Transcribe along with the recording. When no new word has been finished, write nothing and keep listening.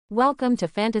Welcome to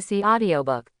Fantasy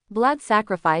Audiobook. Blood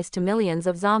sacrifice to millions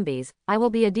of zombies. I will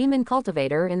be a demon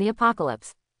cultivator in the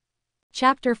apocalypse.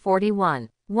 Chapter 41.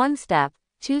 1 step,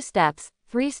 2 steps,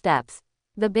 3 steps.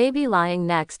 The baby lying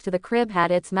next to the crib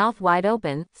had its mouth wide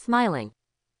open, smiling.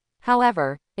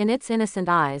 However, in its innocent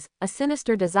eyes, a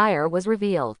sinister desire was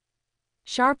revealed.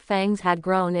 Sharp fangs had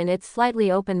grown in its slightly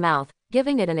open mouth,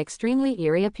 giving it an extremely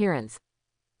eerie appearance.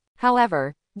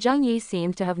 However, Jung Yi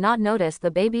seemed to have not noticed the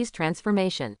baby's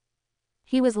transformation.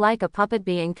 He was like a puppet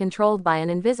being controlled by an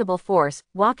invisible force,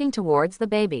 walking towards the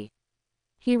baby.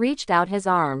 He reached out his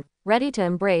arm, ready to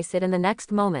embrace it in the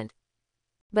next moment.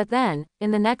 But then,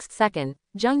 in the next second,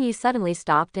 Jung Yi suddenly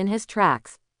stopped in his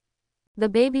tracks. The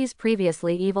baby's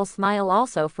previously evil smile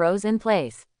also froze in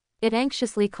place. It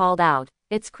anxiously called out,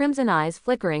 its crimson eyes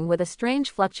flickering with a strange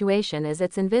fluctuation as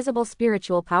its invisible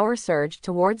spiritual power surged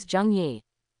towards Jung Yi.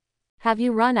 Have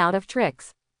you run out of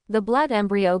tricks? The blood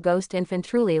embryo ghost infant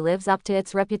truly lives up to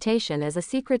its reputation as a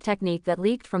secret technique that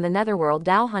leaked from the netherworld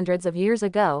Tao hundreds of years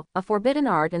ago, a forbidden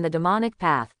art in the demonic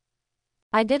path.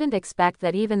 I didn't expect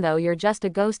that even though you're just a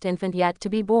ghost infant yet to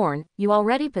be born, you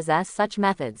already possess such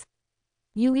methods.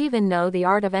 You even know the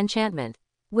art of enchantment.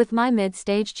 With my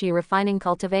mid-stage chi refining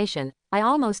cultivation, I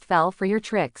almost fell for your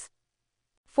tricks.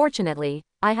 Fortunately,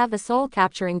 I have the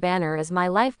soul-capturing banner as my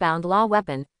life-bound law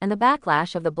weapon, and the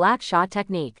backlash of the black shot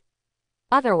technique.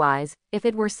 Otherwise, if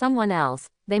it were someone else,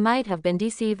 they might have been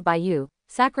deceived by you,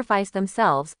 sacrificed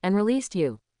themselves, and released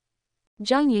you.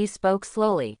 Jung Yi spoke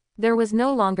slowly. There was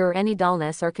no longer any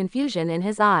dullness or confusion in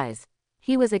his eyes.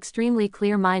 He was extremely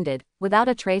clear-minded, without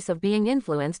a trace of being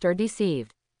influenced or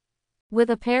deceived. With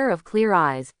a pair of clear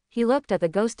eyes, he looked at the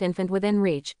ghost infant within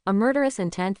reach, a murderous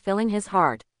intent filling his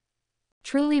heart.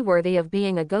 Truly worthy of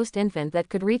being a ghost infant that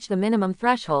could reach the minimum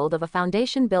threshold of a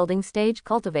foundation-building stage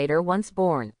cultivator once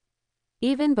born.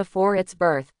 Even before its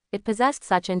birth, it possessed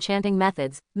such enchanting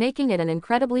methods, making it an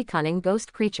incredibly cunning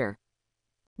ghost creature.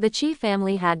 The Qi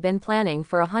family had been planning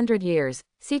for 100 years,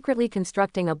 secretly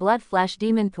constructing a blood-flesh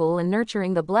demon pool and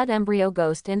nurturing the blood embryo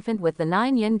ghost infant with the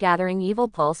 9 yin gathering evil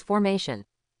pulse formation.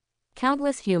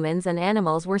 Countless humans and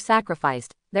animals were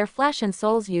sacrificed, their flesh and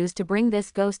souls used to bring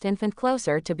this ghost infant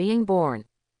closer to being born.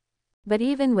 But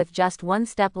even with just 1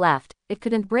 step left, it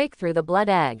couldn't break through the blood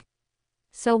egg.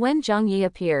 So when Jung Yi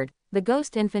appeared, the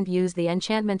ghost infant used the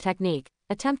enchantment technique,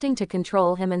 attempting to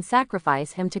control him and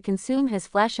sacrifice him to consume his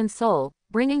flesh and soul,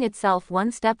 bringing itself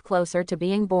 1 step closer to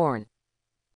being born.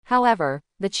 However,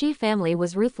 the Qi family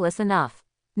was ruthless enough.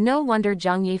 No wonder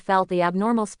Jung Yi felt the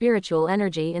abnormal spiritual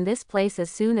energy in this place as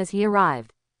soon as he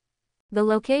arrived. The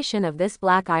location of this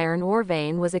black iron ore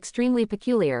vein was extremely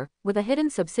peculiar, with a hidden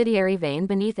subsidiary vein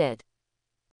beneath it.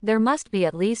 There must be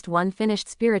at least one finished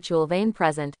spiritual vein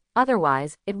present,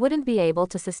 otherwise, it wouldn't be able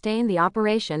to sustain the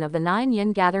operation of the 9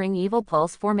 yin gathering evil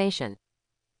pulse formation.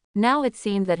 Now it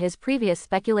seemed that his previous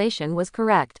speculation was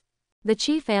correct. The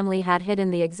Qi family had hidden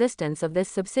the existence of this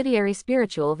subsidiary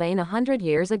spiritual vein 100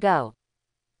 years ago.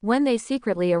 When they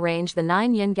secretly arranged the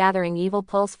 9 yin gathering evil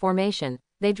pulse formation,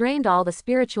 they drained all the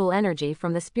spiritual energy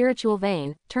from the spiritual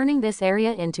vein, turning this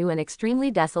area into an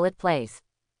extremely desolate place.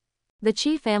 The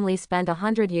Qi family spent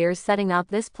 100 years setting up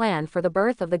this plan for the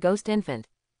birth of the ghost infant.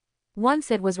 Once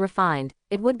it was refined,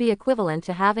 it would be equivalent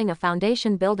to having a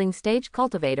foundation-building stage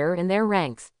cultivator in their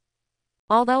ranks.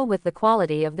 Although with the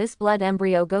quality of this blood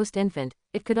embryo ghost infant,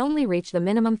 it could only reach the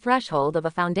minimum threshold of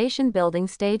a foundation-building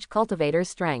stage cultivator's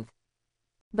strength.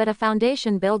 But a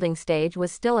foundation-building stage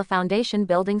was still a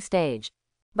foundation-building stage.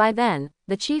 By then,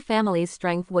 the Qi family's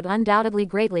strength would undoubtedly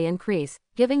greatly increase,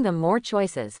 giving them more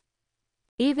choices.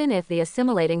 Even if the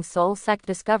assimilating soul sect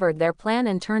discovered their plan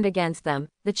and turned against them,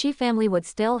 the Qi family would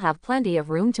still have plenty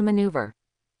of room to maneuver.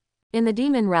 In the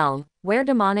demon realm, where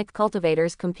demonic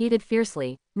cultivators competed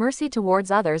fiercely, mercy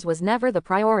towards others was never the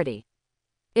priority.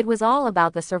 It was all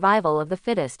about the survival of the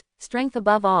fittest, strength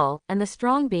above all, and the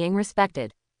strong being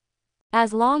respected.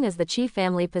 As long as the Qi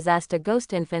family possessed a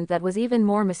ghost infant that was even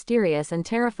more mysterious and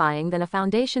terrifying than a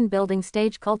foundation-building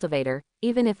stage cultivator,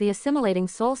 even if the assimilating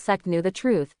soul sect knew the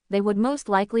truth, they would most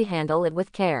likely handle it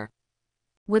with care.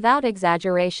 Without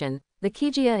exaggeration, the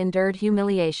Qijia endured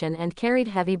humiliation and carried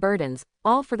heavy burdens,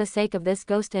 all for the sake of this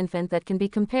ghost infant that can be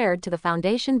compared to the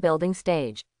foundation-building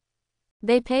stage.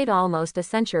 They paid almost a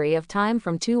century of time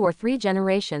from 2 or 3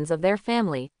 generations of their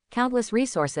family, countless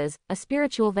resources, a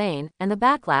spiritual vein, and the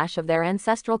backlash of their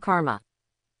ancestral karma.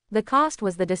 The cost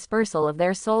was the dispersal of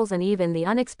their souls and even the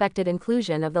unexpected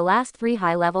inclusion of the last 3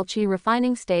 high-level Qi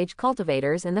refining stage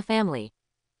cultivators in the family.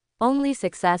 Only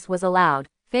success was allowed,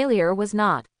 failure was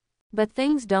not. But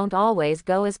things don't always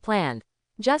go as planned.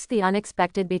 Just the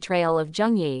unexpected betrayal of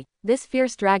Jung Yi, this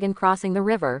fierce dragon crossing the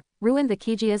river, ruined the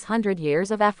Kijia's 100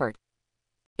 years of effort.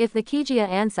 If the Kijia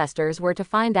ancestors were to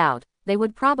find out, they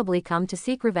would probably come to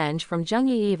seek revenge from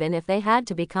Zhengyi even if they had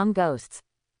to become ghosts.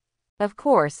 Of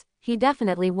course, he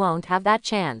definitely won't have that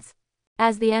chance.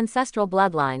 As the ancestral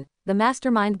bloodline, the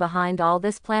mastermind behind all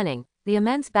this planning, the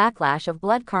immense backlash of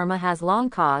blood karma has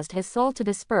long caused his soul to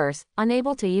disperse,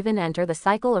 unable to even enter the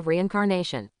cycle of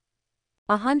reincarnation.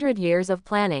 100 years of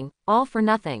planning, all for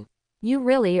nothing. You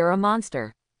really are a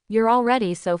monster. You're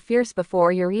already so fierce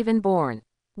before you're even born.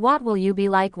 What will you be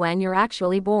like when you're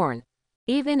actually born?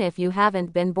 Even if you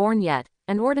haven't been born yet,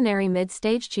 an ordinary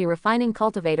mid-stage chi refining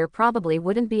cultivator probably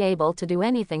wouldn't be able to do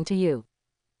anything to you.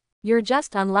 You're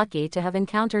just unlucky to have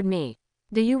encountered me.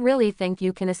 Do you really think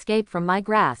you can escape from my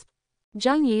grasp?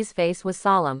 Zheng Yi's face was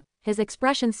solemn, his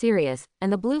expression serious,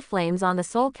 and the blue flames on the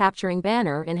soul-capturing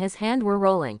banner in his hand were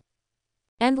rolling.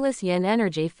 Endless yin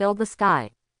energy filled the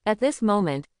sky. At this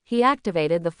moment, he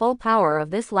activated the full power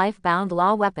of this life-bound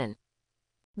law weapon.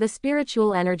 The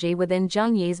spiritual energy within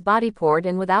Zheng Yi's body poured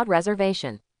in without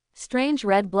reservation. Strange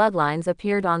red bloodlines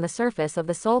appeared on the surface of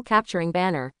the soul-capturing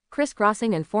banner,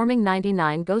 crisscrossing and forming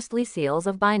 99 ghostly seals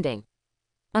of binding.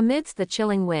 Amidst the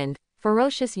chilling wind,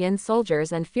 ferocious yin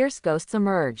soldiers and fierce ghosts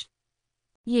emerged.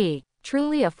 Yi,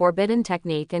 truly a forbidden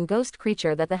technique and ghost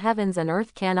creature that the heavens and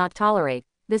earth cannot tolerate,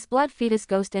 this blood fetus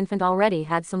ghost infant already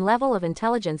had some level of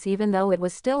intelligence even though it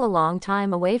was still a long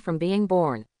time away from being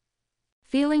born.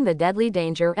 Feeling the deadly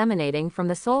danger emanating from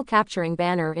the soul-capturing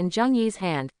banner in Zheng Yi's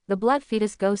hand, the blood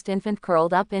fetus ghost infant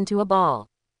curled up into a ball.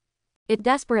 It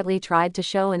desperately tried to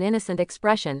show an innocent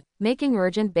expression, making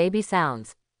urgent baby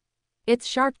sounds. Its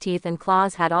sharp teeth and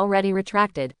claws had already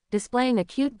retracted, displaying a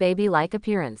cute baby-like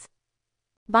appearance.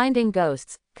 Binding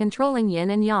ghosts, controlling yin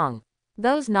and yang.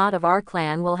 Those not of our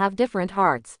clan will have different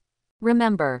hearts.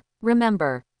 Remember.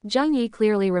 Zheng Yi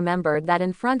clearly remembered that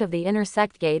in front of the inner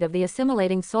sect gate of the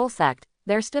assimilating soul sect,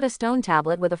 there stood a stone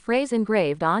tablet with a phrase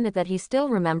engraved on it that he still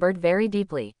remembered very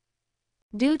deeply.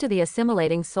 Due to the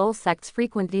assimilating soul sect's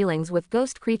frequent dealings with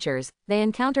ghost creatures, they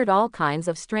encountered all kinds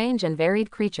of strange and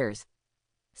varied creatures.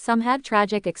 Some had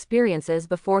tragic experiences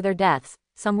before their deaths,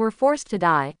 some were forced to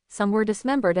die, some were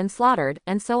dismembered and slaughtered,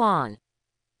 and so on.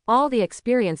 All the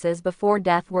experiences before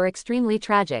death were extremely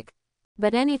tragic.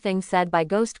 But anything said by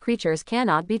ghost creatures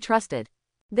cannot be trusted.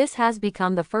 This has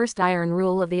become the first iron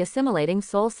rule of the assimilating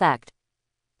soul sect.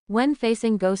 When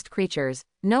facing ghost creatures,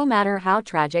 no matter how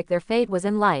tragic their fate was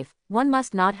in life, one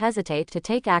must not hesitate to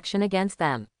take action against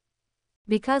them.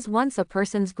 Because once a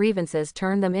person's grievances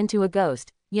turn them into a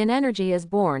ghost, yin energy is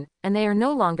born, and they are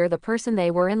no longer the person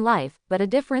they were in life, but a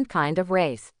different kind of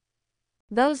race.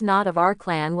 Those not of our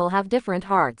clan will have different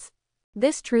hearts.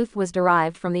 This truth was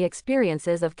derived from the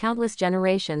experiences of countless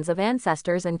generations of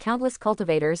ancestors and countless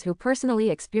cultivators who personally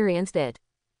experienced it.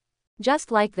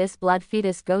 Just like this blood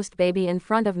fetus ghost baby in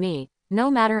front of me,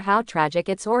 no matter how tragic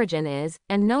its origin is,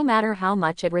 and no matter how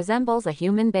much it resembles a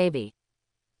human baby.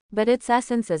 But its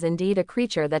essence is indeed a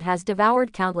creature that has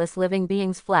devoured countless living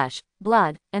beings' flesh,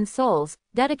 blood, and souls,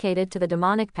 dedicated to the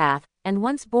demonic path, and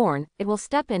once born, it will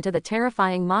step into the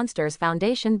terrifying monster's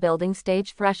foundation-building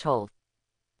stage threshold.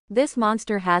 This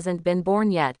monster hasn't been born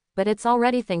yet, but it's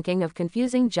already thinking of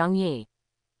confusing Zheng Yi.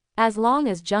 As long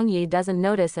as Zheng Yi doesn't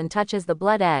notice and touches the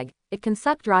blood egg, it can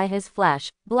suck dry his flesh,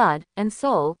 blood, and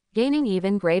soul, gaining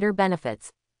even greater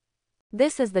benefits.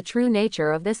 This is the true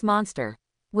nature of this monster.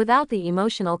 Without the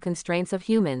emotional constraints of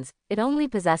humans, it only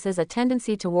possesses a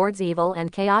tendency towards evil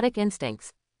and chaotic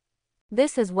instincts.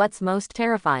 This is what's most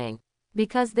terrifying.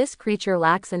 Because this creature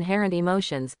lacks inherent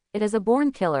emotions, it is a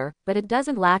born killer, but it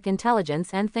doesn't lack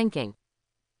intelligence and thinking.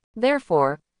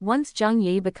 Therefore, once Zheng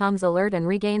Yi becomes alert and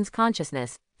regains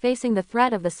consciousness, facing the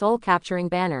threat of the soul-capturing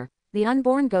banner, the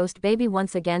unborn ghost baby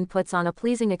once again puts on a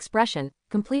pleasing expression,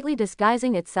 completely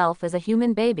disguising itself as a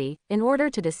human baby, in order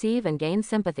to deceive and gain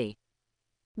sympathy.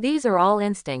 These are all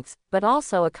instincts, but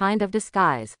also a kind of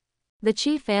disguise. The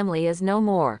Qi family is no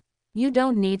more. You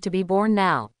don't need to be born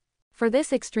now. For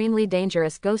this extremely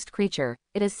dangerous ghost creature,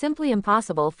 it is simply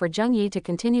impossible for Zheng Yi to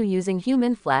continue using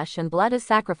human flesh and blood as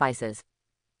sacrifices.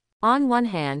 On one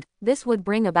hand, this would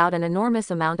bring about an enormous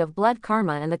amount of blood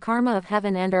karma and the karma of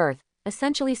heaven and earth,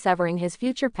 essentially severing his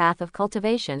future path of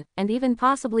cultivation, and even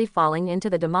possibly falling into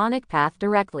the demonic path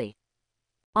directly.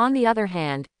 On the other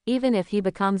hand, even if he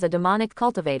becomes a demonic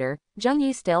cultivator, Zheng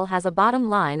Yi still has a bottom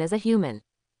line as a human.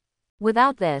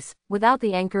 Without this, without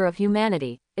the anchor of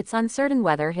humanity, it's uncertain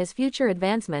whether his future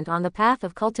advancement on the path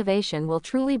of cultivation will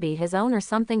truly be his own or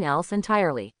something else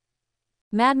entirely.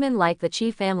 Madmen like the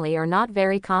Qi family are not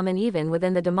very common even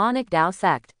within the demonic Dao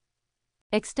sect.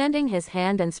 Extending his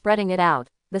hand and spreading it out,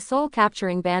 the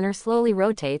soul-capturing banner slowly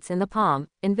rotates in the palm,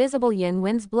 invisible yin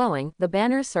winds blowing, the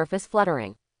banner's surface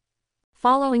fluttering.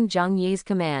 Following Zheng Yi's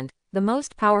command, the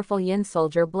most powerful yin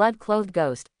soldier blood-clothed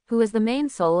ghost, who is the main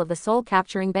soul of the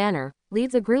soul-capturing banner,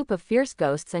 leads a group of fierce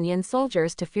ghosts and yin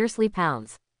soldiers to fiercely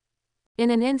pounce. In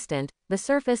an instant, the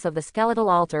surface of the skeletal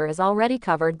altar is already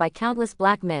covered by countless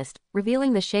black mist,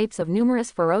 revealing the shapes of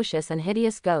numerous ferocious and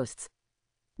hideous ghosts.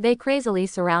 They crazily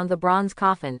surround the bronze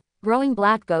coffin, growing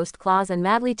black ghost claws and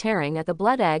madly tearing at the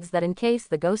blood eggs that encase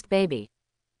the ghost baby.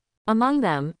 Among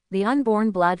them, the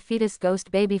unborn blood fetus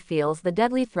ghost baby feels the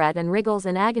deadly threat and wriggles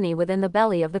in agony within the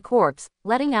belly of the corpse,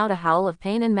 letting out a howl of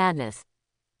pain and madness.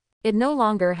 It no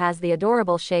longer has the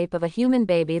adorable shape of a human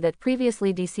baby that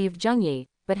previously deceived Zheng Yi,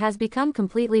 but has become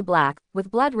completely black, with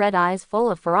blood-red eyes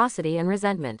full of ferocity and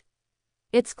resentment.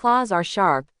 Its claws are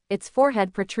sharp, its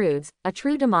forehead protrudes, a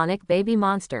true demonic baby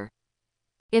monster.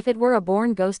 If it were a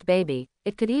born ghost baby,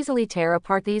 it could easily tear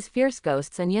apart these fierce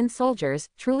ghosts and yin soldiers,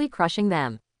 truly crushing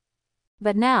them.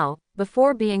 But now,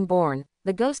 before being born,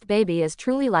 the ghost baby is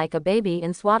truly like a baby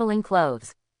in swaddling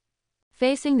clothes.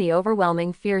 Facing the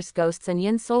overwhelming fierce ghosts and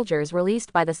yin soldiers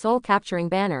released by the soul-capturing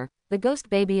banner, the ghost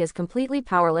baby is completely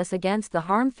powerless against the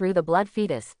harm through the blood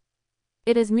fetus.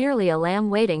 It is merely a lamb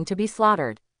waiting to be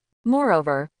slaughtered.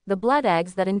 Moreover, the blood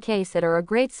eggs that encase it are a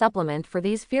great supplement for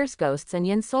these fierce ghosts and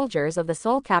yin soldiers of the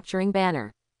soul-capturing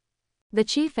banner. The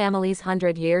Qi family's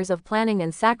 100 years of planning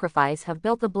and sacrifice have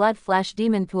built the blood-flesh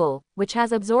demon pool, which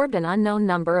has absorbed an unknown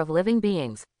number of living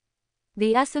beings.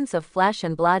 The essence of flesh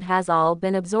and blood has all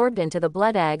been absorbed into the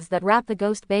blood eggs that wrap the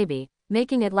ghost baby,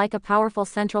 making it like a powerful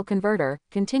central converter,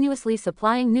 continuously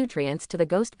supplying nutrients to the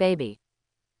ghost baby.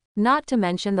 Not to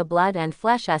mention the blood and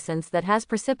flesh essence that has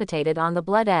precipitated on the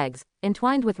blood eggs,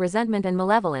 entwined with resentment and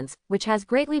malevolence, which has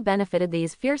greatly benefited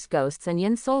these fierce ghosts and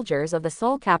yin soldiers of the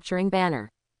soul-capturing banner.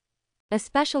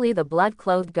 Especially the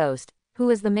blood-clothed ghost, who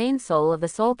is the main soul of the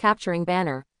soul-capturing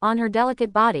banner. On her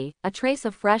delicate body, a trace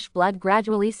of fresh blood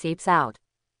gradually seeps out.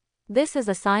 This is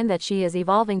a sign that she is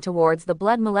evolving towards the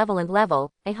blood-malevolent level,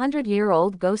 a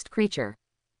 100-year-old ghost creature.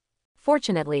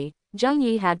 Fortunately, Zheng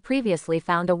Yi had previously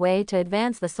found a way to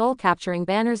advance the soul-capturing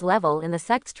banner's level in the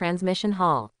sect's transmission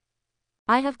hall.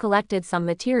 I have collected some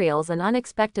materials and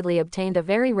unexpectedly obtained a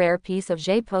very rare piece of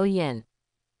Zhe-Po Yin.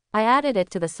 I added it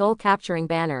to the soul-capturing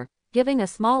banner, giving a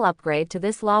small upgrade to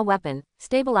this law weapon,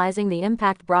 stabilizing the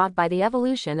impact brought by the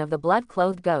evolution of the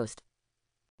blood-clothed ghost.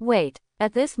 Wait,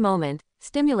 at this moment,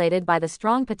 stimulated by the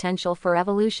strong potential for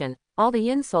evolution, all the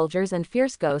yin soldiers and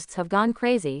fierce ghosts have gone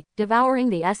crazy, devouring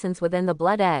the essence within the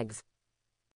blood eggs.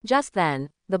 Just then,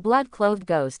 the blood-clothed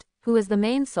ghost, who is the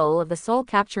main soul of the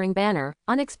soul-capturing banner,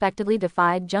 unexpectedly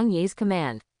defied Zheng Yi's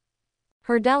command.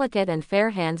 Her delicate and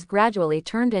fair hands gradually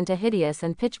turned into hideous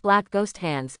and pitch-black ghost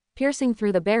hands, piercing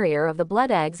through the barrier of the blood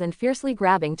eggs and fiercely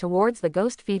grabbing towards the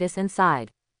ghost fetus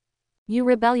inside. You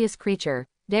rebellious creature,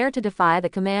 dare to defy the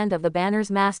command of the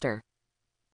banner's master.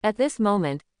 At this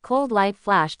moment, cold light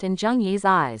flashed in Zheng Yi's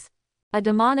eyes. A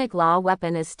demonic law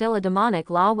weapon is still a demonic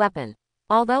law weapon.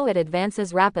 Although it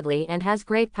advances rapidly and has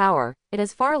great power, it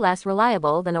is far less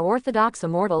reliable than an orthodox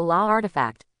immortal law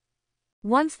artifact.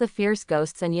 Once the fierce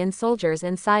ghosts and yin soldiers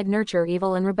inside nurture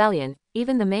evil and rebellion,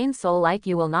 even the main soul like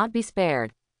you will not be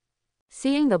spared.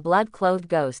 Seeing the blood-clothed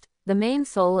ghost, the main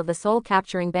soul of the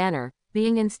soul-capturing banner,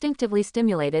 being instinctively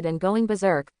stimulated and going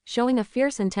berserk, showing a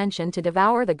fierce intention to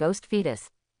devour the ghost fetus.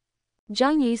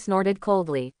 Zheng Yi snorted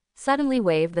coldly, suddenly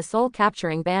waved the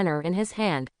soul-capturing banner in his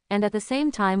hand, and at the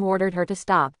same time ordered her to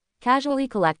stop, casually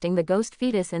collecting the ghost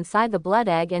fetus inside the blood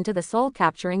egg into the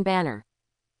soul-capturing banner.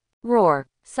 Roar!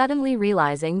 Suddenly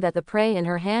realizing that the prey in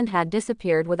her hand had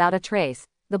disappeared without a trace,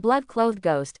 the blood-clothed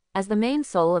ghost, as the main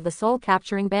soul of the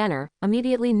soul-capturing banner,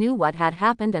 immediately knew what had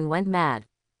happened and went mad.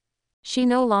 She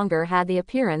no longer had the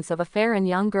appearance of a fair and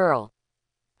young girl.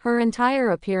 Her entire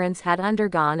appearance had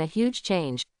undergone a huge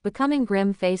change, becoming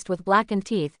grim-faced with blackened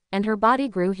teeth, and her body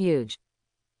grew huge.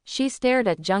 She stared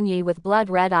at Zheng Yi with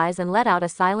blood-red eyes and let out a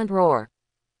silent roar.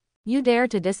 You dare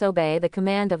to disobey the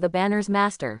command of the banner's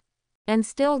master. And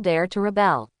still dare to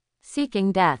rebel.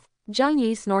 Seeking death. Zheng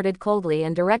Yi snorted coldly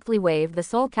and directly waved the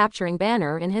soul-capturing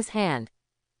banner in his hand.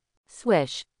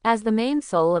 Swish. As the main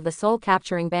soul of the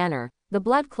soul-capturing banner, the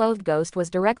blood-clothed ghost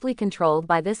was directly controlled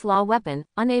by this law weapon,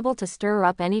 unable to stir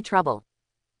up any trouble.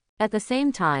 At the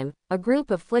same time, a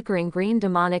group of flickering green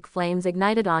demonic flames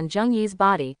ignited on Zheng Yi's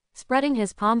body, spreading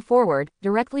his palm forward,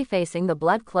 directly facing the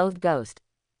blood-clothed ghost.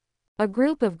 A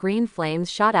group of green flames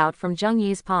shot out from Zheng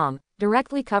Yi's palm,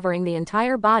 directly covering the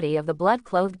entire body of the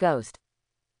blood-clothed ghost.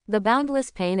 The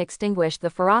boundless pain extinguished the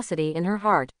ferocity in her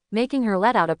heart, making her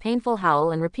let out a painful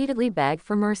howl and repeatedly beg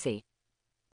for mercy.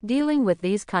 Dealing with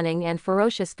these cunning and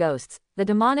ferocious ghosts, the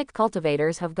demonic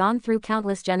cultivators have gone through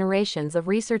countless generations of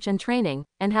research and training,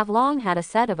 and have long had a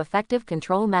set of effective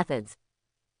control methods.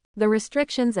 The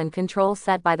restrictions and control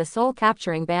set by the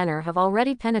soul-capturing banner have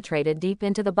already penetrated deep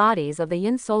into the bodies of the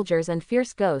yin soldiers and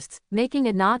fierce ghosts, making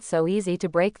it not so easy to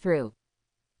break through.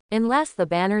 Unless the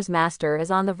banner's master is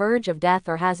on the verge of death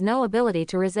or has no ability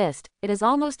to resist, it is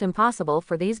almost impossible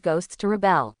for these ghosts to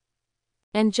rebel.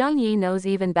 And Zheng Yi knows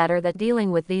even better that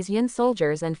dealing with these yin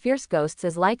soldiers and fierce ghosts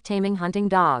is like taming hunting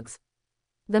dogs.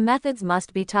 The methods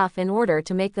must be tough in order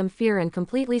to make them fear and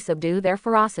completely subdue their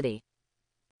ferocity.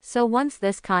 So once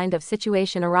this kind of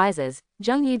situation arises,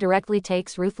 Zheng Yi directly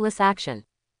takes ruthless action.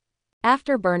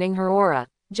 After burning her aura,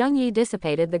 Zheng Yi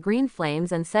dissipated the green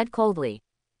flames and said coldly,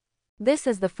 "This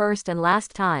is the first and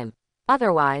last time.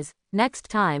 Otherwise, next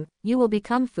time, you will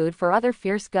become food for other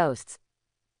fierce ghosts."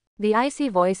 The icy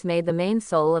voice made the main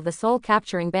soul of the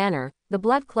soul-capturing banner, the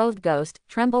blood-clothed ghost,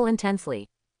 tremble intensely.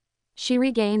 She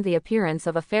regained the appearance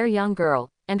of a fair young girl,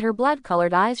 and her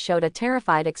blood-colored eyes showed a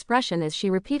terrified expression as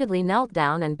she repeatedly knelt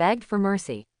down and begged for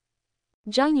mercy.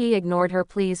 Zheng Yi ignored her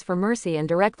pleas for mercy and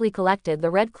directly collected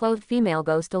the red-clothed female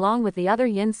ghost along with the other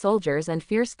yin soldiers and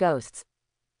fierce ghosts.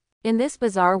 In this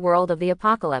bizarre world of the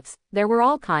apocalypse, there were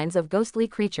all kinds of ghostly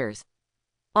creatures.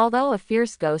 Although a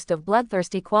fierce ghost of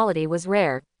bloodthirsty quality was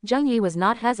rare, Zheng Yi was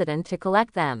not hesitant to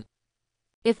collect them.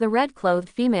 If the red-clothed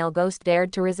female ghost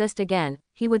dared to resist again,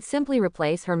 he would simply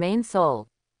replace her main soul.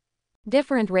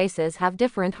 Different races have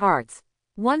different hearts.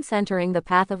 Once entering the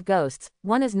path of ghosts,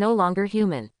 one is no longer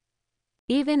human.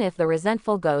 Even if the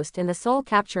resentful ghost in the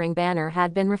soul-capturing banner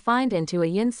had been refined into a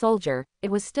yin soldier,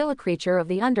 it was still a creature of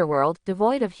the underworld,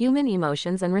 devoid of human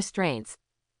emotions and restraints.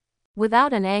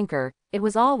 Without an anchor, it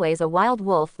was always a wild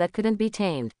wolf that couldn't be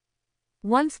tamed.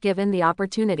 Once given the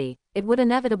opportunity, it would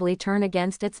inevitably turn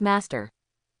against its master.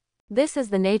 This is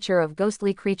the nature of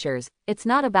ghostly creatures, it's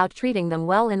not about treating them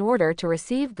well in order to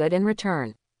receive good in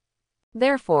return.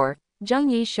 Therefore,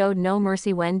 Zheng Yi showed no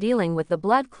mercy when dealing with the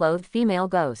blood-clothed female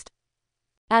ghost.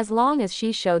 As long as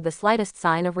she showed the slightest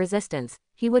sign of resistance,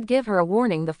 he would give her a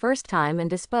warning the first time and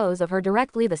dispose of her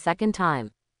directly the second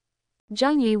time.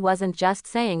 Zheng Yi wasn't just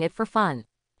saying it for fun.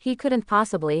 He couldn't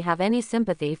possibly have any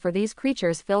sympathy for these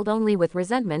creatures filled only with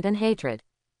resentment and hatred.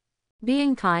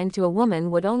 Being kind to a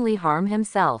woman would only harm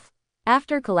himself.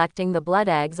 After collecting the blood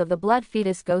eggs of the blood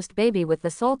fetus ghost baby with the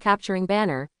soul-capturing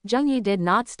banner, Zheng Yi did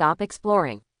not stop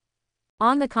exploring.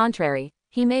 On the contrary,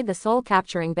 he made the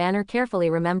soul-capturing banner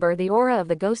carefully remember the aura of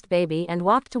the ghost baby and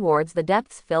walked towards the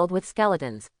depths filled with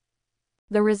skeletons.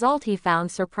 The result he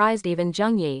found surprised even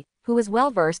Zheng Yi, who was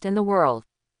well-versed in the world.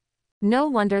 No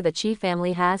wonder the Qi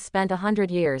family has spent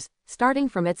 100 years, starting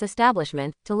from its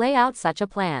establishment, to lay out such a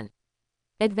plan.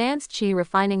 Advanced Qi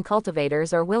refining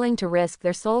cultivators are willing to risk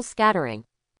their souls scattering.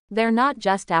 They're not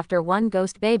just after one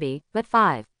ghost baby, but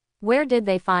 5. Where did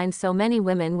they find so many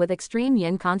women with extreme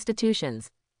yin constitutions?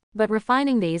 But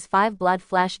refining these 5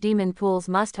 blood-flesh demon pools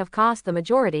must have cost the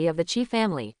majority of the Qi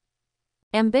family.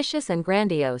 Ambitious and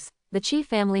grandiose, the Qi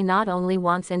family not only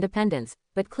wants independence,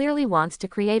 but clearly wants to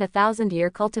create a 1,000-year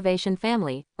cultivation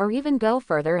family, or even go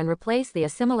further and replace the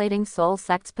assimilating soul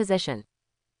sect's position.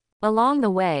 Along the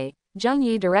way, Zheng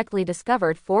Yi directly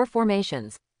discovered 4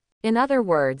 formations. In other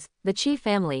words, the Qi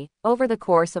family, over the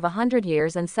course of 100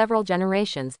 years and several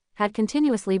generations, had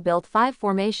continuously built 5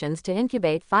 formations to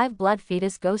incubate 5 blood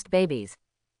fetus ghost babies.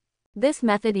 This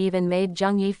method even made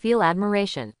Zheng Yi feel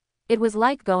admiration. It was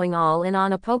like going all in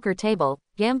on a poker table,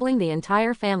 gambling the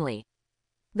entire family.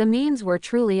 The means were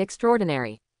truly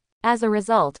extraordinary. As a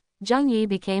result, Zheng Yi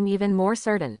became even more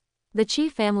certain. The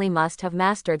Qi family must have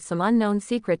mastered some unknown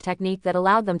secret technique that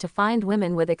allowed them to find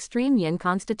women with extreme yin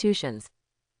constitutions.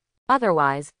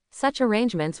 Otherwise, such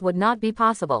arrangements would not be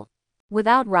possible.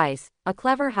 Without rice, a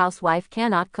clever housewife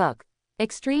cannot cook.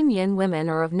 Extreme yin women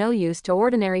are of no use to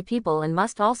ordinary people and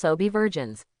must also be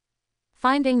virgins.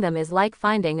 Finding them is like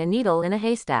finding a needle in a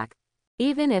haystack.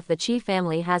 Even if the Qi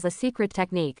family has a secret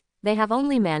technique, they have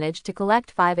only managed to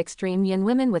collect 5 extreme yin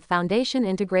women with foundation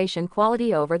integration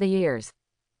quality over the years.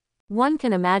 One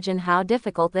can imagine how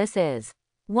difficult this is.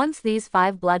 Once these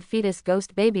 5 blood fetus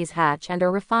ghost babies hatch and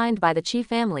are refined by the Qi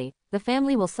family, the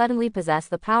family will suddenly possess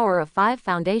the power of 5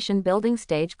 foundation building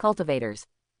stage cultivators.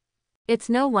 It's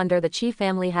no wonder the Qi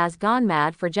family has gone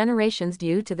mad for generations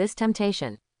due to this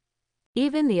temptation.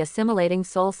 Even the assimilating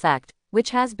soul sect,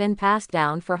 which has been passed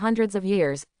down for hundreds of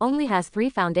years, only has 3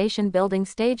 foundation building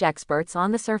stage experts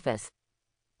on the surface.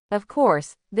 Of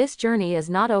course, this journey is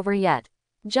not over yet.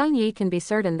 Zheng Yi can be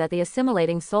certain that the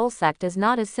assimilating soul sect is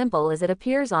not as simple as it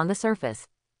appears on the surface.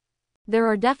 There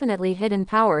are definitely hidden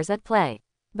powers at play.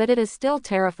 But it is still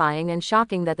terrifying and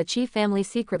shocking that the Chi family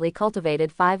secretly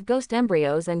cultivated 5 ghost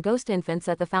embryos and ghost infants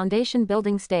at the foundation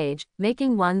building stage,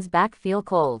 making one's back feel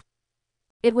cold.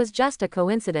 It was just a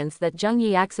coincidence that Zheng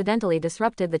Yi accidentally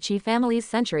disrupted the Chi family's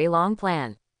century-long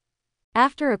plan.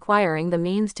 After acquiring the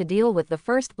means to deal with the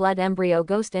first blood embryo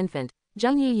ghost infant,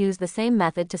 Zheng Yi used the same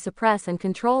method to suppress and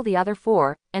control the other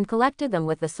 4, and collected them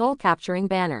with the soul-capturing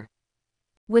banner.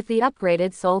 With the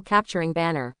upgraded soul-capturing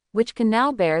banner, which can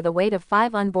now bear the weight of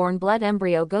 5 unborn blood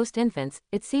embryo ghost infants,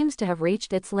 it seems to have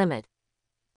reached its limit.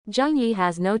 Zheng Yi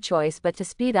has no choice but to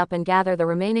speed up and gather the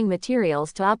remaining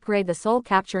materials to upgrade the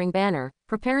soul-capturing banner,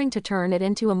 preparing to turn it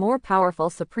into a more powerful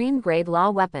supreme-grade law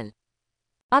weapon.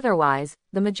 Otherwise,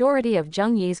 the majority of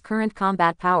Zheng Yi's current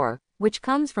combat power, which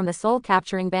comes from the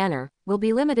soul-capturing banner, will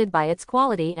be limited by its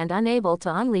quality and unable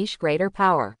to unleash greater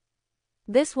power.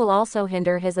 This will also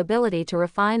hinder his ability to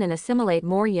refine and assimilate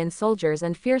more yin soldiers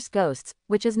and fierce ghosts,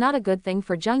 which is not a good thing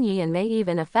for Zheng Yi and may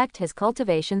even affect his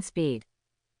cultivation speed.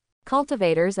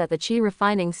 Cultivators at the Chi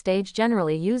refining stage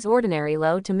generally use ordinary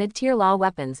low to mid-tier law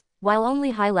weapons, while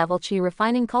only high-level Chi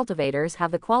refining cultivators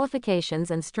have the qualifications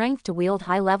and strength to wield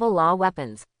high-level law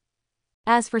weapons.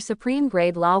 As for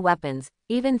supreme-grade law weapons,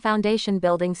 even foundation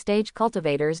building stage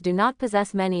cultivators do not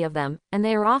possess many of them, and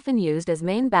they are often used as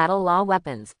main battle law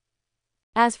weapons.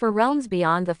 As for realms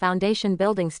beyond the foundation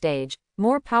building stage,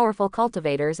 more powerful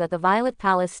cultivators at the Violet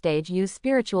Palace stage use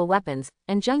spiritual weapons,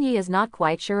 and Zheng Yi is not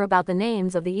quite sure about the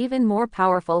names of the even more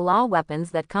powerful law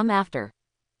weapons that come after.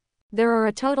 There are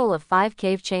a total of 5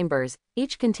 cave chambers,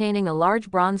 each containing a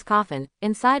large bronze coffin,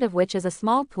 inside of which is a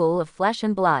small pool of flesh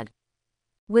and blood.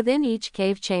 Within each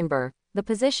cave chamber, the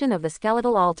position of the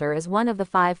skeletal altar is one of the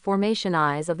 5 formation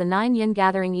eyes of the 9 yin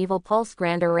gathering evil pulse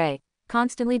grand array,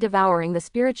 constantly devouring the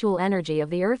spiritual energy of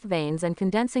the earth veins and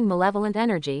condensing malevolent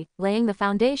energy, laying the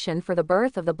foundation for the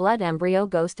birth of the blood embryo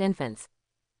ghost infants.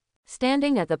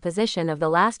 Standing at the position of the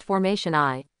last formation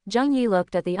eye, Zheng Yi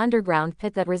looked at the underground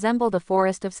pit that resembled a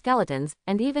forest of skeletons,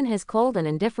 and even his cold and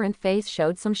indifferent face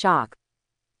showed some shock.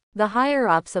 The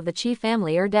higher-ups of the Chi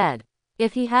family are dead.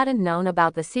 If he hadn't known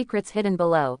about the secrets hidden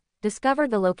below, discovered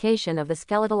the location of the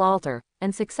skeletal altar,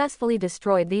 and successfully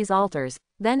destroyed these altars,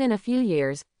 then in a few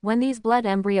years, when these blood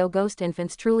embryo ghost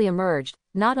infants truly emerged,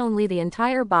 not only the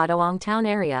entire Badoang town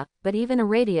area, but even a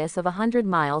radius of 100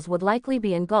 miles would likely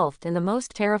be engulfed in the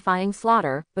most terrifying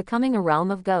slaughter, becoming a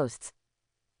realm of ghosts.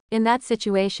 In that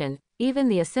situation, even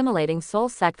the assimilating soul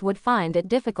sect would find it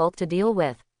difficult to deal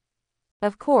with.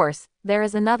 Of course, there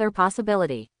is another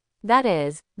possibility. That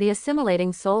is, the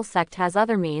assimilating soul sect has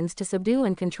other means to subdue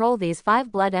and control these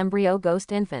 5 blood embryo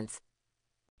ghost infants.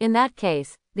 In that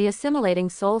case, the assimilating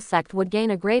soul sect would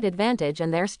gain a great advantage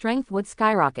and their strength would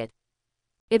skyrocket.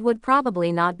 It would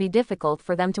probably not be difficult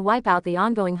for them to wipe out the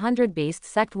ongoing 100 Beast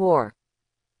sect war.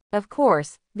 Of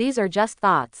course, these are just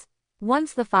thoughts.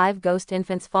 Once the 5 ghost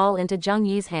infants fall into Zheng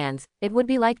Yi's hands, it would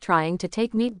be like trying to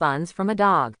take meat buns from a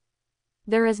dog.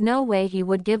 There is no way he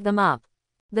would give them up.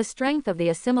 The strength of the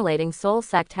assimilating soul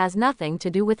sect has nothing to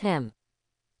do with him.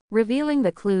 Revealing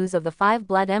the clues of the 5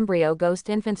 blood embryo ghost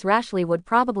infants rashly would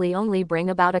probably only bring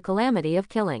about a calamity of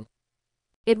killing.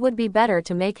 It would be better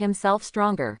to make himself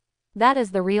stronger. That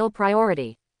is the real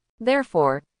priority.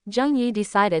 Therefore, Zheng Yi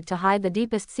decided to hide the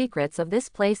deepest secrets of this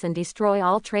place and destroy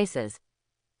all traces.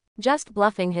 Just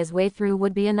bluffing his way through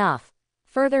would be enough.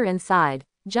 Further inside,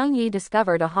 Zheng Yi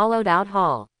discovered a hollowed-out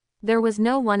hall. There was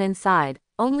no one inside,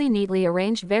 only neatly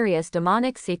arranged various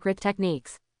demonic secret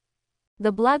techniques.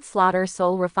 The blood slaughter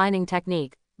soul refining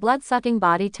technique, blood-sucking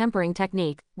body tempering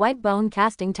technique, white bone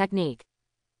casting technique.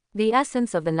 The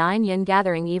essence of the 9 yin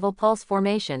gathering evil pulse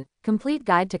formation, complete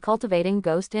guide to cultivating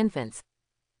ghost infants.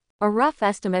 A rough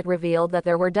estimate revealed that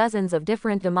there were dozens of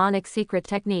different demonic secret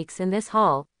techniques in this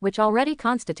hall, which already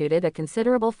constituted a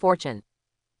considerable fortune.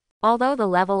 Although the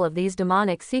level of these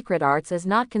demonic secret arts is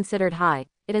not considered high,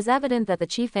 it is evident that the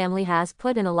Chi family has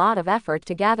put in a lot of effort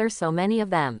to gather so many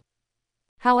of them.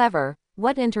 However,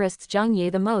 what interests Zheng Yi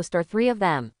the most are 3 of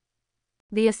them.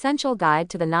 The Essential Guide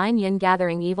to the 9 Yin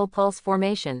Gathering Evil Pulse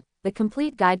Formation, the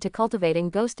Complete Guide to Cultivating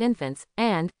Ghost Infants,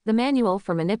 and the Manual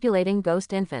for Manipulating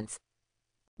Ghost Infants.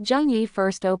 Zheng Yi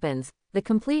first opens the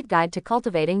Complete Guide to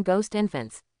Cultivating Ghost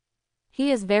Infants.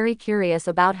 He is very curious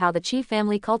about how the Chi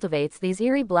family cultivates these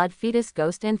eerie blood fetus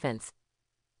ghost infants.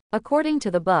 According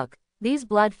to the book, these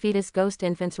blood fetus ghost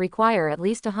infants require at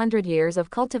least 100 years of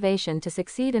cultivation to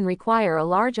succeed and require a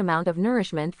large amount of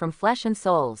nourishment from flesh and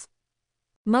souls.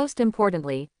 Most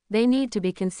importantly, they need to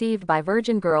be conceived by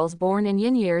virgin girls born in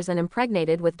yin years and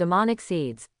impregnated with demonic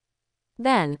seeds.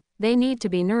 Then, they need to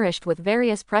be nourished with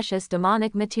various precious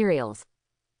demonic materials.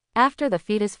 After the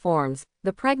fetus forms,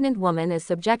 the pregnant woman is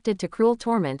subjected to cruel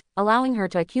torment, allowing her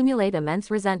to accumulate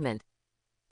immense resentment.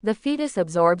 The fetus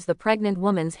absorbs the pregnant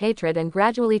woman's hatred and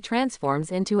gradually transforms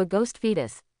into a ghost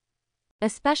fetus.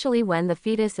 Especially when the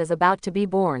fetus is about to be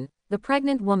born, the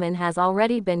pregnant woman has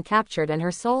already been captured and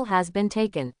her soul has been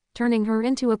taken, turning her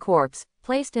into a corpse,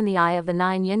 placed in the eye of the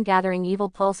 9 yin gathering evil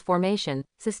pulse formation,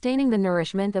 sustaining the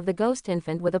nourishment of the ghost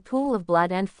infant with a pool of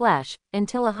blood and flesh,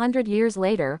 until 100 years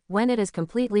later, when it is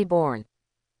completely born.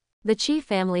 The Qi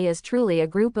family is truly a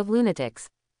group of lunatics.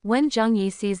 When Zheng Yi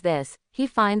sees this, he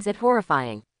finds it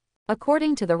horrifying.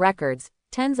 According to the records,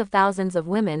 tens of thousands of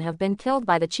women have been killed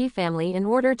by the Qi family in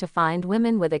order to find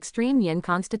women with extreme yin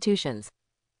constitutions.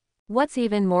 What's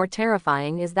even more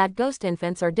terrifying is that ghost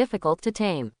infants are difficult to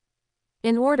tame.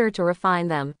 In order to refine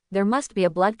them, there must be a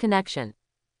blood connection.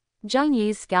 Zheng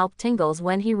Yi's scalp tingles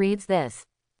when he reads this.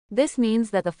 This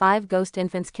means that the 5 ghost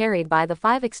infants carried by the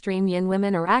 5 extreme yin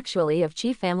women are actually of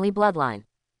Qi family bloodline.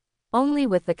 Only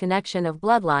with the connection of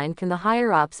bloodline can the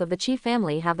higher-ups of the Qi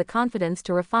family have the confidence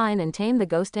to refine and tame the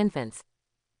ghost infants.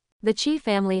 The Qi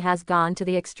family has gone to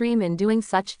the extreme in doing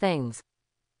such things.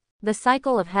 The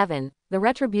cycle of heaven, the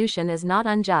retribution is not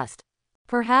unjust.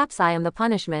 Perhaps I am the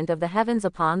punishment of the heavens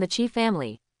upon the Qi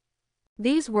family.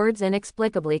 These words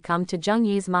inexplicably come to Zheng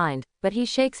Yi's mind, but he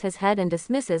shakes his head and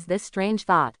dismisses this strange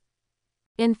thought.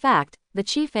 In fact, the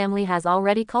Qi family has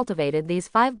already cultivated these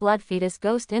 5 blood fetus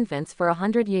ghost infants for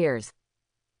 100 years.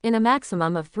 In a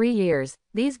maximum of 3 years,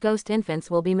 these ghost infants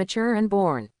will be mature and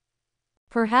born.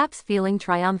 Perhaps feeling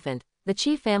triumphant, the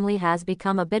Qi family has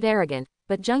become a bit arrogant,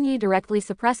 but Zheng Yi directly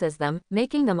suppresses them,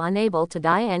 making them unable to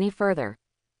die any further.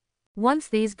 Once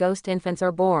these ghost infants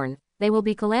are born, they will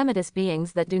be calamitous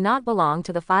beings that do not belong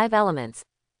to the 5 elements.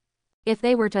 If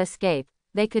they were to escape,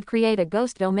 they could create a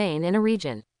ghost domain in a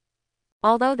region.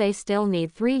 Although they still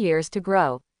need 3 years to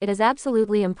grow, it is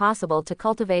absolutely impossible to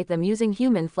cultivate them using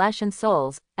human flesh and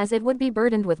souls, as it would be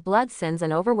burdened with blood sins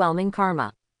and overwhelming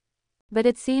karma. But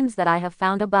it seems that I have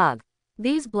found a bug.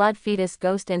 These blood fetus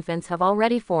ghost infants have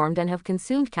already formed and have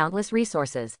consumed countless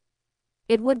resources.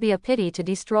 It would be a pity to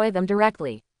destroy them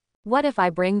directly. What if I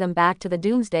bring them back to the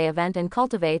Doomsday event and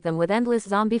cultivate them with endless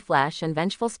zombie flesh and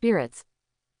vengeful spirits?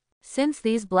 Since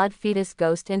these blood fetus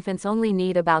ghost infants only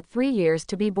need about 3 years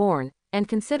to be born, and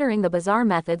considering the bizarre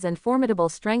methods and formidable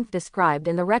strength described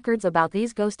in the records about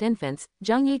these ghost infants,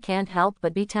 Zheng Yi can't help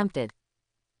but be tempted.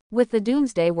 With the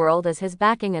Doomsday World as his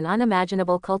backing and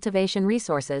unimaginable cultivation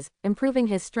resources, improving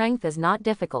his strength is not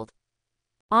difficult.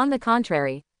 On the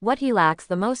contrary, what he lacks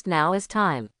the most now is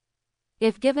time.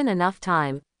 If given enough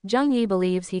time, Zheng Yi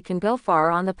believes he can go far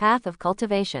on the path of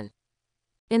cultivation.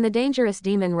 In the dangerous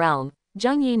demon realm,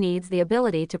 Zheng Yi needs the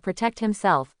ability to protect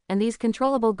himself, and these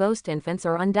controllable ghost infants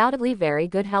are undoubtedly very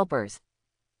good helpers.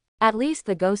 At least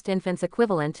the ghost infants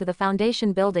equivalent to the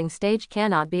foundation building stage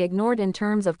cannot be ignored in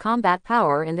terms of combat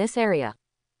power in this area.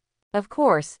 Of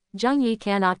course, Zheng Yi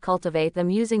cannot cultivate them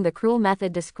using the cruel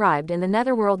method described in the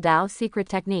Netherworld Tao secret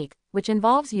technique, which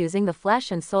involves using the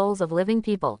flesh and souls of living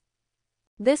people.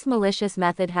 This malicious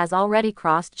method has already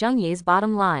crossed Zheng Yi's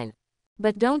bottom line.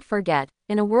 But don't forget,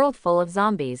 in a world full of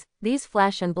zombies, these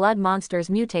flesh and blood monsters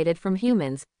mutated from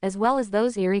humans, as well as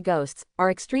those eerie ghosts, are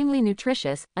extremely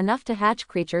nutritious, enough to hatch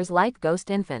creatures like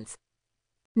ghost infants.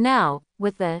 Now,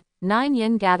 with the 9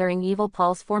 yin gathering evil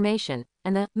pulse formation,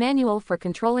 and the manual for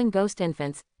controlling ghost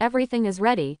infants, everything is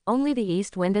ready, only the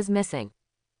east wind is missing.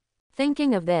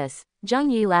 Thinking of this,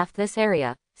 Zheng Yi left this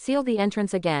area, sealed the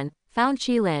entrance again, found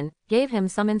Qi Lin, gave him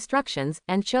some instructions,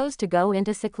 and chose to go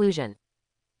into seclusion.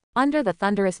 Under the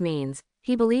thunderous means,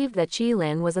 he believed that Qi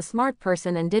Lin was a smart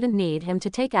person and didn't need him to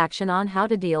take action on how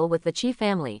to deal with the Qi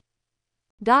family.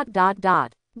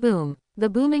 Boom. The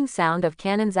booming sound of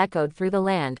cannons echoed through the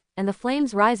land, and the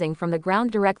flames rising from the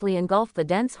ground directly engulfed the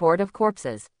dense horde of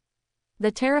corpses.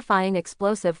 The terrifying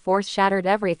explosive force shattered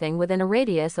everything within a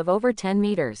radius of over 10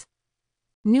 meters.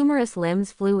 Numerous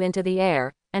limbs flew into the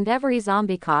air, and every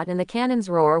zombie caught in the cannon's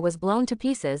roar was blown to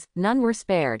pieces, none were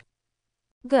spared.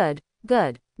 Good.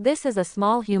 This is a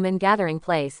small human gathering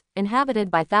place,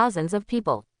 inhabited by thousands of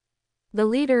people. The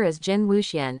leader is Jin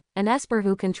Wuxian, an esper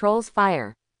who controls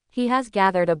fire. He has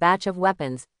gathered a batch of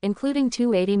weapons, including 2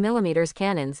 80mm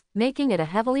cannons, making it a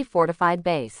heavily fortified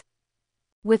base.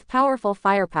 With powerful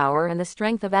firepower and the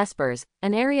strength of espers,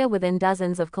 an area within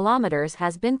dozens of kilometers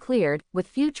has been cleared, with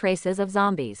few traces of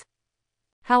zombies.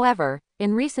 However,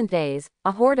 in recent days,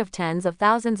 a horde of tens of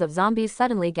thousands of zombies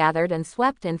suddenly gathered and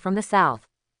swept in from the south.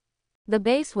 The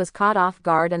base was caught off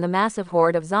guard and the massive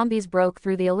horde of zombies broke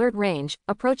through the alert range,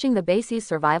 approaching the base's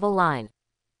survival line.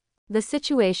 The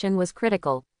situation was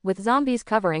critical, with zombies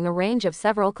covering a range of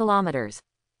several kilometers.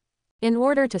 In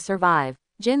order to survive,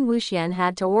 Jin Wuxian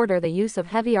had to order the use of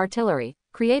heavy artillery,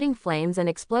 creating flames and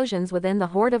explosions within the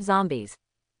horde of zombies.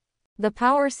 The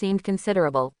power seemed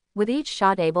considerable, with each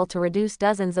shot able to reduce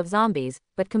dozens of zombies,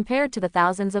 but compared to the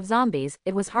thousands of zombies,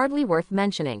 it was hardly worth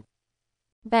mentioning.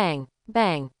 Bang,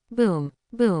 bang, boom,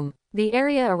 boom. The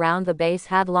area around the base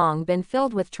had long been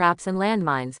filled with traps and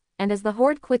landmines, and as the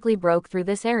horde quickly broke through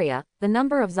this area, the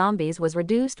number of zombies was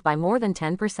reduced by more than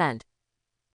 10%.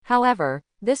 However,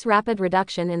 this rapid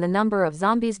reduction in the number of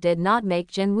zombies did not make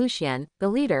Jin Wuxian, the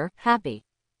leader, happy.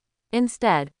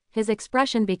 Instead, his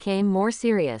expression became more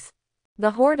serious.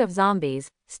 The horde of zombies,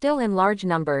 still in large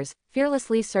numbers,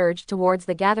 fearlessly surged towards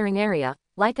the gathering area,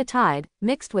 like a tide,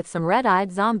 mixed with some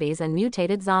red-eyed zombies and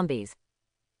mutated zombies.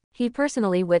 He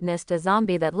personally witnessed a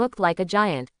zombie that looked like a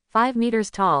giant, 5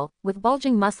 meters tall, with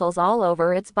bulging muscles all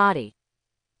over its body.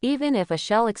 Even if a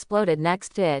shell exploded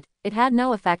next to it, it had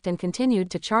no effect and continued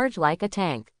to charge like a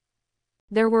tank.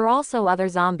 There were also other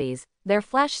zombies, their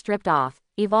flesh stripped off,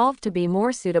 evolved to be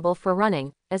more suitable for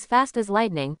running, as fast as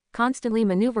lightning, constantly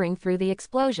maneuvering through the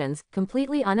explosions,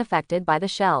 completely unaffected by the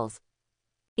shells.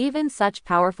 Even such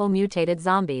powerful mutated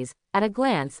zombies, at a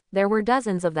glance, there were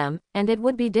dozens of them, and it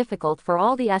would be difficult for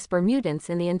all the Esper mutants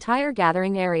in the entire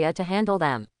gathering area to handle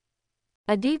them.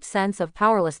 A deep sense of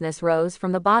powerlessness rose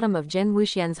from the bottom of Jin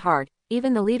Wuxian's heart.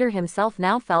 Even the leader himself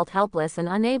now felt helpless and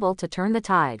unable to turn the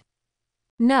tide.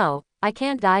 No, I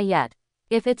can't die yet.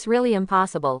 If it's really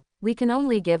impossible, we can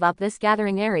only give up this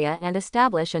gathering area and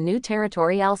establish a new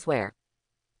territory elsewhere.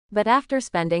 But after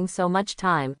spending so much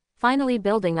time, finally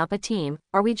building up a team,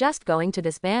 are we just going to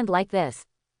disband like this?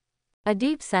 A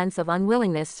deep sense of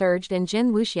unwillingness surged in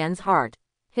Jin Wuxian's heart.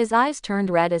 His eyes turned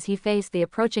red as he faced the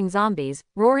approaching zombies,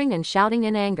 roaring and shouting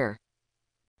in anger.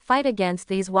 Fight against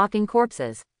these walking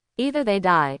corpses. Either they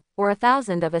die, or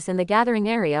 1,000 of us in the gathering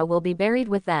area will be buried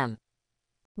with them.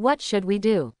 What should we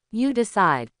do? You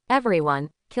decide. Everyone,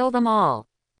 kill them all.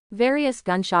 Various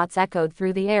gunshots echoed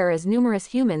through the air as numerous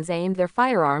humans aimed their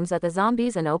firearms at the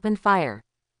zombies and opened fire.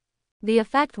 The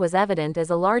effect was evident as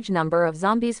a large number of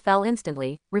zombies fell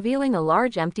instantly, revealing a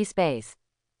large empty space.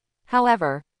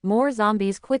 However, more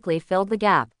zombies quickly filled the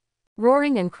gap.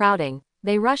 Roaring and crowding,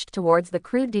 they rushed towards the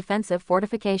crude defensive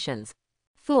fortifications.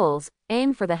 Fools,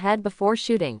 aim for the head before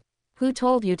shooting. Who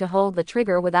told you to hold the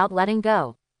trigger without letting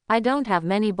go? I don't have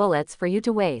many bullets for you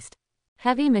to waste.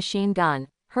 Heavy machine gun,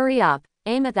 hurry up,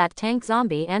 aim at that tank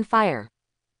zombie and fire.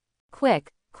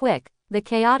 Quick, quick. The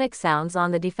chaotic sounds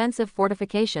on the defensive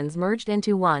fortifications merged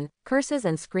into one, curses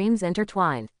and screams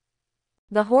intertwined.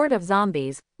 The horde of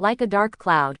zombies, like a dark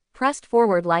cloud, pressed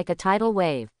forward like a tidal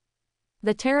wave.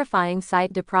 The terrifying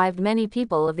sight deprived many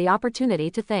people of the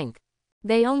opportunity to think.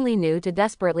 They only knew to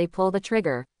desperately pull the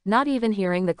trigger, not even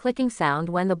hearing the clicking sound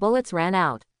when the bullets ran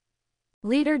out.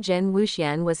 Leader Jin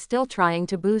Wuxian was still trying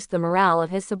to boost the morale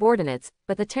of his subordinates,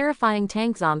 but the terrifying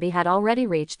tank zombie had already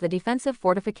reached the defensive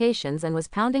fortifications and was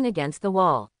pounding against the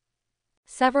wall.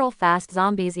 Several fast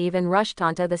zombies even rushed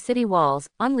onto the city walls,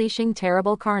 unleashing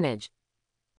terrible carnage.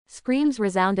 Screams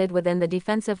resounded within the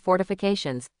defensive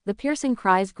fortifications, the piercing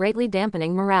cries greatly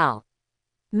dampening morale.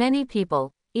 Many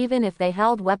people, even if they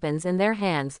held weapons in their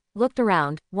hands, looked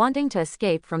around, wanting to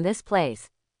escape from this place.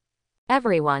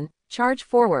 Everyone, charge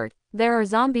forward. There are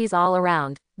zombies all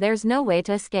around, there's no way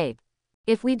to escape.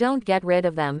 If we don't get rid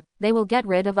of them, they will get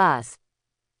rid of us.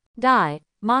 Die,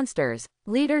 monsters.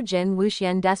 Leader Jin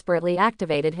Wuxian desperately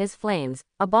activated his flames,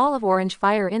 a ball of orange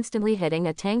fire instantly hitting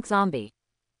a tank zombie.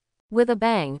 With a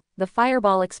bang, the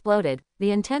fireball exploded,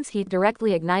 the intense heat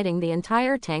directly igniting the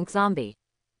entire tank zombie.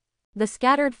 The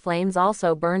scattered flames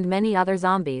also burned many other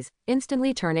zombies,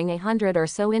 instantly turning 100 or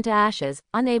so into ashes,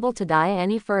 unable to die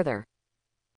any further.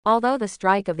 Although the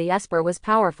strike of the Esper was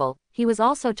powerful, he was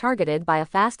also targeted by a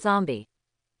fast zombie.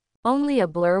 Only a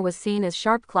blur was seen as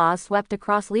sharp claws swept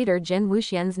across Leader Jin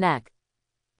Wuxian's neck.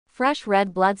 Fresh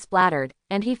red blood splattered,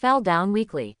 and he fell down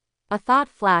weakly. A thought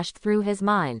flashed through his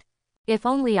mind. If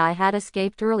only I had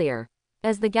escaped earlier.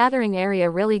 Is the gathering area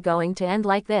really going to end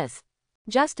like this?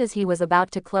 Just as he was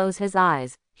about to close his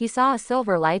eyes, he saw a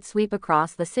silver light sweep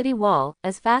across the city wall,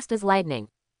 as fast as lightning.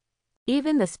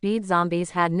 Even the speed zombies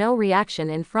had no reaction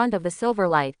in front of the silver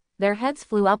light, their heads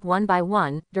flew up one by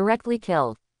one, directly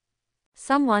killed.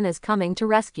 Someone is coming to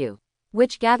rescue.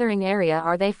 Which gathering area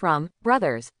are they from,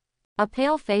 brothers? A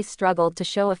pale face struggled to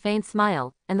show a faint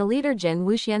smile, and the leader Jin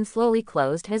Wuxian slowly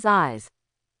closed his eyes.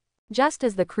 Just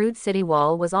as the crude city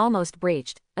wall was almost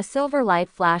breached, a silver light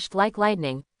flashed like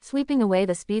lightning, sweeping away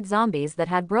the speed zombies that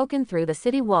had broken through the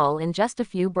city wall in just a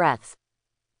few breaths.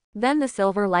 Then the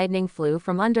silver lightning flew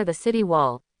from under the city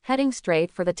wall, heading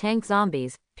straight for the tank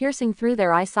zombies, piercing through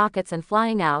their eye sockets and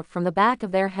flying out from the back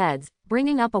of their heads,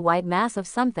 bringing up a white mass of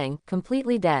something,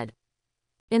 completely dead.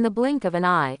 In the blink of an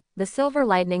eye, the silver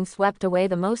lightning swept away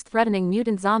the most threatening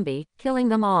mutant zombie, killing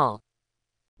them all.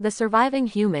 The surviving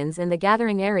humans in the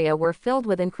gathering area were filled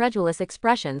with incredulous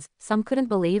expressions, some couldn't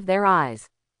believe their eyes.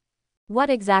 What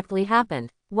exactly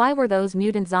happened? Why were those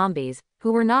mutant zombies,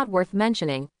 who were not worth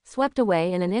mentioning, swept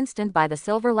away in an instant by the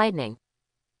silver lightning?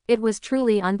 It was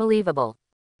truly unbelievable.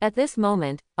 At this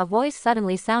moment, a voice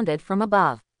suddenly sounded from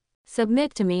above.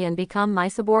 "Submit to me and become my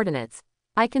subordinates.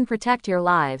 I can protect your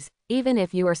lives, even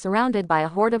if you are surrounded by a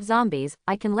horde of zombies,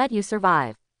 I can let you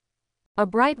survive." A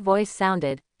bright voice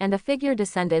sounded, and a figure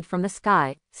descended from the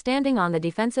sky, standing on the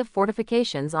defensive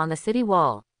fortifications on the city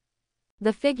wall.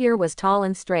 The figure was tall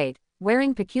and straight,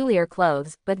 wearing peculiar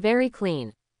clothes, but very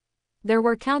clean. There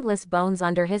were countless bones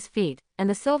under his feet, and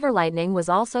the silver lightning was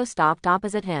also stopped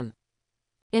opposite him.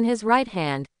 In his right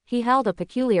hand, he held a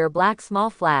peculiar black small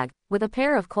flag, with a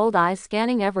pair of cold eyes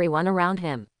scanning everyone around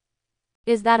him.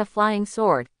 Is that a flying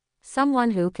sword?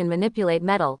 Someone who can manipulate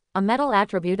metal, a metal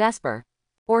attribute esper.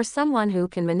 Or someone who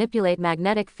can manipulate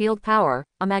magnetic field power,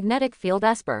 a magnetic field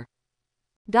esper.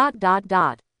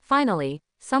 Finally,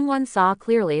 someone saw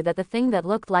clearly that the thing that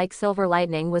looked like silver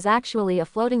lightning was actually a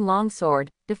floating long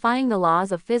sword, defying the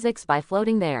laws of physics by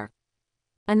floating there.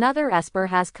 Another esper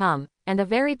has come, and a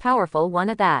very powerful one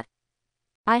at that.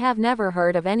 I have never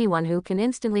heard of anyone who can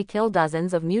instantly kill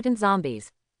dozens of mutant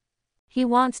zombies. He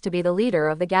wants to be the leader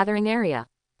of the gathering area.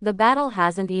 The battle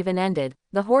hasn't even ended,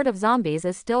 the horde of zombies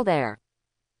is still there.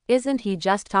 Isn't he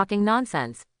just talking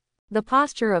nonsense? The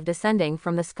posture of descending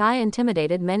from the sky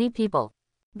intimidated many people.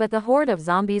 But the horde of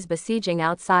zombies besieging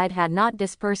outside had not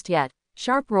dispersed yet.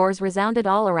 Sharp roars resounded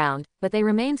all around, but they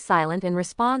remained silent in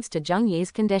response to Zheng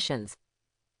Yi's conditions.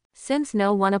 Since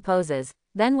no one opposes,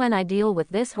 then when I deal with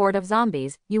this horde of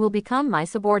zombies, you will become my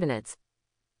subordinates.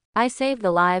 I saved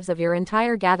the lives of your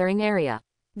entire gathering area.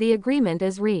 The agreement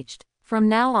is reached. From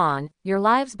now on, your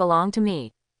lives belong to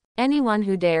me. Anyone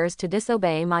who dares to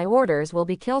disobey my orders will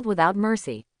be killed without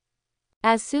mercy."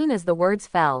 As soon as the words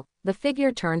fell, the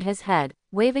figure turned his head,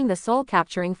 waving the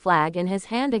soul-capturing flag in his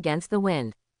hand against the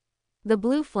wind. The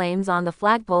blue flames on the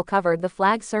flagpole covered the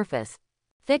flag's surface.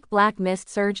 Thick black mist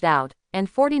surged out, and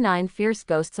 49 fierce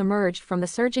ghosts emerged from the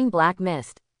surging black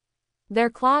mist. Their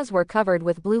claws were covered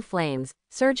with blue flames,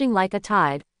 surging like a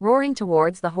tide, roaring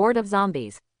towards the horde of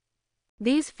zombies.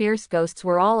 These fierce ghosts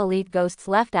were all elite ghosts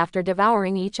left after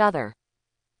devouring each other.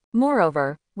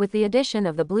 Moreover, with the addition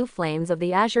of the blue flames of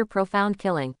the azure profound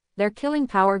killing, their killing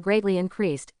power greatly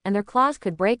increased, and their claws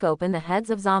could break open the heads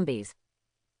of zombies.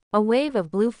 A wave of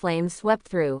blue flames swept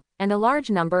through, and a large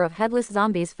number of headless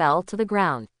zombies fell to the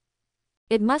ground.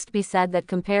 It must be said that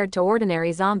compared to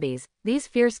ordinary zombies, these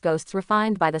fierce ghosts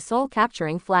refined by the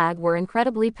soul-capturing flag were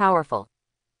incredibly powerful.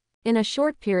 In a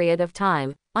short period of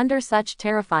time, under such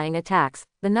terrifying attacks,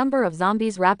 the number of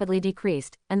zombies rapidly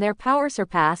decreased, and their power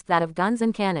surpassed that of guns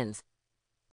and cannons.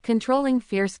 Controlling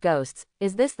fierce ghosts,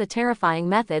 is this the terrifying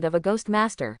method of a ghost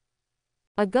master?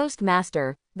 A ghost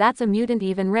master, that's a mutant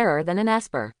even rarer than an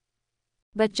esper.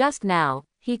 But just now,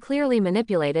 he clearly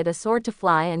manipulated a sword to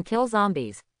fly and kill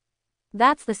zombies.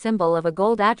 That's the symbol of a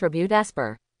gold attribute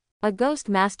esper. A ghost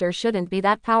master shouldn't be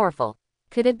that powerful.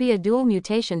 Could it be a dual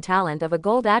mutation talent of a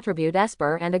gold attribute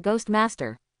esper and a ghost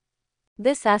master?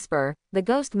 This esper, the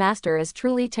ghost master, is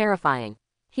truly terrifying.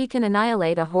 He can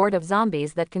annihilate a horde of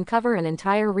zombies that can cover an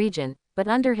entire region, but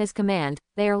under his command,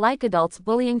 they are like adults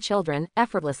bullying children,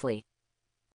 effortlessly.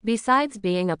 Besides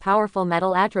being a powerful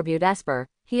metal attribute esper,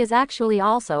 he is actually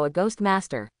also a ghost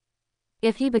master.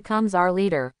 If he becomes our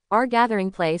leader, our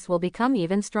gathering place will become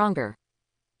even stronger.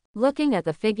 Looking at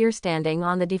the figure standing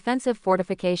on the defensive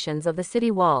fortifications of the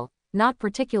city wall, not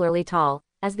particularly tall,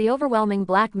 as the overwhelming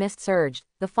black mist surged,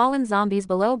 the fallen zombies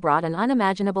below brought an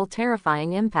unimaginable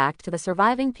terrifying impact to the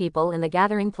surviving people in the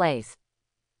gathering place.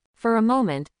 For a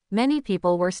moment, many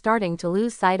people were starting to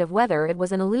lose sight of whether it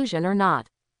was an illusion or not.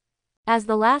 As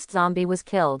the last zombie was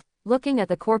killed, looking at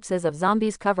the corpses of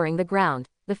zombies covering the ground,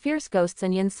 the fierce ghosts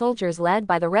and yin soldiers led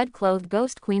by the red-clothed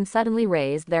ghost queen suddenly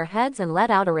raised their heads and let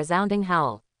out a resounding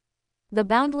howl. The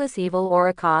boundless evil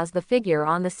aura caused the figure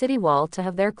on the city wall to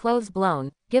have their clothes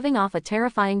blown, giving off a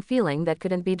terrifying feeling that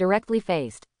couldn't be directly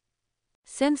faced.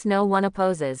 Since no one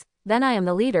opposes, then I am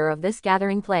the leader of this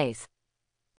gathering place.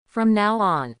 From now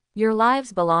on, your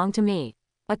lives belong to me.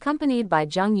 Accompanied by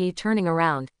Zheng Yi turning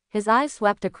around, his eyes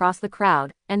swept across the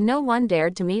crowd, and no one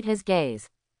dared to meet his gaze.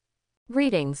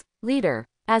 Greetings, leader.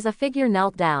 As a figure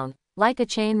knelt down, like a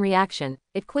chain reaction,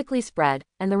 it quickly spread,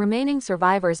 and the remaining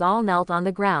survivors all knelt on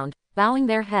the ground, bowing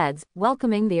their heads,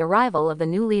 welcoming the arrival of the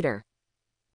new leader.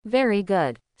 Very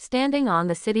good. Standing on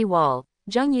the city wall,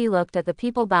 Zheng Yi looked at the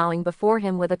people bowing before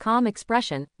him with a calm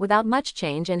expression, without much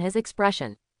change in his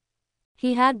expression.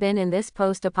 He had been in this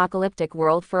post-apocalyptic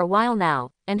world for a while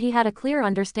now, and he had a clear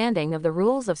understanding of the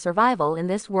rules of survival in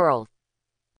this world.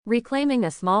 Reclaiming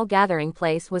a small gathering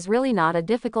place was really not a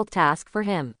difficult task for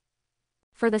him.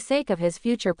 For the sake of his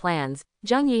future plans,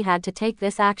 Zheng Yi had to take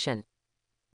this action.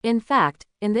 In fact,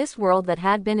 in this world that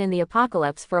had been in the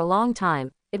apocalypse for a long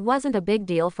time, it wasn't a big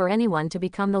deal for anyone to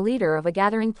become the leader of a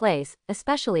gathering place,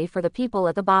 especially for the people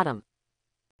at the bottom.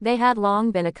 They had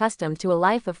long been accustomed to a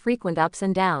life of frequent ups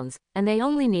and downs, and they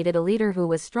only needed a leader who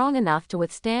was strong enough to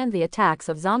withstand the attacks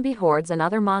of zombie hordes and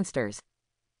other monsters.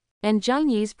 And Zheng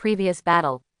Yi's previous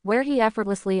battle, where he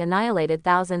effortlessly annihilated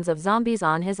thousands of zombies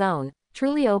on his own,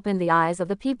 truly opened the eyes of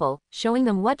the people, showing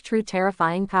them what true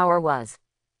terrifying power was.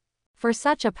 For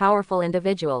such a powerful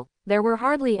individual, there were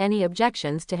hardly any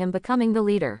objections to him becoming the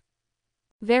leader.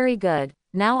 Very good,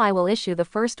 now I will issue the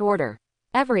first order.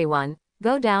 Everyone,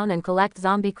 go down and collect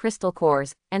zombie crystal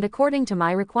cores, and according to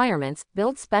my requirements,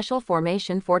 build special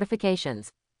formation fortifications.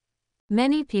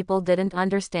 Many people didn't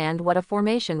understand what a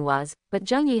formation was, but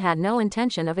Zheng Yi had no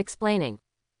intention of explaining.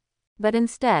 But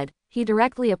instead, he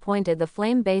directly appointed the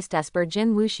flame-based esper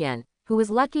Jin Wuxian, who was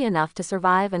lucky enough to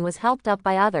survive and was helped up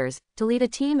by others, to lead a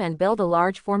team and build a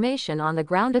large formation on the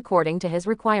ground according to his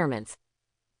requirements.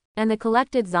 And the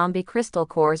collected zombie crystal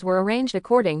cores were arranged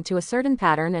according to a certain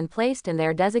pattern and placed in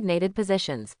their designated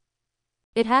positions.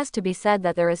 It has to be said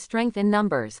that there is strength in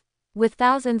numbers. With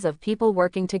thousands of people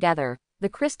working together, the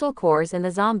crystal cores in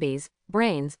the zombies'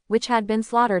 brains, which had been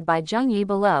slaughtered by Zheng Yi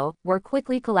below, were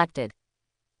quickly collected.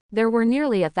 There were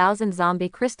nearly 1,000 zombie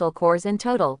crystal cores in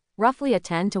total, roughly a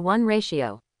 10-to-1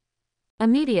 ratio.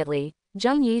 Immediately,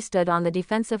 Zheng Yi stood on the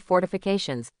defensive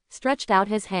fortifications, stretched out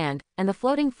his hand, and the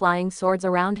floating flying swords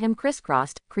around him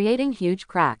crisscrossed, creating huge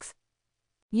cracks.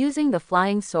 Using the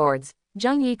flying swords,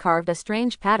 Zheng Yi carved a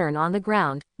strange pattern on the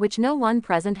ground, which no one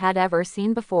present had ever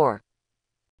seen before.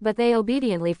 But they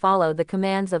obediently followed the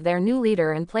commands of their new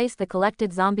leader and placed the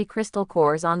collected zombie crystal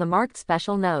cores on the marked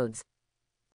special nodes.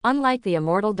 Unlike the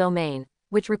immortal domain,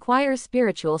 which requires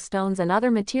spiritual stones and other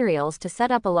materials to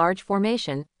set up a large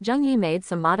formation, Zheng Yi made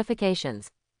some modifications.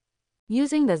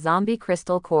 Using the zombie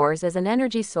crystal cores as an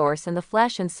energy source and the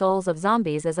flesh and souls of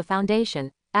zombies as a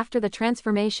foundation, after the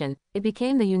transformation, it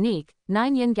became the unique,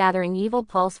 9-yin gathering evil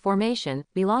pulse formation,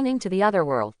 belonging to the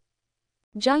otherworld.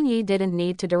 Zheng Yi didn't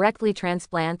need to directly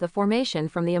transplant the formation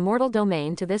from the immortal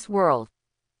domain to this world.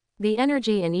 The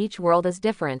energy in each world is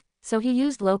different, so he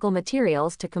used local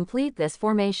materials to complete this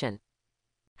formation.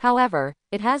 However,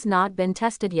 it has not been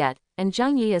tested yet, and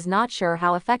Zheng Yi is not sure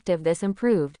how effective this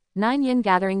improved 9-yin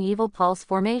gathering evil pulse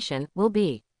formation will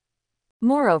be.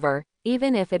 Moreover,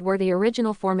 even if it were the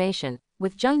original formation,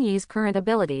 with Zheng Yi's current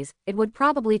abilities, it would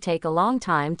probably take a long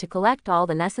time to collect all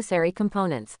the necessary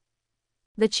components.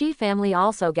 The Qi family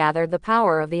also gathered the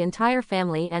power of the entire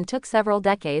family and took several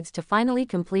decades to finally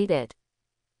complete it.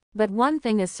 But one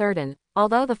thing is certain,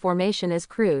 although the formation is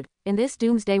crude, in this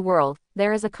doomsday world,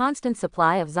 there is a constant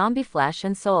supply of zombie flesh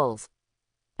and souls.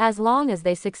 As long as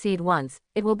they succeed once,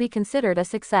 it will be considered a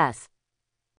success.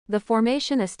 The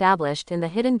formation established in the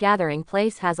hidden gathering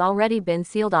place has already been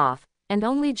sealed off, and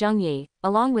only Zheng Yi,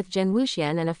 along with Jin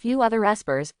Wuxian and a few other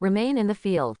espers, remain in the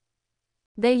field.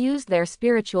 They used their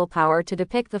spiritual power to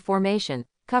depict the formation,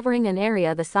 covering an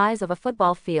area the size of a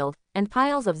football field, and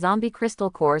piles of zombie crystal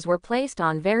cores were placed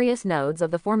on various nodes of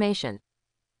the formation.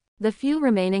 The few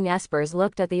remaining espers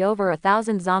looked at the over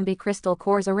 1,000 zombie crystal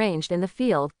cores arranged in the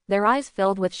field, their eyes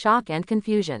filled with shock and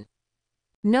confusion.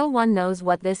 No one knows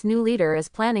what this new leader is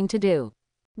planning to do.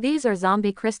 These are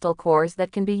zombie crystal cores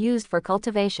that can be used for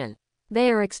cultivation. They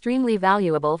are extremely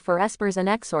valuable for espers and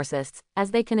exorcists,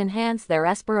 as they can enhance their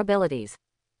esper abilities.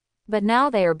 But now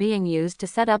they are being used to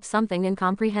set up something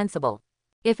incomprehensible.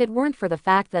 If it weren't for the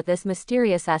fact that this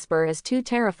mysterious esper is too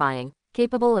terrifying,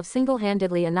 capable of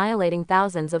single-handedly annihilating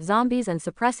thousands of zombies and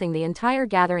suppressing the entire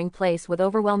gathering place with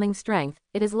overwhelming strength,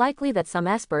 it is likely that some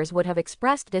espers would have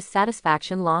expressed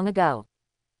dissatisfaction long ago.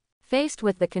 Faced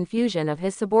with the confusion of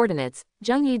his subordinates,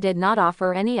 Zheng Yi did not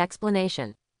offer any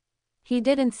explanation. He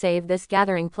didn't save this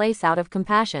gathering place out of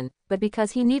compassion, but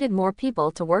because he needed more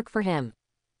people to work for him.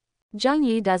 Zheng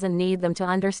Yi doesn't need them to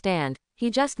understand, he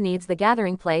just needs the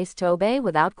gathering place to obey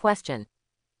without question.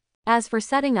 As for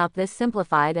setting up this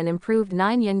simplified and improved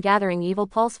 9-yin gathering evil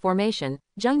pulse formation,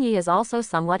 Zheng Yi is also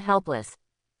somewhat helpless.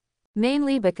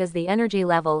 Mainly because the energy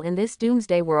level in this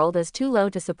doomsday world is too low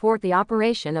to support the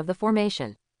operation of the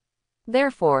formation.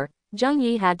 Therefore, Zheng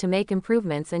Yi had to make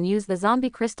improvements and use the zombie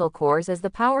crystal cores as the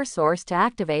power source to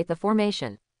activate the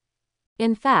formation.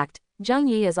 In fact, Zheng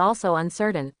Yi is also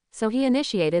uncertain, so he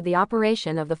initiated the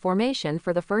operation of the formation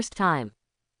for the first time.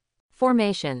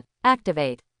 Formation.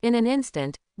 Activate. In an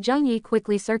instant, Zheng Yi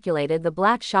quickly circulated the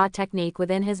black shot technique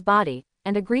within his body,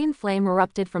 and a green flame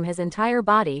erupted from his entire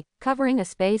body, covering a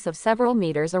space of several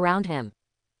meters around him.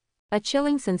 A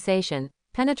chilling sensation,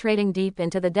 penetrating deep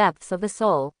into the depths of the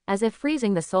soul, as if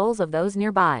freezing the souls of those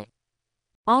nearby.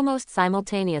 Almost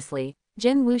simultaneously,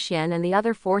 Jin Wuxian and the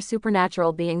other 4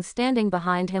 supernatural beings standing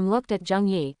behind him looked at Zheng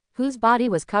Yi, whose body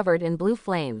was covered in blue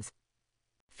flames.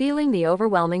 Feeling the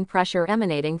overwhelming pressure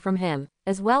emanating from him,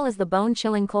 as well as the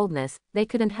bone-chilling coldness, they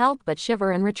couldn't help but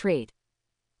shiver and retreat.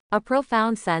 A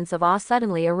profound sense of awe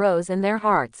suddenly arose in their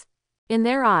hearts. In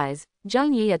their eyes,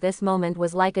 Zheng Yi at this moment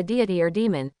was like a deity or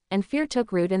demon, and fear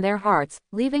took root in their hearts,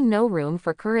 leaving no room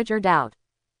for courage or doubt.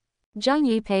 Zheng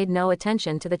Yi paid no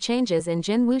attention to the changes in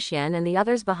Jin Wuxian and the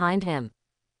others behind him.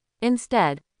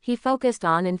 Instead, he focused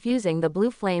on infusing the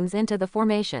blue flames into the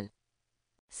formation.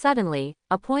 Suddenly,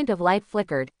 a point of light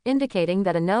flickered, indicating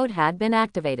that a node had been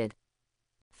activated.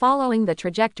 Following the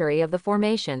trajectory of the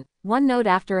formation, one node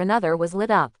after another was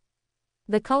lit up.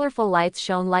 The colorful lights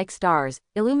shone like stars,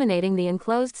 illuminating the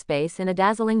enclosed space in a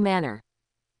dazzling manner.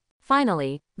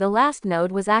 Finally, the last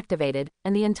node was activated,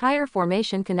 and the entire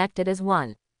formation connected as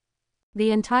one.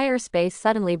 The entire space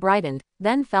suddenly brightened,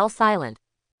 then fell silent.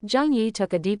 Zheng Yi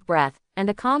took a deep breath, and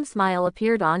a calm smile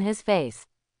appeared on his face.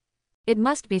 It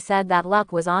must be said that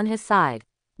luck was on his side.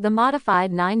 The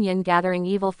modified 9-yin gathering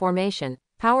evil formation,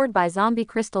 powered by zombie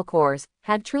crystal cores,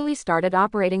 had truly started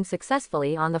operating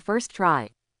successfully on the first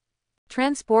try.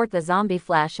 Transport the zombie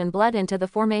flesh and blood into the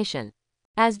formation.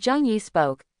 As Zheng Yi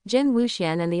spoke, Jin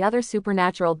Wuxian and the other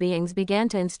supernatural beings began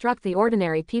to instruct the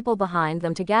ordinary people behind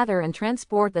them to gather and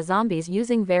transport the zombies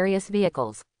using various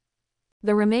vehicles.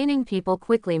 The remaining people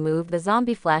quickly moved the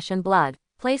zombie flesh and blood,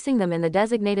 placing them in the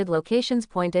designated locations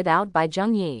pointed out by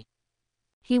Zheng Yi.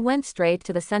 He went straight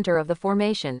to the center of the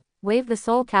formation, waved the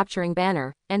soul-capturing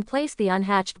banner, and placed the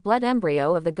unhatched blood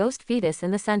embryo of the ghost fetus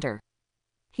in the center.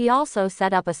 He also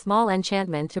set up a small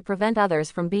enchantment to prevent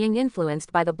others from being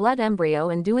influenced by the blood embryo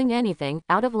and doing anything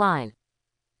out of line.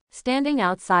 Standing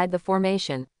outside the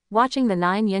formation, watching the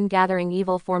 9-yin gathering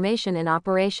evil formation in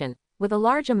operation, with a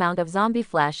large amount of zombie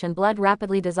flesh and blood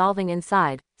rapidly dissolving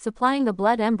inside, supplying the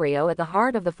blood embryo at the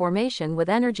heart of the formation with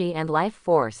energy and life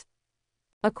force.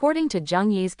 According to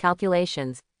Zheng Yi's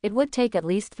calculations, it would take at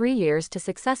least 3 years to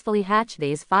successfully hatch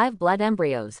these 5 blood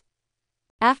embryos.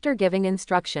 After giving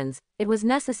instructions, it was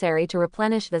necessary to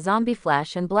replenish the zombie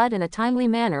flesh and blood in a timely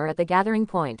manner at the gathering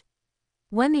point.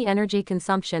 When the energy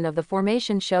consumption of the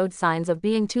formation showed signs of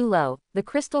being too low, the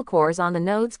crystal cores on the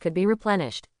nodes could be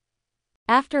replenished.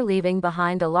 After leaving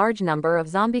behind a large number of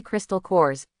zombie crystal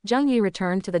cores, Zheng Yi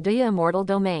returned to the Dia Immortal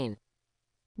domain.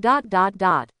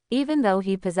 Even though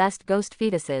he possessed ghost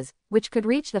fetuses, which could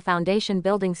reach the foundation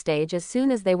building stage as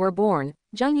soon as they were born,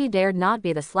 Zheng Yi dared not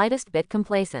be the slightest bit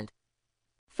complacent.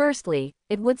 Firstly,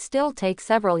 it would still take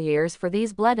several years for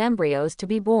these blood embryos to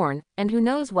be born, and who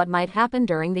knows what might happen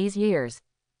during these years.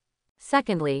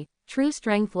 Secondly, true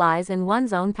strength lies in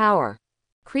one's own power.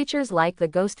 Creatures like the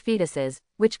ghost fetuses,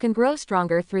 which can grow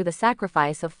stronger through the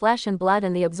sacrifice of flesh and blood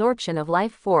and the absorption of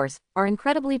life force, are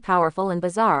incredibly powerful and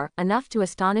bizarre, enough to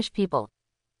astonish people.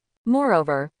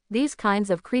 Moreover, these kinds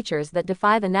of creatures that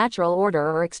defy the natural order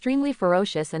are extremely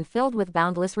ferocious and filled with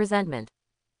boundless resentment.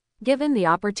 Given the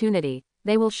opportunity,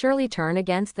 they will surely turn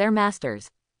against their masters.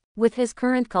 With his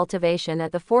current cultivation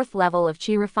at the 4th level of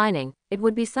chi refining, it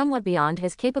would be somewhat beyond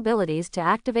his capabilities to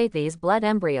activate these blood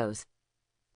embryos.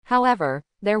 However,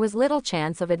 there was little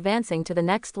chance of advancing to the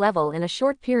next level in a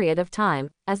short period of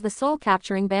time, as the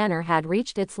soul-capturing banner had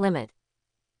reached its limit.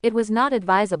 It was not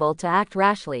advisable to act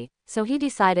rashly, so he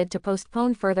decided to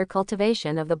postpone further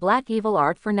cultivation of the black evil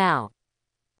art for now.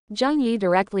 Zheng Yi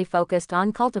directly focused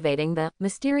on cultivating the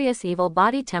mysterious evil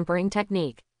body tempering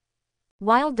technique.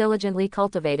 While diligently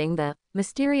cultivating the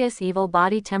mysterious evil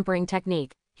body tempering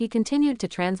technique, he continued to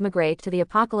transmigrate to the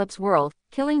apocalypse world,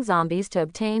 killing zombies to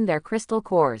obtain their crystal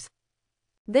cores.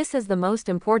 This is the most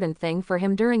important thing for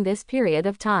him during this period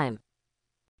of time.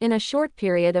 In a short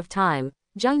period of time,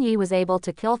 Zheng Yi was able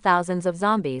to kill thousands of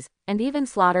zombies, and even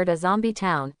slaughtered a zombie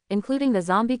town, including the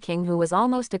zombie king who was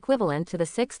almost equivalent to the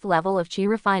 6th level of chi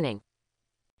refining.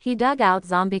 He dug out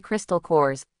zombie crystal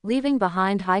cores, leaving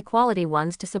behind high-quality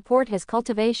ones to support his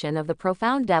cultivation of the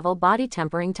profound devil body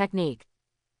tempering technique.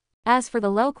 As for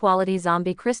the low-quality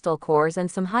zombie crystal cores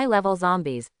and some high-level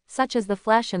zombies, such as the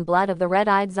flesh and blood of the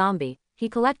red-eyed zombie, he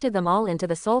collected them all into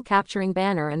the soul-capturing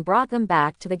banner and brought them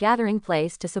back to the gathering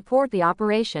place to support the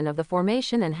operation of the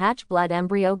formation and hatch blood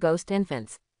embryo ghost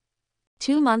infants.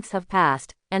 2 months have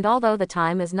passed, and although the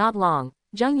time is not long,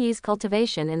 Jung Yi's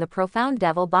cultivation in the profound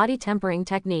devil body tempering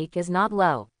technique is not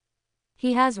low.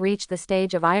 He has reached the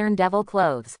stage of Iron Devil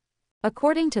clothes.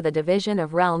 According to the division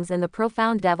of realms in the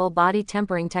profound devil body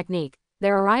tempering technique,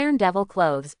 there are Iron Devil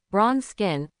clothes, bronze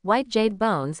skin, white jade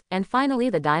bones, and finally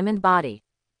the diamond body.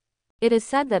 It is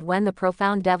said that when the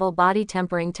profound devil body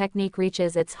tempering technique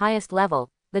reaches its highest level,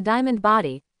 the diamond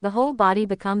body, the whole body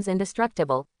becomes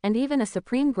indestructible, and even a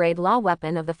supreme grade law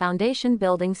weapon of the foundation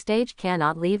building stage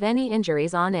cannot leave any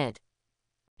injuries on it.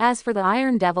 As for the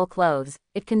Iron Devil clothes,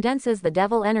 it condenses the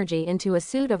devil energy into a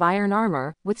suit of iron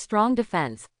armor, with strong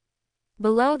defense.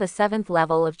 Below the 7th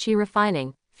level of Qi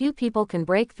refining, few people can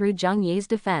break through Jung Yi's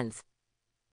defense.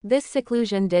 This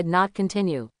seclusion did not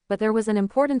continue, but there was an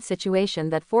important situation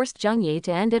that forced Jung Yi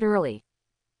to end it early.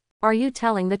 Are you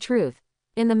telling the truth?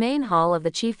 In the main hall of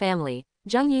the Qi family,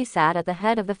 Jung Yi sat at the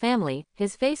head of the family,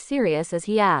 his face serious as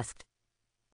he asked.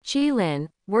 Qi Lin,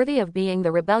 worthy of being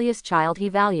the rebellious child he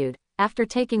valued, after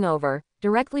taking over,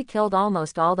 directly killed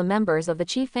almost all the members of the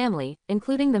Qi family,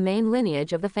 including the main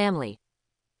lineage of the family.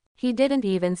 He didn't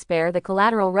even spare the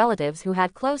collateral relatives who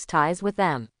had close ties with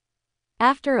them.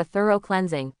 After a thorough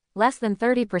cleansing, less than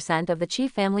 30% of the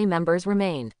Qi family members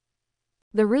remained.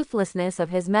 The ruthlessness of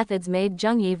his methods made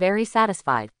Jung Yi very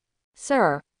satisfied.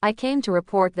 Sir, I came to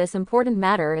report this important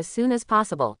matter as soon as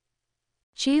possible.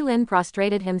 Qi Lin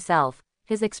prostrated himself,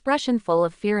 his expression full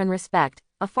of fear and respect,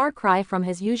 a far cry from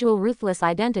his usual ruthless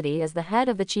identity as the head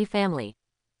of the Qi family.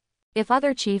 If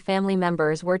other Qi family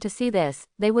members were to see this,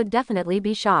 they would definitely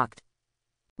be shocked.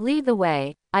 Lead the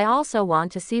way. I also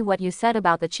want to see what you said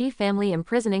about the Qi family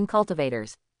imprisoning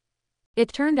cultivators.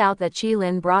 It turned out that Qi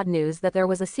Lin brought news that there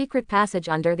was a secret passage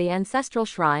under the ancestral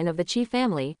shrine of the Qi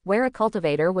family, where a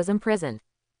cultivator was imprisoned.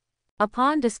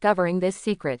 Upon discovering this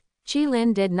secret, Qi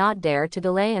Lin did not dare to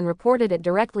delay and reported it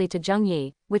directly to Jung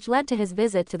Yi, which led to his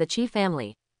visit to the Qi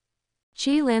family.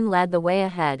 Qi Lin led the way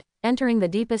ahead, entering the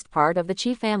deepest part of the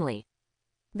Qi family.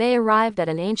 They arrived at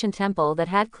an ancient temple that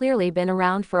had clearly been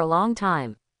around for a long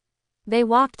time. They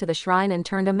walked to the shrine and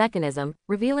turned a mechanism,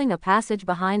 revealing a passage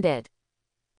behind it.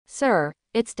 Sir,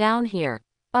 it's down here.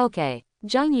 Okay.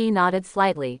 Jung Yi nodded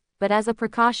slightly, but as a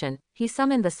precaution, he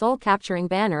summoned the soul-capturing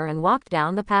banner and walked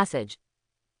down the passage.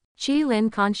 Qi Lin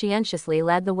conscientiously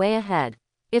led the way ahead.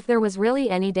 If there was really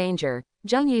any danger,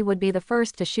 Jung Yi would be the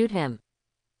first to shoot him.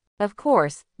 Of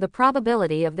course, the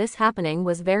probability of this happening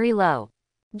was very low.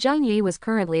 Jung Yi was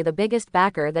currently the biggest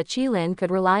backer that Qi Lin could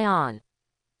rely on.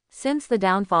 Since the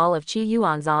downfall of Qi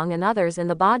Yuanzong and others in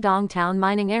the Badong town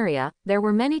mining area, there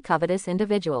were many covetous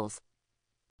individuals.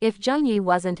 If Jung Yi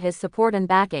wasn't his support and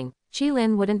backing, Qi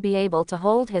Lin wouldn't be able to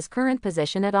hold his current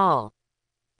position at all.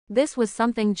 This was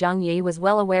something Jung Yi was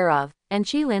well aware of, and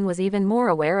Qi Lin was even more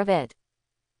aware of it.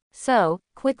 So,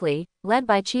 quickly, led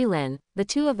by Qi Lin, the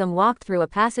two of them walked through a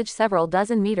passage several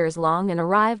dozen meters long and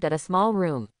arrived at a small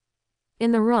room.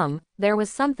 In the room, there was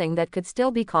something that could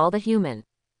still be called a human.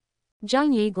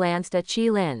 Jung Yi glanced at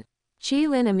Qi Lin. Qi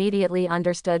Lin immediately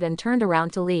understood and turned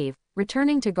around to leave,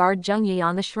 returning to guard Jung Yi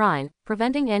on the shrine,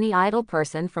 preventing any idle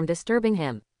person from disturbing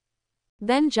him.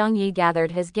 Then Jung Yi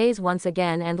gathered his gaze once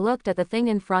again and looked at the thing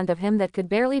in front of him that could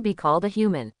barely be called a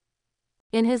human.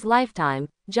 In his lifetime,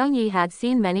 Jung Yi had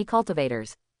seen many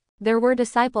cultivators. There were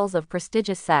disciples of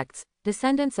prestigious sects,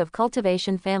 descendants of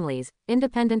cultivation families,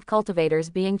 independent cultivators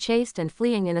being chased and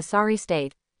fleeing in a sorry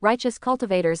state, righteous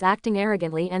cultivators acting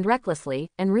arrogantly and recklessly,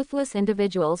 and ruthless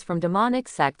individuals from demonic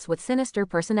sects with sinister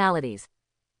personalities.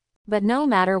 But no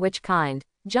matter which kind,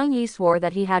 Jung Yi swore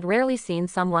that he had rarely seen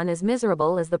someone as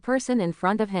miserable as the person in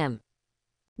front of him.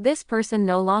 This person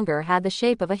no longer had the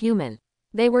shape of a human.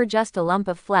 They were just a lump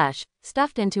of flesh,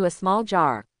 stuffed into a small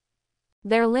jar.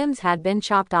 Their limbs had been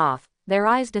chopped off, their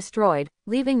eyes destroyed,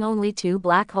 leaving only 2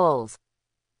 black holes.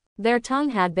 Their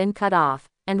tongue had been cut off,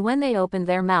 and when they opened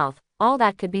their mouth, all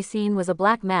that could be seen was a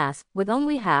black mass, with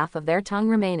only half of their tongue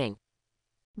remaining.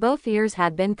 Both ears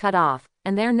had been cut off,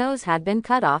 and their nose had been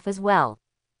cut off as well.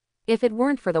 If it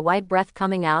weren't for the white breath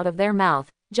coming out of their mouth,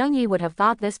 Jung Yi would have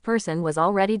thought this person was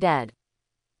already dead.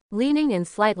 Leaning in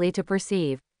slightly to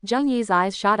perceive, Jung Yi's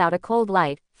eyes shot out a cold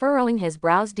light, furrowing his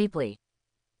brows deeply.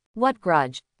 What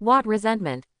grudge, what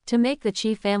resentment, to make the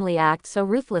Qi family act so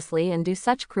ruthlessly and do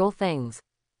such cruel things.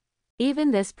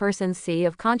 Even this person's sea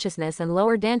of consciousness and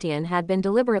lower dantian had been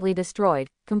deliberately destroyed,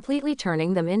 completely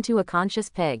turning them into a conscious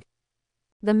pig.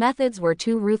 The methods were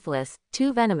too ruthless,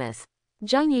 too venomous.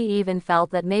 Jung Yi even felt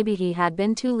that maybe he had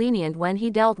been too lenient when he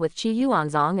dealt with Qi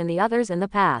Yuanzong and the others in the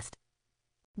past.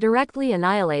 Directly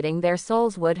annihilating their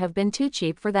souls would have been too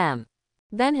cheap for them.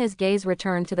 Then his gaze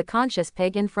returned to the conscious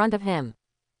pig in front of him.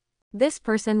 This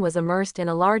person was immersed in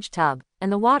a large tub,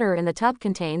 and the water in the tub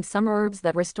contained some herbs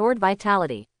that restored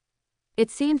vitality. It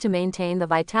seemed to maintain the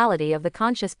vitality of the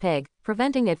conscious pig,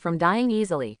 preventing it from dying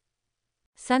easily.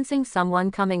 Sensing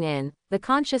someone coming in, the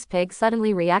conscious pig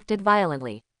suddenly reacted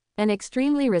violently. An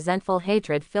extremely resentful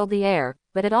hatred filled the air,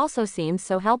 but it also seemed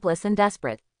so helpless and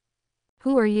desperate.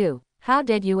 Who are you? How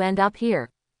did you end up here?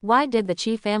 Why did the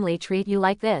Chi family treat you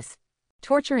like this?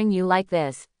 Torturing you like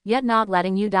this, yet not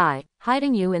letting you die,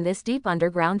 hiding you in this deep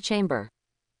underground chamber.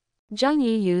 Zheng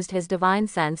Yi used his divine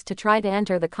sense to try to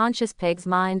enter the conscious pig's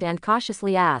mind and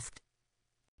cautiously asked.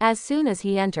 As soon as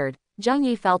he entered, Zheng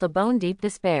Yi felt a bone-deep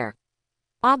despair.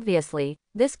 Obviously,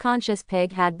 this conscious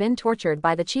pig had been tortured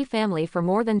by the Chi family for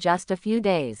more than just a few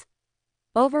days.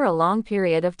 Over a long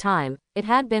period of time, it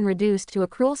had been reduced to a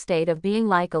cruel state of being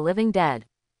like a living dead.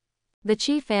 The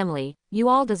Chi family, you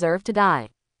all deserve to die.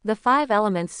 The Five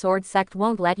Elements Sword sect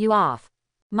won't let you off.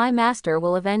 My master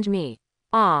will avenge me.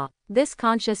 This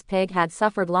conscious pig had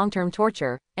suffered long-term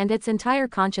torture, and its entire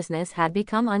consciousness had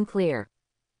become unclear.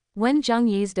 When Zheng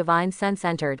Yi's divine sense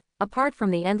entered, apart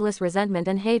from the endless resentment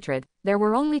and hatred, there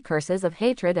were only curses of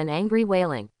hatred and angry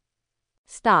wailing.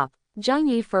 Stop. Zheng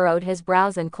Yi furrowed his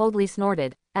brows and coldly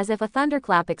snorted, as if a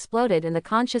thunderclap exploded in the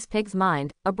conscious pig's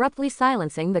mind, abruptly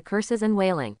silencing the curses and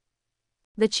wailing.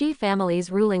 The Chi family's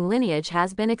ruling lineage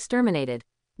has been exterminated.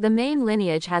 The main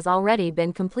lineage has already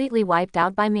been completely wiped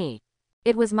out by me.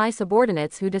 It was my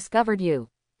subordinates who discovered you.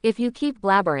 If you keep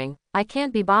blabbering, I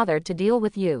can't be bothered to deal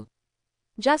with you.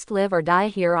 Just live or die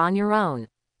here on your own.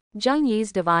 Zheng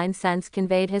Yi's divine sense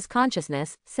conveyed his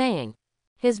consciousness, saying.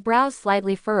 His brows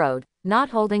slightly furrowed, not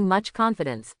holding much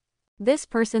confidence. This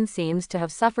person seems to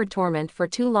have suffered torment for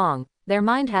too long, their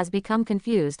mind has become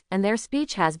confused, and their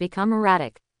speech has become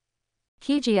erratic.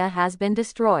 Qijia has been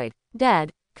destroyed,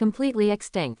 dead, completely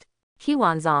extinct.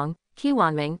 Qiwanzong,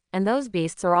 Qiwanming, and those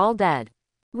beasts are all dead.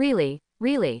 Really?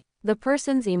 The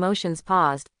person's emotions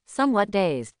paused, somewhat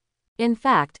dazed. In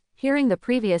fact, hearing the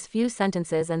previous few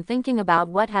sentences and thinking about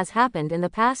what has happened in the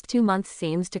past 2 months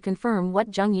seems to confirm what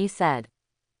Zheng Yi said.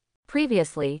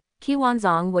 Previously,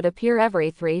 Qiwanzong would appear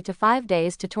every 3 to 5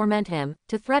 days to torment him,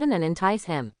 to threaten and entice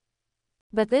him.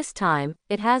 But this time,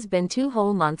 it has been 2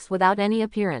 whole months without any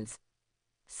appearance.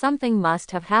 Something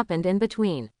must have happened in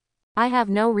between. I have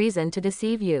no reason to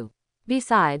deceive you.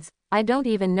 Besides, I don't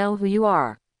even know who you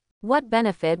are. What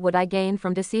benefit would I gain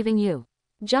from deceiving you?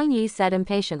 Zheng Yi said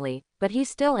impatiently, but he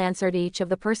still answered each of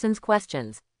the person's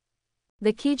questions.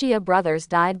 The Qijia brothers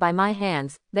died by my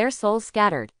hands, their souls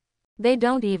scattered. They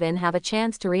don't even have a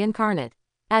chance to reincarnate.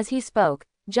 As he spoke,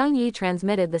 Zheng Yi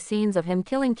transmitted the scenes of him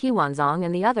killing Qiwanzong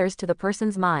and the others to the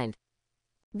person's mind.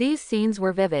 These scenes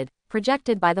were vivid,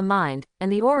 projected by the mind,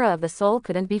 and the aura of the soul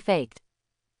couldn't be faked.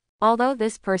 Although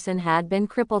this person had been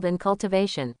crippled in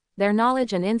cultivation, their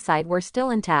knowledge and insight were still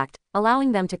intact,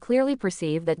 allowing them to clearly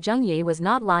perceive that Zheng Yi was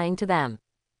not lying to them.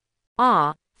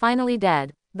 Finally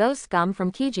dead, those scum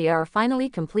from Qijia are finally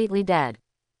completely dead.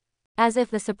 As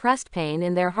if the suppressed pain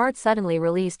in their heart suddenly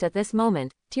released at this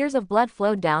moment, tears of blood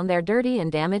flowed down their dirty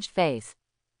and damaged face.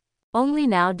 Only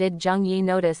now did Zheng Yi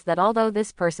notice that although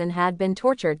this person had been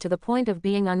tortured to the point of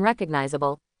being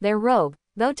unrecognizable, their robe,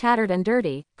 though tattered and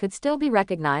dirty, could still be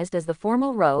recognized as the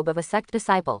formal robe of a sect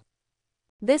disciple.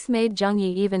 This made Zheng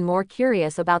Yi even more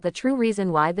curious about the true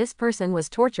reason why this person was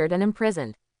tortured and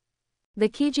imprisoned. The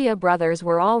Qijia brothers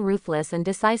were all ruthless and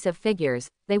decisive figures,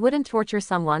 they wouldn't torture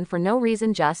someone for no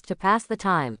reason just to pass the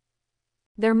time.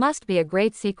 There must be a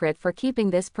great secret for keeping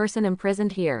this person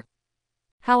imprisoned here.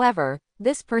 However,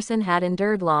 this person had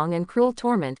endured long and cruel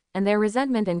torment, and their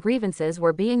resentment and grievances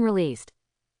were being released.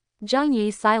 Zheng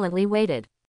Yi silently waited.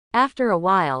 After a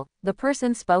while, the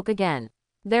person spoke again.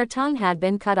 Their tongue had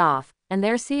been cut off, and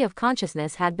their sea of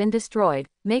consciousness had been destroyed,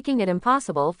 making it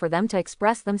impossible for them to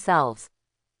express themselves.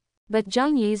 But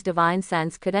Zheng Yi's divine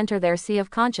sense could enter their sea of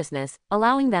consciousness,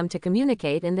 allowing them to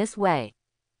communicate in this way.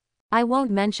 I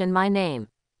won't mention my name.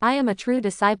 I am a true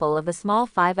disciple of the small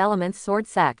 5 Elements Sword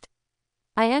sect.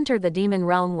 I entered the demon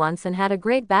realm once and had a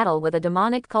great battle with a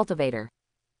demonic cultivator.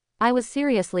 I was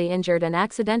seriously injured and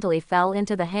accidentally fell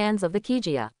into the hands of the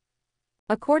Qijia.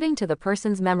 According to the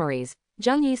person's memories,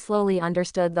 Zheng Yi slowly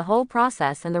understood the whole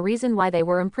process and the reason why they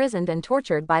were imprisoned and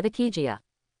tortured by the Qijia.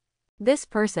 This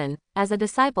person, as a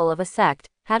disciple of a sect,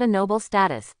 had a noble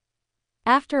status.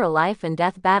 After a life and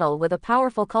death battle with a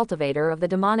powerful cultivator of the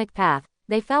demonic path,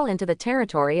 they fell into the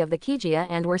territory of the Qijia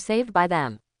and were saved by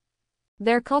them.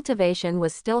 Their cultivation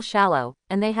was still shallow,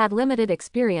 and they had limited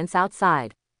experience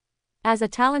outside. As a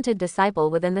talented disciple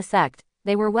within the sect,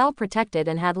 they were well protected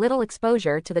and had little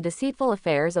exposure to the deceitful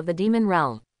affairs of the demon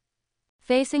realm.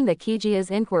 Facing the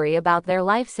Kijia's inquiry about their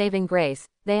life-saving grace,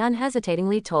 they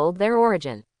unhesitatingly told their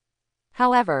origin.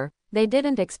 However, they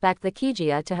didn't expect the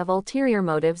Kijia to have ulterior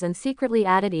motives and secretly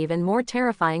added even more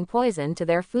terrifying poison to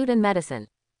their food and medicine.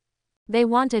 They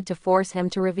wanted to force him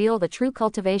to reveal the true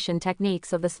cultivation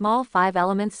techniques of the small five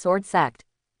elements sword sect.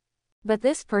 But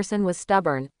this person was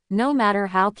stubborn. No matter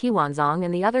how Qiwanzong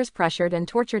and the others pressured and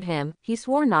tortured him, he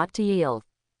swore not to yield.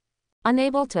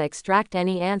 Unable to extract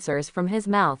any answers from his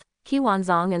mouth,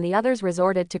 Qiwanzong and the others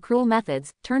resorted to cruel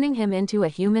methods, turning him into a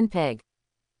human pig.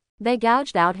 They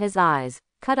gouged out his eyes,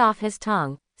 cut off his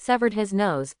tongue, severed his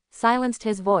nose, silenced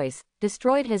his voice,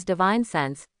 destroyed his divine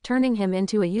sense, turning him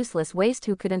into a useless waste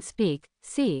who couldn't speak,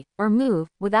 see, or move,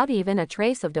 without even a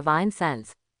trace of divine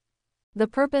sense. The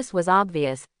purpose was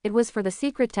obvious, it was for the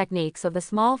secret techniques of the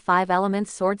small five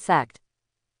elements sword sect.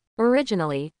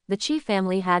 Originally, the Qi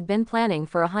family had been planning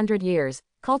for 100 years,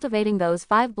 cultivating those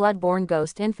 5 blood-born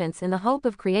ghost infants in the hope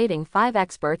of creating 5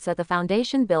 experts at the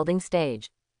foundation building stage.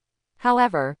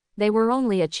 However, they were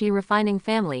only a Qi refining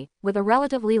family, with a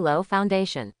relatively low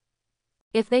foundation.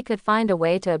 If they could find a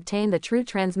way to obtain the true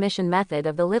transmission method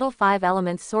of the little 5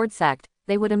 elements sword sect,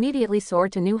 they would immediately soar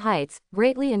to new heights,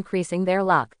 greatly increasing their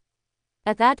luck.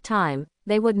 At that time,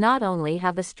 they would not only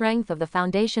have the strength of the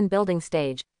foundation building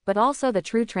stage, but also the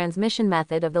true transmission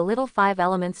method of the little 5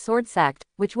 elements sword sect,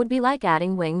 which would be like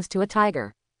adding wings to a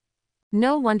tiger.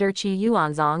 No wonder Qi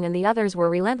Yuanzong and the others were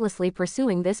relentlessly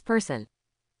pursuing this person.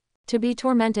 To be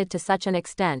tormented to such an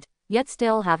extent, yet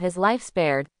still have his life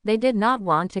spared, they did not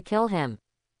want to kill him.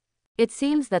 It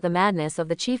seems that the madness of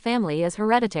the Qi family is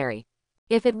hereditary.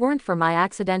 If it weren't for my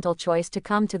accidental choice to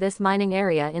come to this mining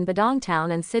area in Badong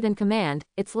Town and sit in command,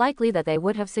 it's likely that they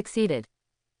would have succeeded.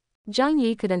 Zheng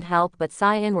Yi couldn't help but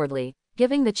sigh inwardly,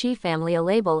 giving the Qi family a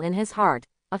label in his heart,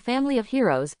 a family of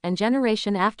heroes, and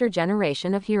generation after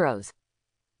generation of heroes.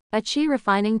 A Qi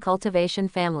refining cultivation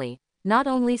family, not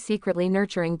only secretly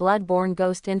nurturing blood-born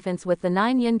ghost infants with the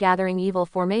 9 yin gathering evil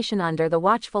formation under the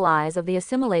watchful eyes of the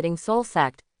assimilating soul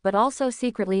sect, but also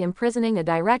secretly imprisoning a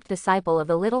direct disciple of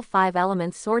the little 5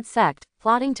 elements sword sect,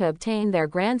 plotting to obtain their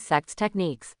grand sect's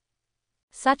techniques.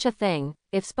 Such a thing,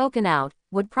 if spoken out,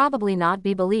 would probably not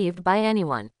be believed by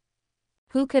anyone.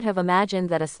 Who could have imagined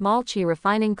that a small Qi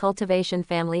refining cultivation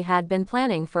family had been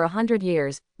planning for 100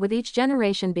 years, with each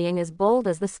generation being as bold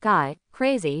as the sky,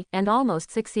 crazy, and almost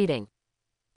succeeding?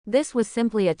 This was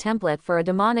simply a template for a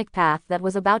demonic path that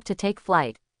was about to take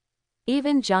flight.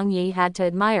 Even Zheng Yi had to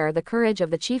admire the courage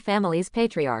of the Qi family's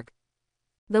patriarch.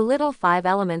 The little 5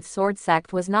 elements sword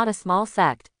sect was not a small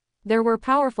sect. There were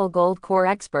powerful gold core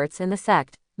experts in the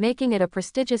sect, making it a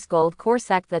prestigious gold core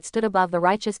sect that stood above the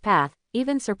righteous path,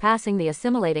 even surpassing the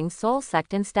assimilating soul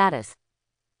sect in status.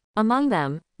 Among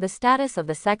them, the status of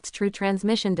the sect's true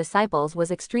transmission disciples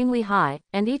was extremely high,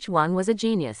 and each one was a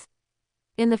genius.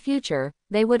 In the future,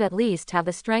 they would at least have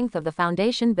the strength of the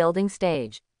foundation building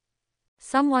stage.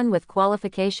 Someone with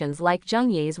qualifications like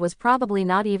Zheng Yi's was probably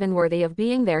not even worthy of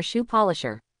being their shoe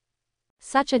polisher.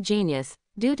 Such a genius,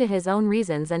 due to his own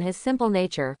reasons and his simple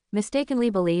nature, mistakenly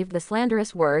believed the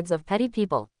slanderous words of petty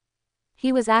people.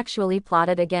 He was actually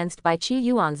plotted against by Qi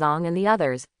Yuanzong and the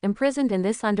others, imprisoned in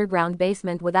this underground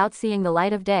basement without seeing the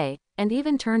light of day, and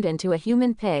even turned into a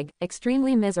human pig,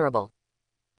 extremely miserable.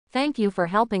 Thank you for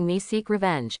helping me seek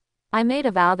revenge. I made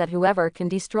a vow that whoever can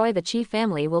destroy the Qi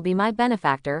family will be my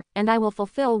benefactor, and I will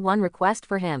fulfill one request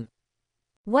for him.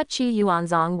 What Qi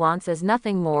Yuanzong wants is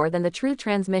nothing more than the true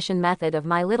transmission method of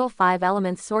my little 5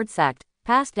 elements sword sect,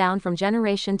 passed down from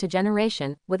generation to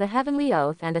generation, with a heavenly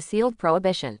oath and a sealed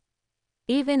prohibition.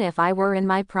 Even if I were in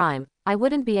my prime, I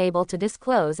wouldn't be able to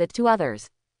disclose it to others.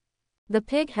 The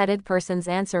pig-headed person's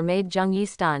answer made Zheng Yi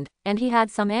stunned, and he had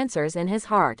some answers in his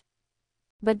heart.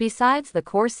 But besides the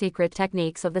core secret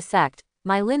techniques of the sect,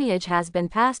 my lineage has been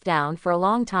passed down for a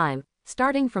long time,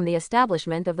 starting from the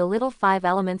establishment of the little 5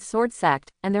 elements sword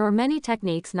sect, and there are many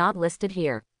techniques not listed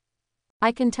here.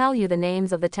 I can tell you the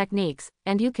names of the techniques,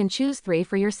 and you can choose 3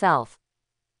 for yourself.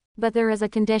 But there is a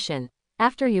condition.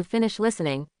 After you finish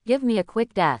listening, give me a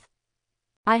quick death.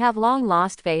 I have long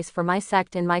lost face for my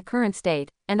sect in my current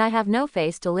state, and I have no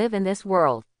face to live in this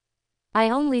world. I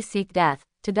only seek death,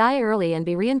 to die early and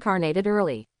be reincarnated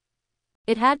early.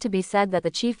 It had to be said that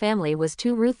the Qi family was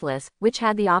too ruthless, which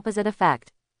had the opposite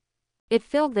effect. It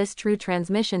filled this true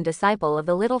transmission disciple of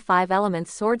the little 5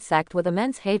 elements sword sect with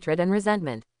immense hatred and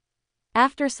resentment.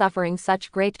 After suffering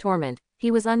such great torment,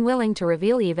 he was unwilling to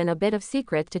reveal even a bit of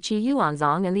secret to Qi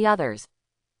Yuanzong and the others.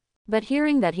 But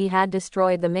hearing that he had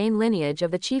destroyed the main lineage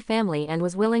of the Qi family and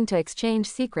was willing to exchange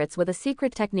secrets with a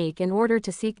secret technique in order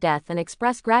to seek death and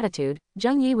express gratitude,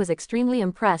 Zheng Yi was extremely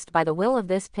impressed by the will of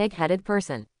this pig-headed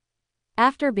person.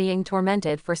 After being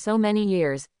tormented for so many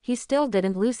years, he still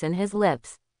didn't loosen his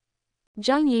lips.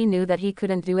 Zheng Yi knew that he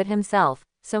couldn't do it himself,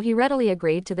 so he readily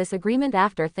agreed to this agreement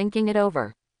after thinking it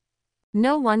over.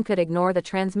 No one could ignore the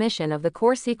transmission of the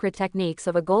core secret techniques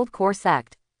of a gold core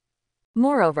sect.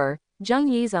 Moreover,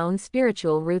 Zheng Yi's own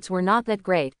spiritual roots were not that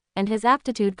great, and his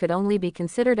aptitude could only be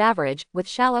considered average, with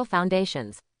shallow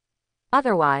foundations.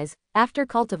 Otherwise, after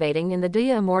cultivating in the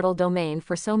Daya immortal domain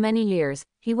for so many years,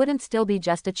 he wouldn't still be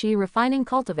just a Qi refining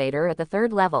cultivator at the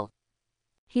 3rd level.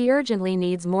 He urgently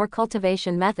needs more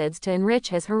cultivation methods to enrich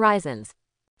his horizons.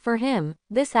 For him,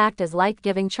 this act is like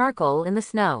giving charcoal in the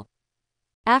snow.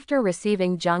 After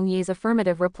receiving Zheng Yi's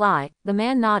affirmative reply, the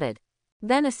man nodded.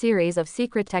 Then a series of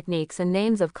secret techniques and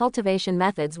names of cultivation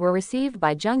methods were received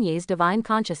by Zheng Yi's divine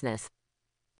consciousness.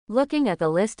 Looking at the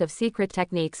list of secret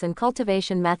techniques and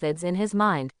cultivation methods in his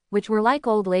mind, which were like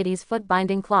old lady's foot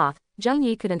binding cloth, Zheng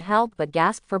Yi couldn't help but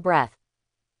gasp for breath.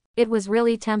 It was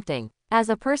really tempting. As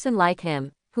a person like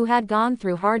him, who had gone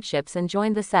through hardships and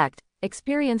joined the sect,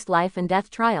 experienced life and death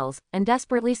trials, and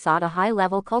desperately sought a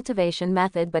high-level cultivation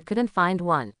method but couldn't find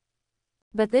one.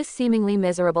 But this seemingly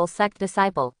miserable sect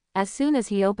disciple, as soon as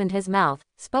he opened his mouth,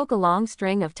 spoke a long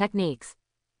string of techniques.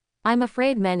 I'm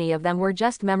afraid many of them were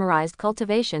just memorized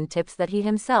cultivation tips that he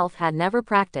himself had never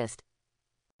practiced.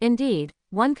 Indeed,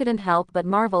 one couldn't help but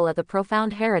marvel at the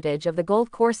profound heritage of the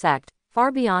Gold Core sect, far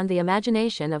beyond the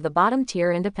imagination of the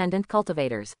bottom-tier independent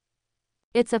cultivators.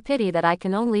 It's a pity that I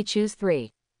can only choose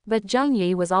 3. But Zheng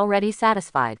Yi was already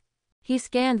satisfied. He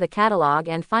scanned the catalog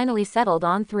and finally settled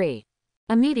on 3.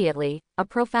 Immediately, a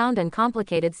profound and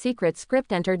complicated secret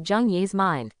script entered Zheng Yi's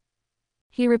mind.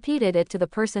 He repeated it to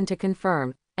the person to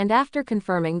confirm, and after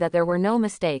confirming that there were no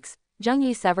mistakes, Zheng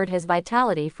Yi severed his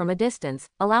vitality from a distance,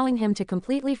 allowing him to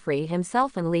completely free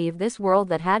himself and leave this world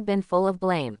that had been full of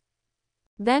blame.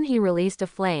 Then he released a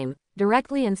flame,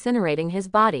 directly incinerating his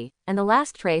body, and the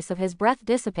last trace of his breath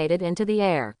dissipated into the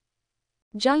air.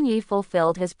 Zheng Yi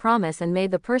fulfilled his promise and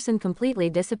made the person completely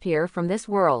disappear from this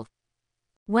world.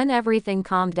 When everything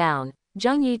calmed down,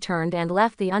 Zheng Yi turned and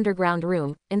left the underground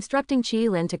room, instructing Qi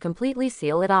Lin to completely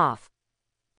seal it off.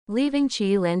 Leaving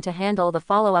Qi Lin to handle the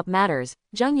follow-up matters,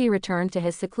 Zheng Yi returned to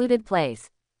his secluded place.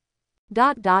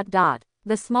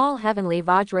 The small heavenly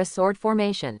Vajra sword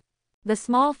formation. The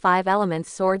small 5 elements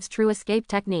swords true escape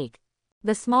technique.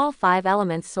 The small 5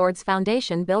 elements swords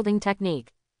foundation building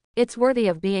technique. It's worthy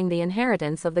of being the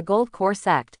inheritance of the Gold Core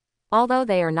sect. Although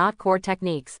they are not core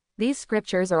techniques, these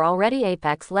scriptures are already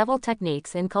apex-level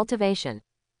techniques in cultivation.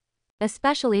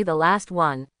 Especially the last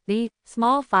one, the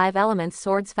small 5 elements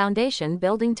swords foundation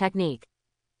building technique.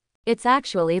 It's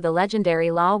actually the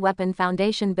legendary law weapon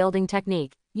foundation building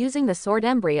technique, using the sword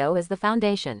embryo as the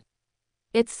foundation.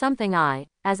 It's something I,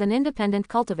 as an independent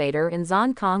cultivator in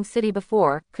Zonkong City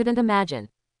before, couldn't imagine.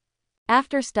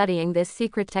 After studying this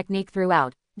secret technique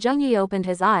throughout, Zheng Yi opened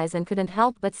his eyes and couldn't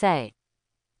help but say.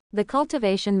 The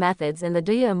cultivation methods in the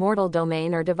Daya immortal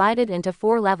domain are divided into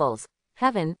 4 levels: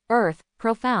 heaven, earth,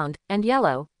 profound, and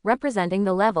yellow, representing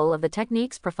the level of the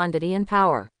technique's profundity and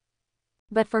power.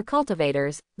 But for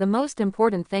cultivators, the most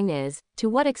important thing is, to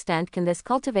what extent can this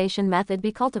cultivation method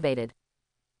be cultivated?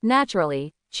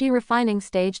 Naturally, Qi refining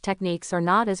stage techniques are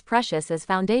not as precious as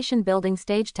foundation building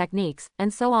stage techniques,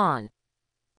 and so on.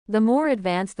 The more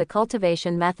advanced the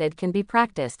cultivation method can be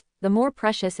practiced, the more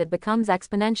precious it becomes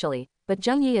exponentially, but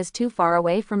Zheng Yi is too far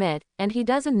away from it, and he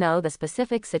doesn't know the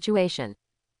specific situation.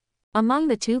 Among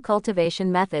the 2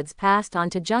 cultivation methods passed on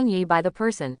to Zheng Yi by the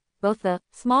person, both the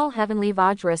small heavenly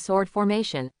Vajra sword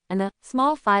formation and the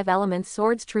small 5 elements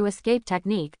swords true escape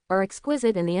technique are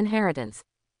exquisite in the inheritance.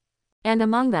 And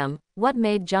among them, what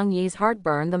made Zheng Yi's heart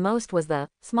burn the most was the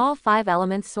small 5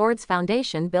 elements swords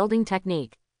foundation building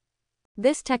technique.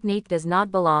 This technique does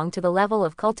not belong to the level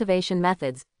of cultivation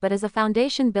methods, but is a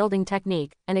foundation building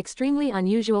technique, an extremely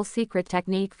unusual secret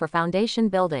technique for foundation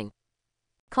building.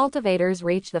 Cultivators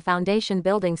reach the foundation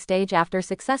building stage after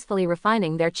successfully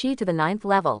refining their Qi to the 9th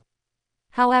level.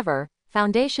 However,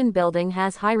 foundation building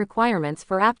has high requirements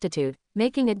for aptitude,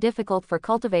 making it difficult for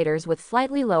cultivators with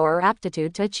slightly lower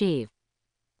aptitude to achieve.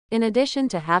 In addition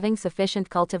to having sufficient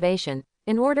cultivation,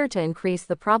 in order to increase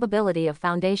the probability of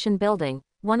foundation building,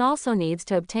 one also needs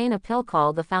to obtain a pill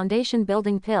called the foundation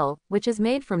building pill, which is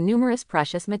made from numerous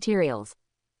precious materials.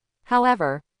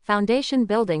 However, foundation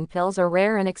building pills are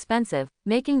rare and expensive,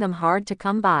 making them hard to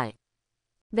come by.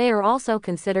 They are also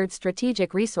considered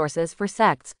strategic resources for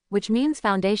sects, which means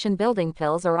foundation building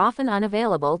pills are often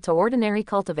unavailable to ordinary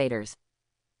cultivators.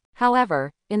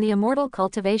 However, in the immortal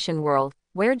cultivation world,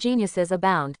 where geniuses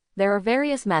abound, there are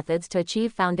various methods to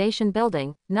achieve foundation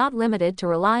building, not limited to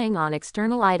relying on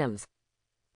external items.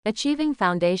 Achieving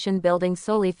foundation building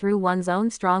solely through one's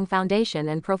own strong foundation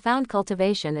and profound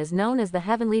cultivation is known as the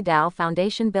Heavenly Tao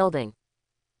foundation building.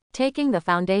 Taking the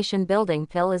foundation building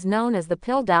pill is known as the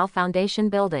Pill Tao foundation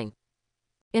building.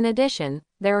 In addition,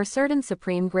 there are certain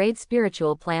supreme grade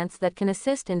spiritual plants that can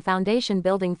assist in foundation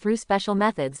building through special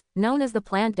methods, known as the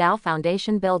Plant Tao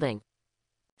foundation building.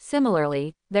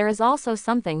 Similarly, there is also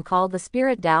something called the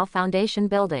Spirit Tao foundation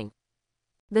building.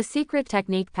 The secret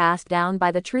technique passed down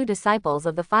by the true disciples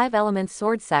of the Five Elements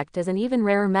Sword sect is an even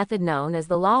rarer method known as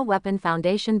the Law Weapon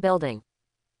foundation building.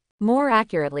 More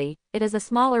accurately, it is a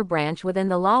smaller branch within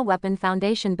the Law Weapon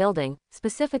foundation building,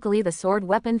 specifically the Sword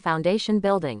Weapon foundation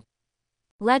building.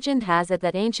 Legend has it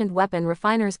that ancient weapon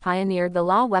refiners pioneered the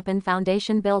Law Weapon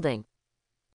foundation building.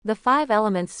 The Five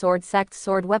Elements Sword sect's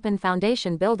Sword Weapon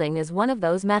foundation building is one of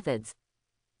those methods.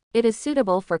 It is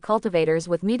suitable for cultivators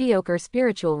with mediocre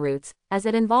spiritual roots, as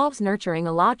it involves nurturing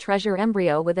a law treasure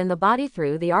embryo within the body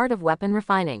through the art of weapon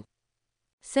refining.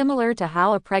 Similar to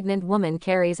how a pregnant woman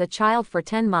carries a child for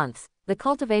 10 months, the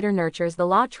cultivator nurtures the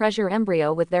law treasure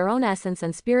embryo with their own essence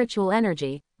and spiritual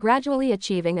energy, gradually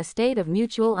achieving a state of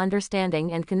mutual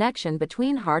understanding and connection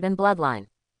between heart and bloodline.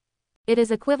 It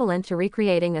is equivalent to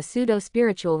recreating a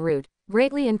pseudo-spiritual root,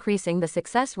 greatly increasing the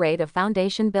success rate of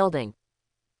foundation building.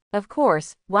 Of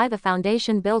course, why the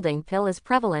foundation building pill is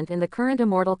prevalent in the current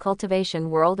immortal cultivation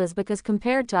world is because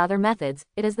compared to other methods,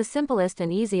 it is the simplest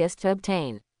and easiest to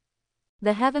obtain.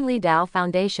 The Heavenly Tao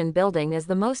foundation building is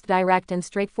the most direct and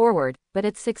straightforward, but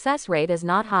its success rate is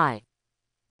not high.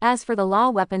 As for the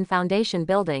Law Weapon foundation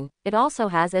building, it also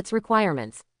has its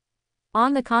requirements.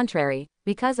 On the contrary,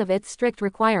 because of its strict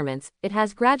requirements, it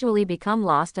has gradually become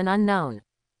lost and unknown.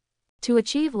 To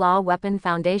achieve Law Weapon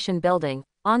foundation building,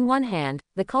 on one hand,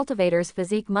 the cultivator's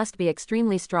physique must be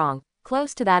extremely strong,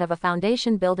 close to that of a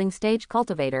foundation building stage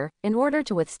cultivator, in order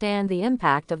to withstand the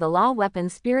impact of the Law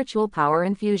Weapon's spiritual power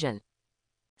infusion.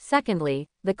 Secondly,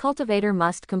 the cultivator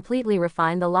must completely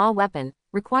refine the Law Weapon,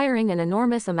 requiring an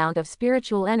enormous amount of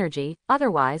spiritual energy,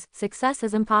 otherwise, success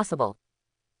is impossible.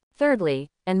 Thirdly,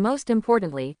 and most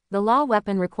importantly, the Law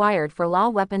Weapon required for Law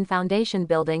Weapon foundation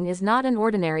building is not an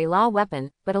ordinary Law Weapon,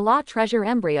 but a Law Treasure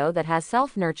embryo that has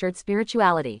self-nurtured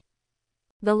spirituality.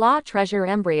 The Law Treasure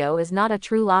embryo is not a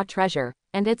true Law Treasure,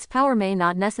 and its power may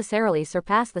not necessarily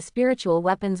surpass the spiritual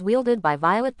weapons wielded by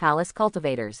Violet Palace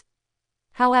cultivators.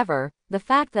 However, the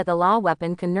fact that the Law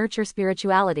Weapon can nurture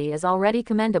spirituality is already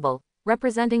commendable,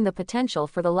 representing the potential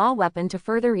for the Law Weapon to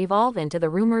further evolve into the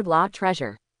rumored Law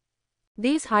Treasure.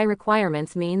 These high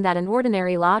requirements mean that an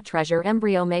ordinary Law Treasure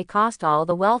embryo may cost all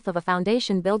the wealth of a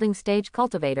foundation building stage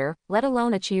cultivator, let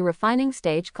alone a chi refining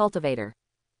stage cultivator.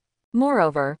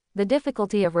 Moreover, the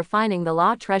difficulty of refining the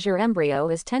Law Treasure embryo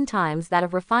is 10 times that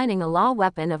of refining a Law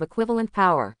Weapon of equivalent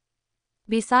power.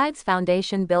 Besides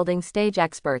foundation building stage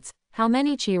experts, how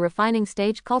many chi refining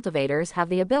stage cultivators have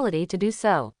the ability to do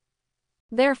so?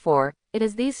 Therefore, it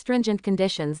is these stringent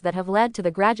conditions that have led to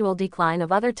the gradual decline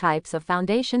of other types of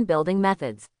foundation building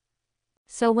methods.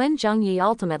 So when Zheng Yi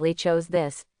ultimately chose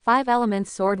this, Five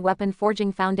Elements Sword Weapon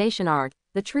Forging Foundation art,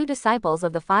 the true disciples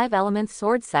of the Five Elements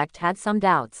Sword sect had some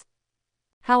doubts.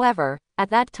 However, at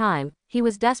that time, he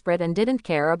was desperate and didn't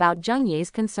care about Zheng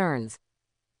Yi's concerns.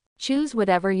 Choose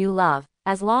whatever you love,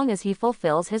 as long as he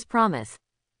fulfills his promise.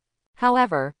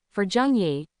 However, for Zheng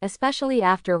Yi, especially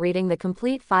after reading the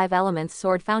complete Five Elements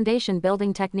Sword foundation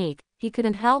building technique, he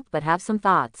couldn't help but have some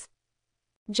thoughts.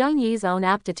 Zheng Yi's own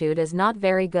aptitude is not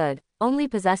very good, only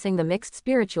possessing the mixed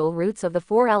spiritual roots of the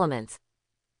four elements.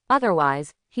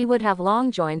 Otherwise, he would have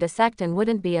long joined a sect and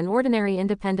wouldn't be an ordinary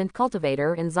independent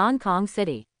cultivator in Zonkong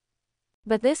City.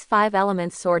 But this Five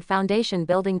Elements Sword foundation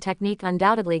building technique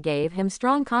undoubtedly gave him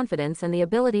strong confidence and the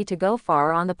ability to go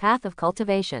far on the path of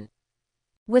cultivation.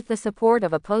 With the support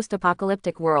of a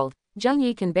post-apocalyptic world, Zheng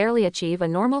Yi can barely achieve a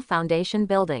normal foundation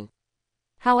building.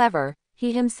 However,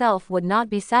 he himself would not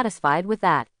be satisfied with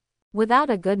that. Without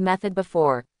a good method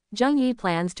before, Zheng Yi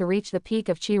plans to reach the peak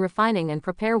of chi refining and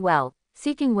prepare well,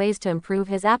 seeking ways to improve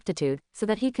his aptitude, so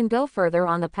that he can go further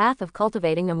on the path of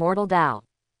cultivating immortal Tao.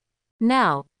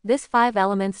 Now, this Five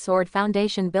Elements Sword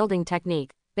foundation building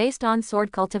technique, based on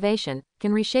sword cultivation,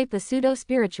 can reshape the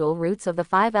pseudo-spiritual roots of the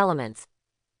five elements.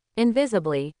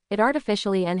 Invisibly, it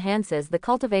artificially enhances the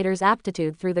cultivator's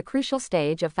aptitude through the crucial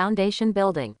stage of foundation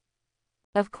building.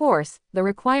 Of course, the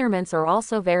requirements are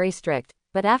also very strict,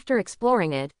 but after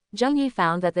exploring it, Zheng Yi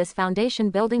found that this foundation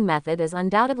building method is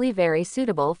undoubtedly very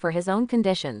suitable for his own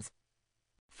conditions.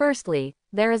 Firstly,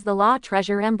 there is the Law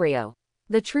Treasure Embryo.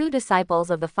 The true disciples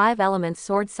of the Five Elements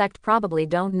Sword sect probably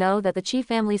don't know that the Qi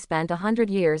family spent 100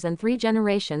 years and 3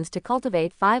 generations to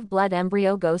cultivate 5 blood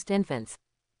embryo ghost infants.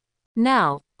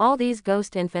 Now, all these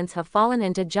ghost infants have fallen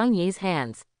into Zheng Yi's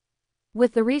hands.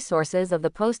 With the resources of the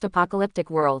post-apocalyptic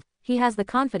world, he has the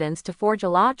confidence to forge a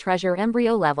Law Treasure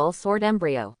Embryo level sword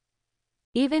embryo.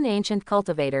 Even ancient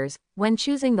cultivators, when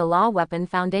choosing the law weapon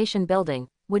foundation building,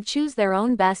 would choose their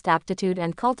own best aptitude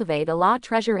and cultivate a law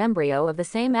treasure embryo of the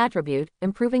same attribute,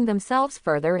 improving themselves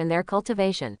further in their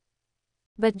cultivation.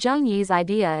 But Zheng Yi's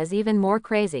idea is even more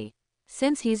crazy.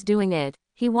 Since he's doing it,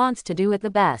 he wants to do it the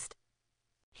best.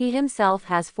 He himself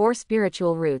has 4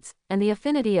 spiritual roots, and the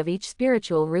affinity of each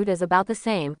spiritual root is about the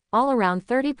same, all around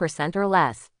 30% or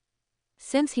less.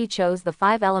 Since he chose the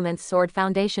 5 elements sword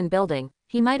foundation building,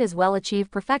 he might as well achieve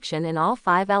perfection in all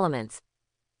 5 elements.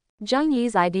 Zheng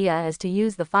Yi's idea is to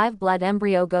use the 5 blood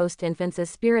embryo ghost infants as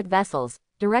spirit vessels,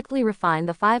 directly refine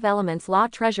the 5 elements law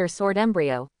treasure sword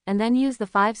embryo, and then use the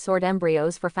 5 sword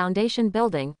embryos for foundation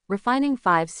building, refining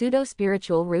 5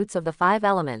 pseudo-spiritual roots of the 5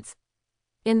 elements.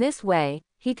 In this way,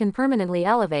 he can permanently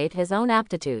elevate his own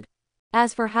aptitude.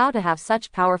 As for how to have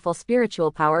such powerful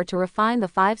spiritual power to refine the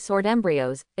 5 sword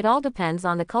embryos, it all depends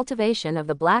on the cultivation of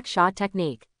the black Sha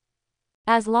technique.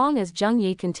 As long as Zheng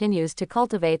Yi continues to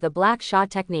cultivate the black Sha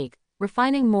technique,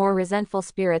 refining more resentful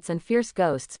spirits and fierce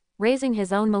ghosts, raising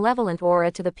his own malevolent aura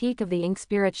to the peak of the ink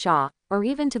spirit Sha, or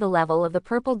even to the level of the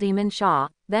purple demon Sha,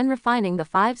 then refining the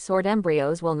 5 sword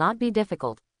embryos will not be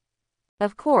difficult.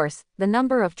 Of course, the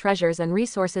number of treasures and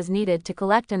resources needed to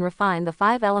collect and refine the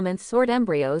 5 elements sword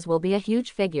embryos will be a huge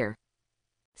figure.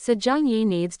 So Zheng Yi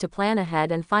needs to plan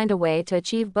ahead and find a way to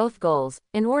achieve both goals,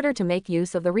 in order to make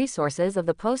use of the resources of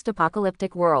the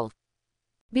post-apocalyptic world.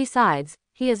 Besides,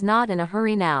 he is not in a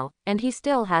hurry now, and he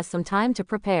still has some time to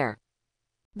prepare.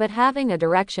 But having a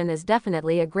direction is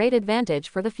definitely a great advantage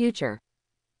for the future.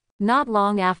 Not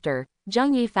long after,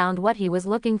 Zheng Yi found what he was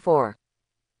looking for.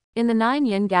 In the 9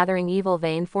 Yin Gathering Evil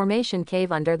Vein Formation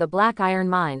Cave under the Black Iron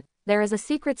Mine, there is a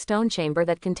secret stone chamber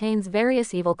that contains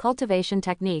various evil cultivation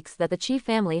techniques that the Qi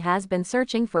family has been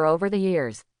searching for over the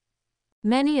years.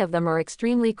 Many of them are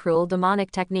extremely cruel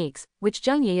demonic techniques, which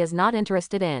Zheng Yi is not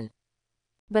interested in.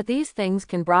 But these things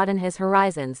can broaden his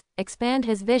horizons, expand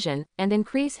his vision, and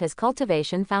increase his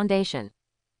cultivation foundation.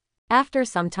 After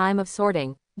some time of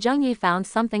sorting, Zheng Yi found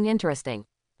something interesting.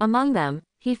 Among them,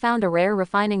 he found a rare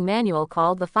refining manual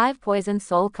called the 5 Poison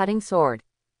Soul Cutting Sword.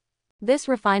 This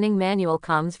refining manual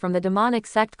comes from the demonic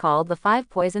sect called the 5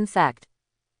 Poison Sect.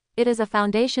 It is a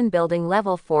foundation building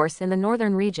level force in the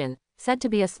northern region, said to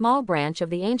be a small branch of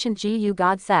the ancient Ji-Yu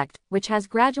God sect, which has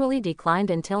gradually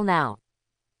declined until now.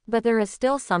 But there is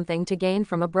still something to gain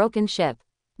from a broken ship.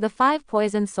 The 5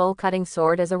 Poison Soul Cutting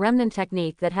Sword is a remnant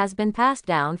technique that has been passed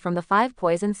down from the 5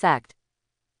 Poison Sect.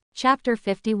 Chapter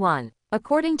 51.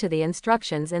 According to the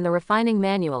instructions in the refining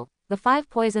manual, the 5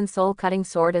 Poison Soul Cutting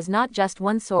Sword is not just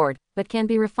one sword, but can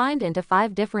be refined into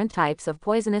 5 different types of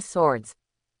poisonous swords.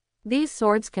 These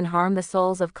swords can harm the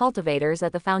souls of cultivators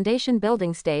at the foundation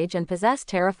building stage and possess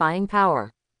terrifying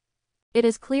power. It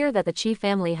is clear that the Qi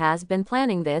family has been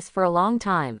planning this for a long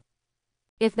time.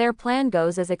 If their plan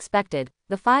goes as expected,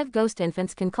 the 5 ghost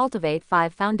infants can cultivate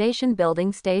 5 foundation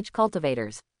building stage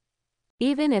cultivators.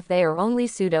 Even if they are only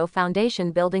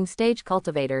pseudo-foundation building stage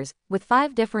cultivators, with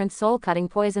 5 different soul-cutting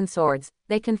poison swords,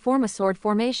 they can form a sword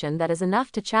formation that is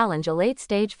enough to challenge a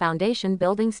late-stage foundation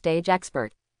building stage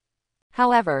expert.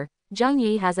 However, Zheng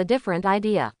Yi has a different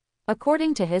idea.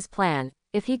 According to his plan,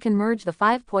 if he can merge the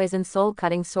 5 poison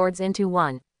soul-cutting swords into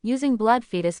one, using blood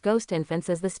fetus ghost infants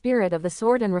as the spirit of the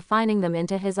sword and refining them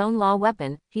into his own law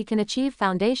weapon, he can achieve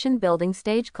foundation building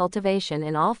stage cultivation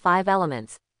in all 5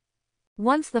 elements.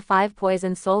 Once the 5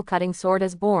 poison soul-cutting sword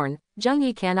is born, Zheng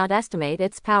Yi cannot estimate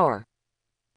its power.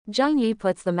 Zheng Yi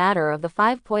puts the matter of the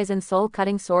 5 poison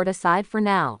soul-cutting sword aside for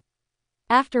now.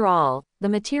 After all, the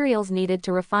materials needed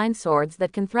to refine swords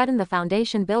that can threaten the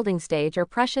foundation building stage are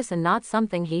precious and not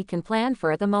something he can plan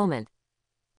for at the moment.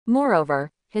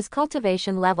 Moreover, his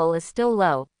cultivation level is still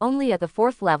low, only at the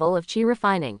 4th level of Qi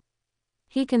refining.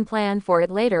 He can plan for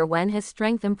it later when his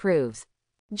strength improves.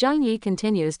 Zheng Yi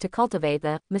continues to cultivate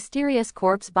the mysterious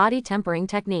corpse body tempering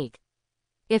technique.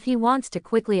 If he wants to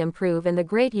quickly improve in the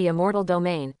Great Yi immortal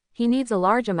domain, he needs a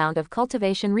large amount of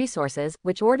cultivation resources,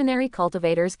 which ordinary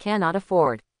cultivators cannot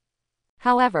afford.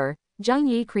 However, Zheng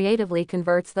Yi creatively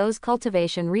converts those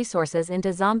cultivation resources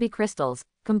into zombie crystals,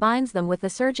 combines them with the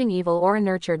surging evil aura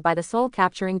nurtured by the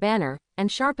soul-capturing banner,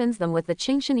 and sharpens them with the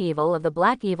Qingshan evil of the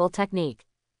black evil technique.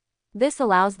 This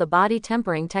allows the body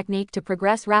tempering technique to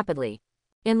progress rapidly.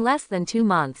 In less than 2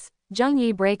 months, Jung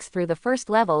Yi breaks through the first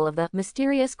level of the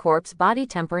mysterious corpse body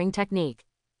tempering technique.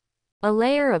 A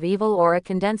layer of evil aura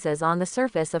condenses on the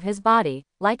surface of his body,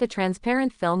 like a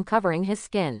transparent film covering his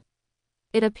skin.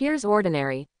 It appears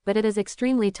ordinary, but it is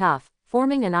extremely tough,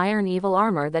 forming an iron evil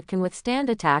armor that can withstand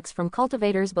attacks from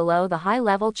cultivators below the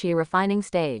high-level qi refining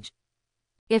stage.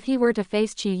 If he were to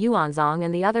face Qi Yuanzong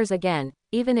and the others again,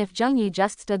 even if Jung Yi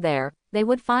just stood there, they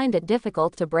would find it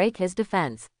difficult to break his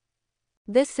defense.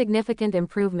 This significant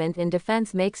improvement in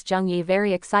defense makes Jung Yi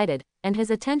very excited, and his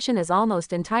attention is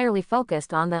almost entirely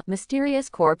focused on the mysterious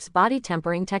corpse body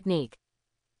tempering technique.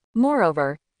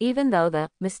 Moreover, even though the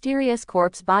mysterious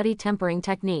corpse body tempering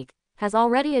technique has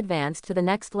already advanced to the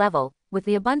next level, with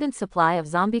the abundant supply of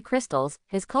zombie crystals,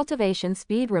 his cultivation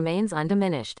speed remains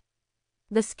undiminished.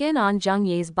 The skin on Jung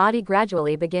Yi's body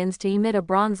gradually begins to emit a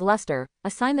bronze luster, a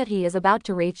sign that he is about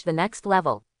to reach the next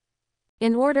level.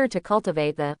 In order to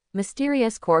cultivate the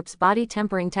mysterious corpse body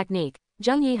tempering technique,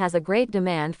 Jung Yi has a great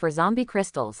demand for zombie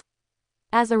crystals.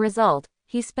 As a result,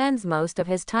 he spends most of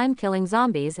his time killing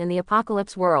zombies in the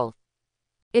apocalypse world.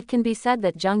 It can be said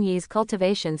that Jung Yi's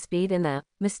cultivation speed in the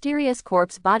mysterious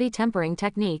corpse body tempering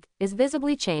technique is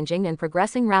visibly changing and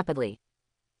progressing rapidly.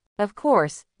 Of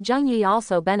course, Jung Yi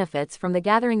also benefits from the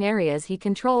gathering areas he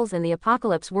controls in the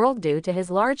apocalypse world due to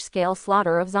his large-scale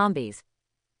slaughter of zombies.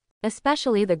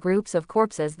 Especially the groups of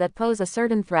corpses that pose a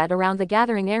certain threat around the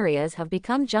gathering areas have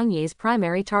become Jung Yi's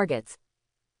primary targets.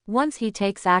 Once he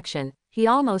takes action, he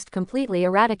almost completely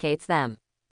eradicates them.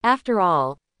 After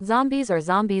all, zombies are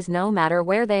zombies no matter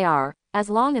where they are, as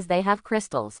long as they have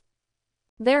crystals.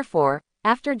 Therefore,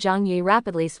 after Jung Yi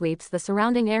rapidly sweeps the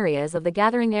surrounding areas of the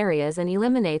gathering areas and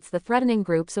eliminates the threatening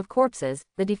groups of corpses,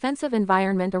 the defensive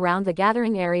environment around the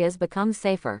gathering areas becomes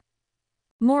safer.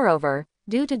 Moreover,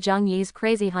 due to Jung Yi's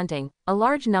crazy hunting, a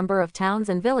large number of towns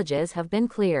and villages have been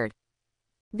cleared.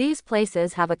 These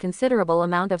places have a considerable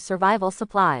amount of survival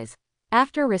supplies.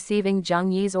 After receiving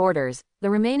Jung Yi's orders, the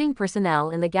remaining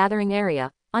personnel in the gathering area,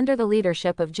 under the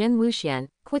leadership of Jin Wuxian,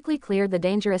 quickly cleared the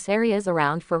dangerous areas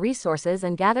around for resources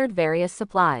and gathered various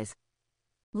supplies.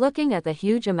 Looking at the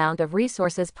huge amount of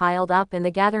resources piled up in the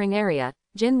gathering area,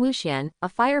 Jin Wuxian, a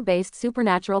fire-based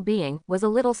supernatural being, was a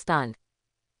little stunned.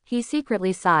 He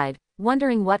secretly sighed,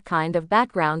 wondering what kind of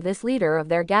background this leader of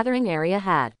their gathering area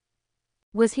had.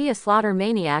 Was he a slaughter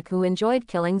maniac who enjoyed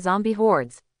killing zombie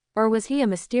hordes? Or was he a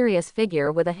mysterious figure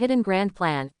with a hidden grand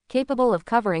plan, capable of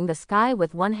covering the sky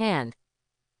with one hand?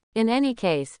 In any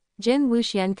case, Jin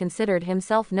Wuxian considered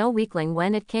himself no weakling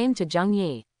when it came to Jung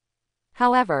Yi.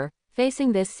 However,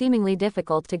 facing this seemingly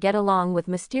difficult to get along with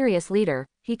mysterious leader,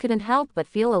 he couldn't help but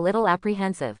feel a little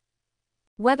apprehensive.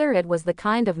 Whether it was the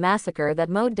kind of massacre that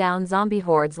mowed down zombie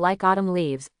hordes like autumn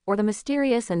leaves, or the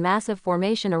mysterious and massive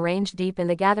formation arranged deep in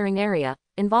the gathering area,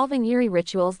 involving eerie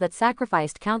rituals that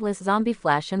sacrificed countless zombie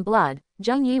flesh and blood,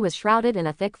 Jung Yi was shrouded in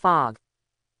a thick fog.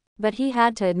 But he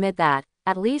had to admit that,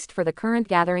 at least for the current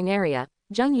gathering area,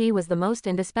 Jung Yi was the most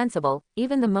indispensable,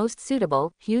 even the most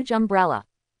suitable, huge umbrella.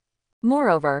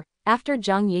 Moreover, after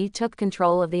Jung Yi took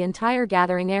control of the entire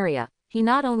gathering area, he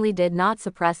not only did not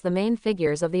suppress the main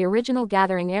figures of the original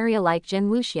gathering area like Jin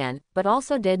Wuxian, but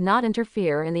also did not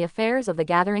interfere in the affairs of the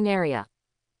gathering area.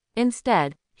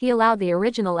 Instead, he allowed the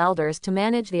original elders to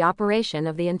manage the operation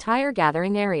of the entire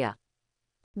gathering area.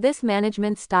 This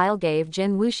management style gave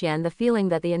Jin Wuxian the feeling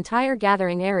that the entire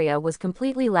gathering area was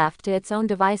completely left to its own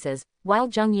devices, while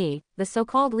Jung Yi, the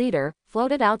so-called leader,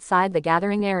 floated outside the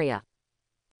gathering area.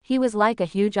 He was like a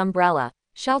huge umbrella,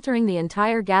 sheltering the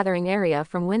entire gathering area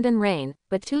from wind and rain,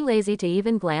 but too lazy to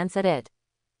even glance at it.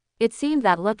 It seemed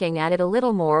that looking at it a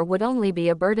little more would only be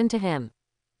a burden to him.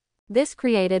 This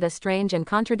created a strange and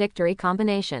contradictory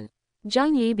combination.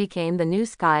 Jung Yi became the new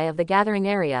sky of the gathering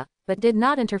area, but did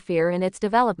not interfere in its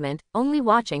development, only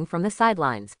watching from the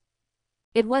sidelines.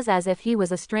 It was as if he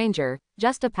was a stranger,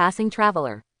 just a passing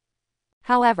traveler.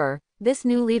 However, this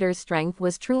new leader's strength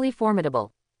was truly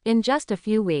formidable. In just a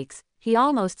few weeks, he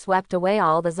almost swept away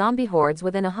all the zombie hordes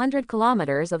within 100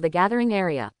 kilometers of the gathering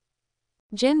area.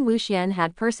 Jin Wuxian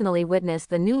had personally witnessed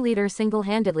the new leader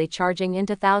single-handedly charging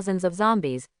into thousands of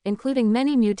zombies, including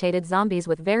many mutated zombies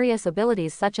with various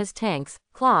abilities such as tanks,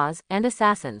 claws, and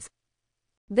assassins.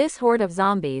 This horde of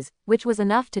zombies, which was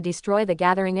enough to destroy the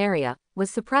gathering area, was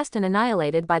suppressed and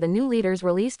annihilated by the new leader's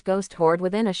released ghost horde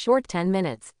within a short 10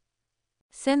 minutes.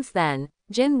 Since then,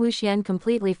 Jin Wuxian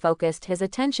completely focused his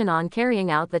attention on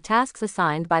carrying out the tasks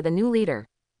assigned by the new leader.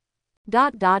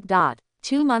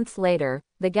 2 months later,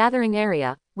 the gathering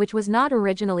area, which was not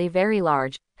originally very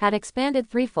large, had expanded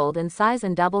threefold in size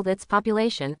and doubled its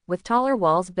population, with taller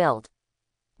walls built.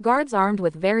 Guards armed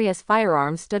with various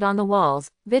firearms stood on the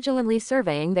walls, vigilantly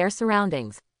surveying their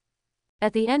surroundings.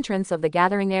 At the entrance of the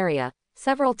gathering area,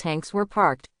 several tanks were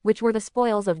parked, which were the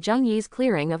spoils of Zheng Yi's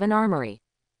clearing of an armory.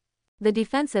 The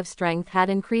defensive strength had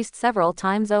increased several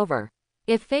times over.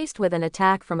 If faced with an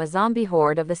attack from a zombie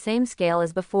horde of the same scale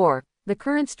as before, the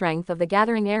current strength of the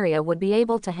gathering area would be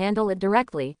able to handle it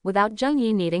directly, without Zheng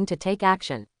Yi needing to take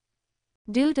action.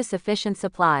 Due to sufficient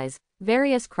supplies,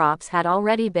 various crops had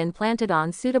already been planted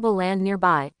on suitable land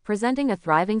nearby, presenting a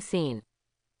thriving scene.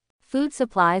 Food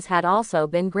supplies had also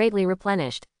been greatly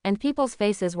replenished, and people's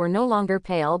faces were no longer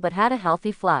pale but had a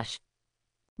healthy flush.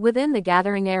 Within the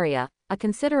gathering area, a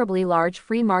considerably large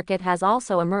free market has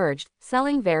also emerged,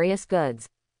 selling various goods.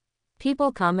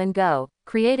 People come and go,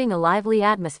 creating a lively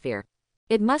atmosphere.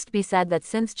 It must be said that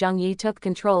since Zheng Yi took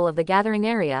control of the gathering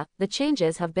area, the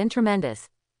changes have been tremendous.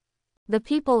 The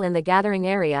people in the gathering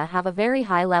area have a very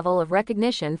high level of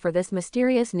recognition for this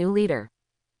mysterious new leader.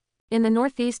 In the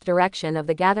northeast direction of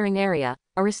the gathering area,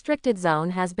 a restricted zone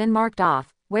has been marked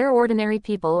off, where ordinary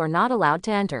people are not allowed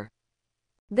to enter.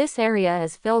 This area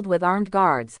is filled with armed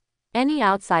guards. Any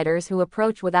outsiders who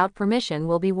approach without permission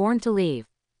will be warned to leave.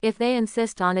 If they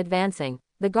insist on advancing,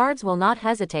 the guards will not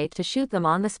hesitate to shoot them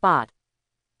on the spot.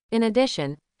 In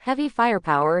addition, heavy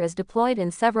firepower is deployed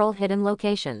in several hidden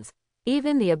locations.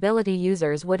 Even the ability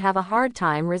users would have a hard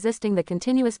time resisting the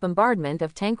continuous bombardment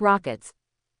of tank rockets.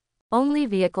 Only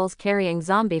vehicles carrying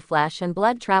zombie flesh and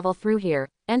blood travel through here,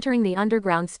 entering the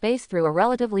underground space through a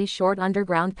relatively short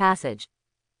underground passage.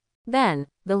 Then,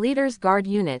 the leader's guard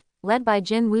unit, led by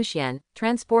Jin Wuxian,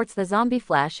 transports the zombie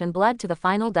flesh and blood to the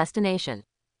final destination.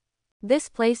 This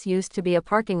place used to be a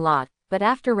parking lot, but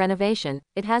after renovation,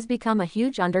 it has become a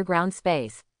huge underground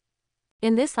space.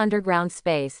 In this underground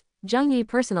space, Zheng Yi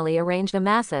personally arranged a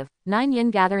massive, 9-yin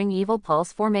gathering evil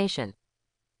pulse formation.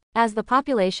 As the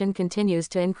population continues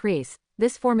to increase,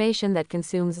 this formation that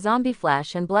consumes zombie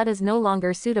flesh and blood is no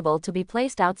longer suitable to be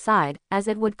placed outside, as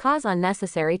it would cause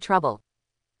unnecessary trouble.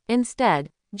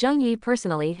 Instead, Zheng Yi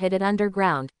personally hid it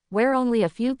underground, where only a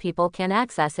few people can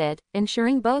access it,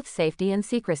 ensuring both safety and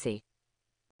secrecy.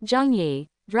 Zheng Yi,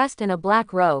 dressed in a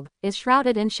black robe, is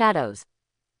shrouded in shadows.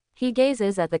 He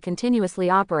gazes at the continuously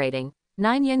operating,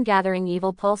 9-yin gathering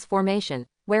evil pulse formation,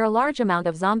 where a large amount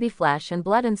of zombie flesh and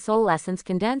blood and soul essence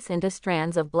condense into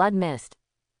strands of blood mist.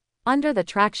 Under the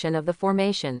traction of the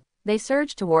formation, they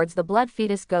surge towards the blood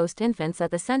fetus ghost infants at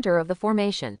the center of the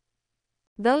formation.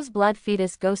 Those blood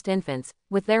fetus ghost infants,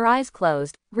 with their eyes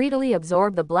closed, greedily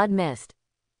absorb the blood mist.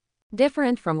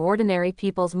 Different from ordinary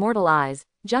people's mortal eyes,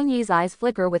 Zheng Yi's eyes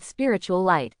flicker with spiritual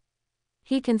light.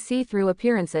 He can see through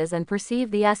appearances and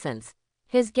perceive the essence.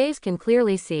 His gaze can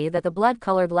clearly see that the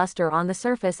blood-colored luster on the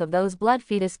surface of those blood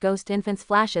fetus ghost infants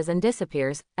flashes and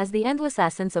disappears, as the endless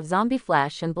essence of zombie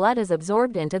flesh and blood is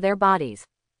absorbed into their bodies.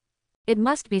 It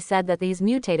must be said that these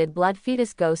mutated blood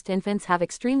fetus ghost infants have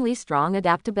extremely strong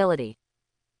adaptability.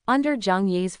 Under Zheng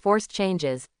Yi's forced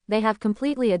changes, they have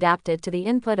completely adapted to the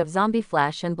input of zombie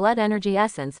flesh and blood energy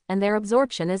essence, and their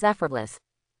absorption is effortless.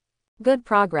 Good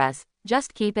progress,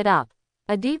 just keep it up.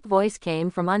 A deep voice came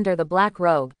from under the black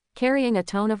robe, carrying a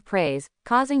tone of praise,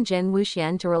 causing Jin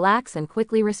Wuxian to relax and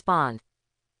quickly respond.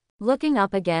 Looking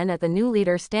up again at the new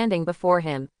leader standing before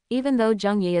him, even though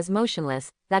Zheng Yi is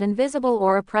motionless, that invisible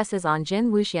aura presses on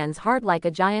Jin Wuxian's heart like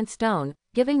a giant stone,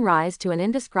 giving rise to an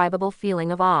indescribable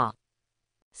feeling of awe.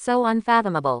 So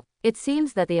unfathomable, it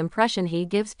seems that the impression he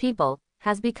gives people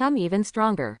has become even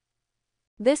stronger.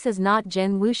 This is not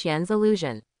Jin Wuxian's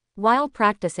illusion. While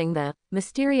practicing the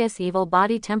mysterious evil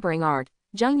body tempering art,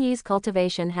 Zheng Yi's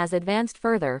cultivation has advanced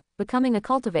further, becoming a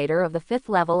cultivator of the 5th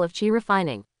level of qi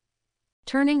refining.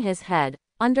 Turning his head,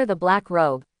 under the black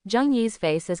robe, Zheng Yi's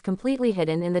face is completely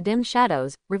hidden in the dim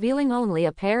shadows, revealing only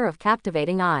a pair of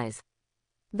captivating eyes.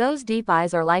 Those deep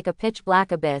eyes are like a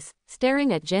pitch-black abyss,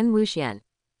 staring at Jin Wuxian.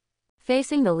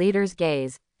 Facing the leader's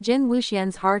gaze, Jin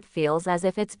Wuxian's heart feels as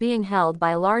if it's being held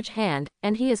by a large hand,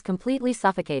 and he is completely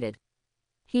suffocated.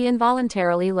 He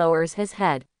involuntarily lowers his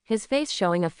head, his face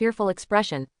showing a fearful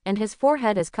expression, and his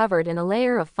forehead is covered in a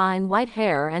layer of fine white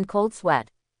hair and cold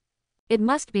sweat. It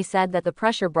must be said that the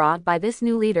pressure brought by this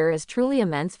new leader is truly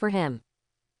immense for him.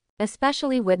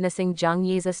 Especially witnessing Zheng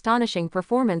Yi's astonishing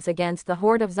performance against the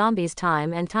horde of zombies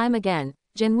time and time again,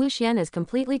 Jin Wuxian is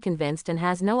completely convinced and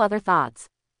has no other thoughts.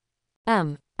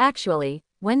 Actually,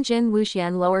 when Jin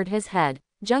Wuxian lowered his head,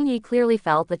 Zheng Yi clearly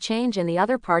felt the change in the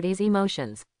other party's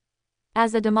emotions.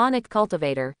 As a demonic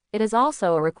cultivator, it is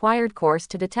also a required course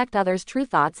to detect others' true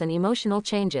thoughts and emotional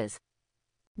changes.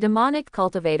 Demonic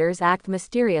cultivators act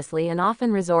mysteriously and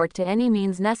often resort to any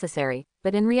means necessary,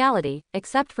 but in reality,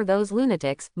 except for those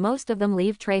lunatics, most of them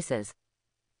leave traces.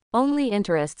 Only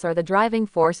interests are the driving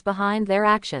force behind their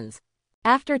actions.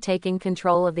 After taking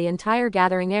control of the entire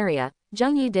gathering area,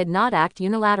 Jung-yi did not act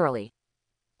unilaterally.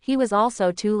 He was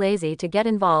also too lazy to get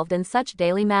involved in such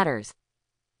daily matters.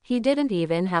 He didn't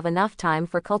even have enough time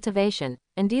for cultivation,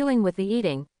 and dealing with the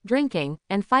eating, drinking,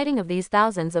 and fighting of these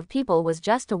thousands of people was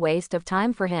just a waste of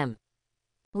time for him.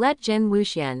 Let Jin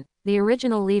Wuxian, the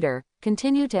original leader,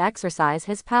 continue to exercise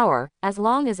his power, as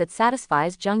long as it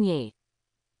satisfies Jung-yi.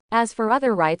 As for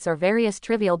other rights or various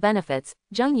trivial benefits,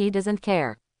 Jung-yi doesn't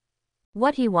care.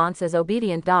 What he wants is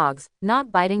obedient dogs,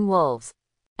 not biting wolves.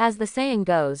 As the saying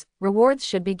goes, rewards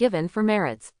should be given for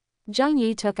merits.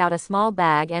 Jung-yi took out a small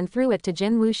bag and threw it to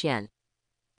Jin Wuxian.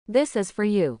 This is for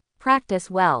you. Practice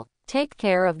well. Take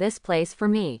care of this place for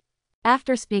me.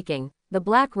 After speaking, the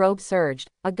black robe surged,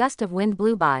 a gust of wind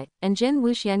blew by, and Jin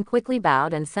Wuxian quickly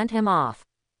bowed and sent him off.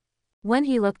 When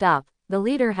he looked up, the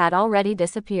leader had already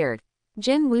disappeared.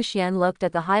 Jin Wuxian looked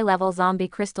at the high-level zombie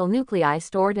crystal nuclei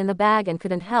stored in the bag and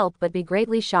couldn't help but be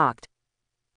greatly shocked.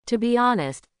 To be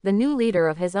honest, the new leader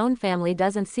of his own family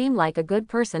doesn't seem like a good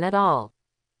person at all.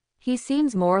 He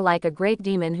seems more like a great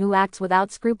demon who acts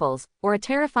without scruples, or a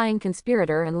terrifying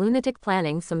conspirator and lunatic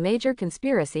planning some major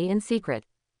conspiracy in secret.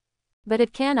 But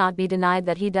it cannot be denied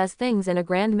that he does things in a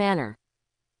grand manner.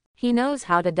 He knows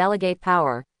how to delegate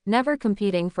power, never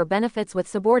competing for benefits with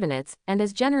subordinates, and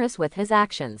is generous with his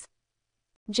actions.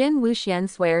 Jin Wuxian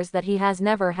swears that he has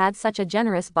never had such a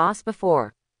generous boss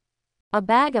before. A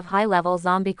bag of high-level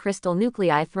zombie crystal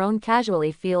nuclei thrown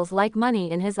casually feels like money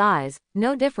in his eyes,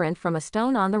 no different from a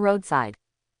stone on the roadside.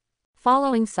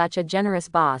 Following such a generous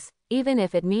boss, even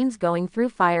if it means going through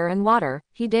fire and water,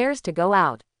 he dares to go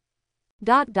out.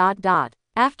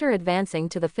 After advancing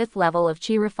to the 5th level of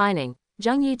qi refining,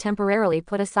 Jung-yi temporarily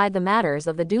put aside the matters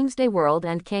of the Doomsday World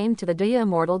and came to the Daya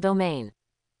Immortal domain.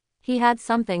 He had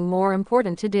something more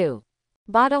important to do.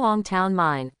 Badoong Town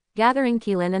Mine, gathering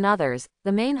Qilin and others,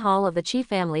 the main hall of the Qi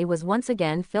family was once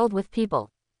again filled with people.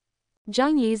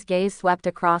 Jung-yi's gaze swept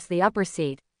across the upper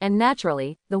seat, and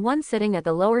naturally, the one sitting at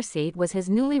the lower seat was his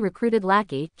newly recruited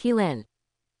lackey, Qilin.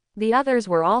 The others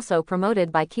were also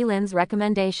promoted by Qilin's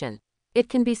recommendation. It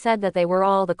can be said that they were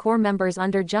all the core members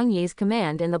under Jung-yi's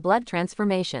command in the blood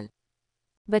transformation.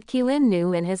 But Qilin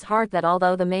knew in his heart that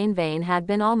although the main vein had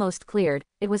been almost cleared,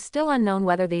 it was still unknown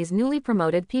whether these newly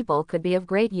promoted people could be of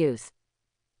great use.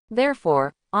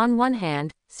 Therefore, on one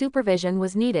hand, supervision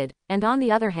was needed, and on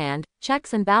the other hand,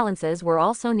 checks and balances were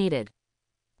also needed.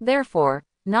 Therefore,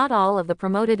 not all of the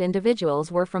promoted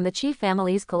individuals were from the Qi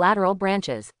family's collateral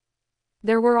branches.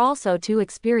 There were also 2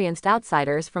 experienced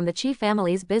outsiders from the Qi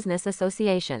family's business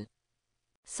association.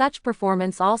 Such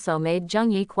performance also made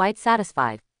Jung-yi quite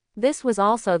satisfied. This was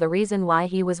also the reason why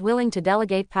he was willing to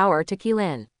delegate power to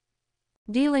Qilin.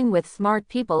 Dealing with smart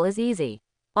people is easy.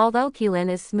 Although Qilin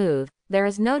is smooth, there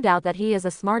is no doubt that he is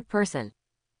a smart person.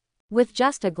 With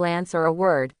just a glance or a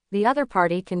word, the other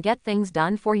party can get things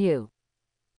done for you.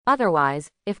 Otherwise,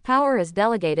 if power is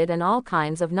delegated and all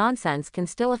kinds of nonsense can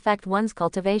still affect one's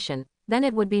cultivation, then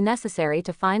it would be necessary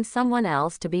to find someone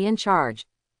else to be in charge.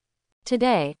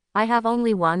 Today, I have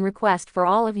only one request for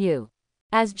all of you.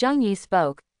 As Jung-yi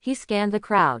spoke, he scanned the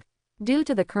crowd. Due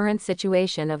to the current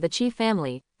situation of the Qi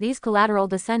family, these collateral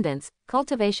descendants,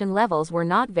 cultivation levels were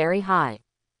not very high.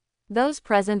 Those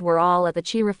present were all at the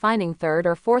Qi refining 3rd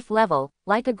or 4th level,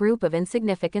 like a group of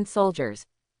insignificant soldiers.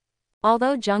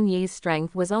 Although Jung-yi's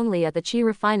strength was only at the Qi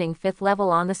refining 5th level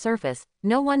on the surface,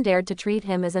 no one dared to treat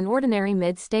him as an ordinary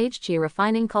mid-stage Qi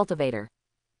refining cultivator.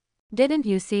 Didn't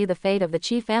you see the fate of the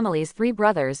Qi family's 3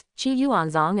 brothers, Qi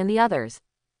Yuanzong and the others?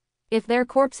 If their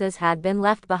corpses had been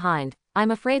left behind,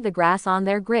 I'm afraid the grass on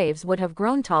their graves would have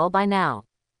grown tall by now.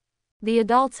 The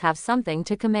adults have something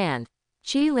to command,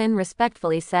 Qilin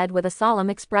respectfully said with a solemn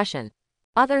expression.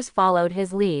 Others followed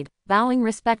his lead, bowing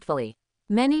respectfully.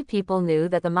 Many people knew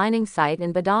that the mining site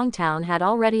in Badoong Town had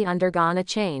already undergone a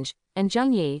change, and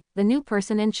Jung-yi, the new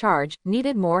person in charge,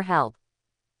 needed more help.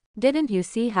 Didn't you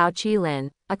see how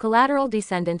Qilin, a collateral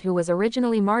descendant who was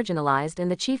originally marginalized in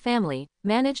the Qi family,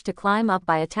 managed to climb up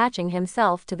by attaching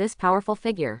himself to this powerful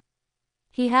figure?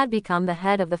 He had become the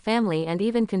head of the family and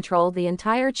even controlled the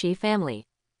entire Qi family.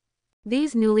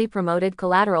 These newly promoted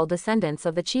collateral descendants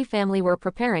of the Qi family were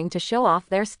preparing to show off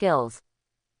their skills.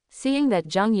 Seeing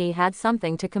that Jung-yi had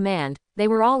something to command, they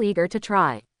were all eager to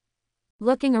try.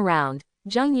 Looking around,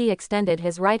 Jung-yi extended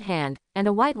his right hand, and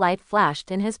a white light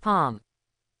flashed in his palm.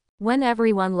 When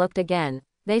everyone looked again,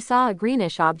 they saw a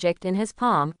greenish object in his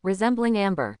palm, resembling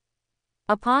amber.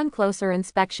 Upon closer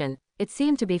inspection, it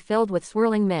seemed to be filled with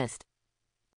swirling mist.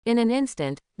 In an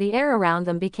instant, the air around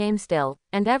them became still,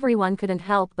 and everyone couldn't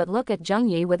help but look at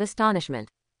Jung-yi with astonishment.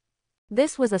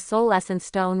 This was a soul essence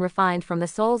stone refined from the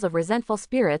souls of resentful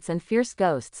spirits and fierce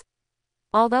ghosts.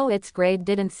 Although its grade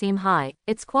didn't seem high,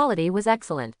 its quality was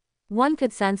excellent. One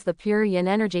could sense the pure yin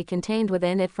energy contained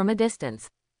within it from a distance.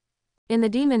 In the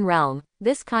demon realm,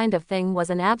 this kind of thing was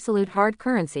an absolute hard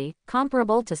currency,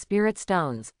 comparable to spirit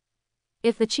stones.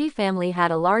 If the Qi family had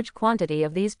a large quantity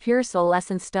of these pure soul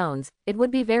essence stones, it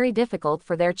would be very difficult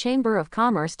for their chamber of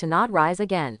commerce to not rise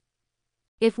again.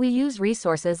 If we use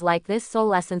resources like this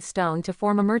soul essence stone to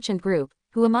form a merchant group,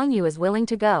 who among you is willing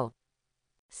to go?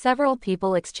 Several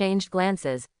people exchanged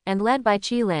glances, and led by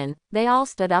Qi Lin, they all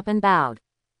stood up and bowed.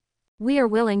 We are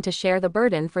willing to share the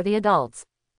burden for the adults.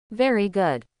 Very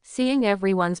good. Seeing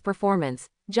everyone's performance,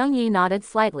 Zheng Yi nodded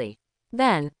slightly.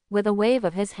 Then, with a wave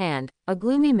of his hand, a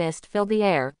gloomy mist filled the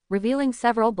air, revealing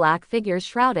several black figures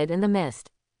shrouded in the mist.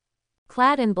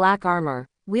 Clad in black armor,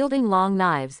 wielding long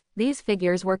knives, these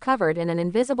figures were covered in an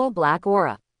invisible black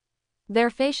aura. Their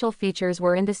facial features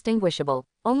were indistinguishable,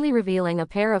 only revealing a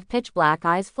pair of pitch-black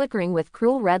eyes flickering with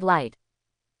cruel red light.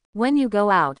 When you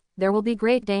go out, there will be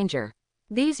great danger.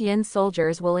 These yin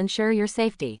soldiers will ensure your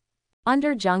safety.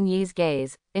 Under Zheng Yi's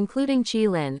gaze, including Qi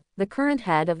Lin, the current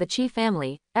head of the Qi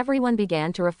family, everyone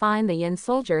began to refine the yin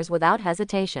soldiers without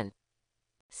hesitation.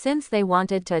 Since they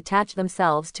wanted to attach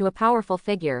themselves to a powerful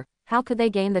figure, how could they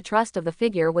gain the trust of the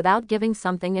figure without giving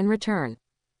something in return?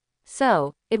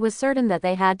 So, it was certain that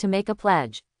they had to make a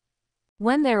pledge.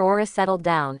 When their aura settled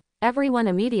down, everyone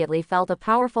immediately felt a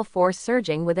powerful force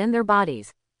surging within their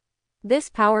bodies. This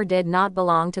power did not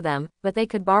belong to them, but they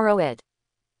could borrow it.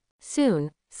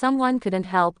 Soon, someone couldn't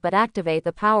help but activate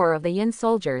the power of the yin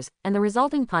soldiers, and the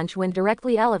resulting punch wind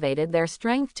directly elevated their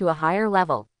strength to a higher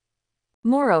level.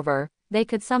 Moreover, they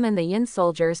could summon the yin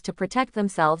soldiers to protect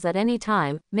themselves at any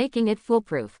time, making it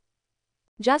foolproof.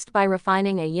 Just by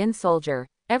refining a yin soldier,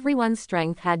 everyone's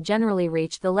strength had generally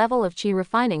reached the level of Qi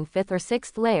refining 5th or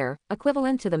 6th layer,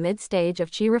 equivalent to the mid-stage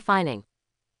of Qi refining.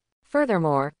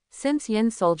 Furthermore, since yin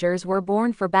soldiers were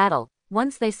born for battle,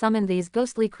 once they summoned these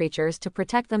ghostly creatures to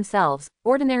protect themselves,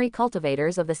 ordinary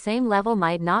cultivators of the same level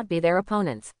might not be their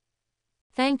opponents.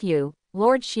 Thank you,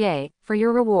 Lord Xie, for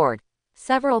your reward.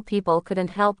 Several people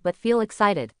couldn't help but feel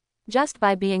excited. Just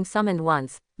by being summoned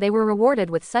once, they were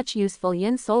rewarded with such useful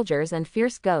yin soldiers and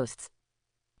fierce ghosts.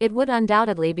 It would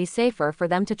undoubtedly be safer for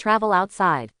them to travel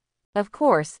outside. Of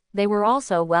course, they were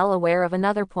also well aware of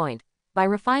another point. By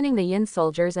refining the yin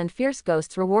soldiers and fierce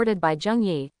ghosts rewarded by Zheng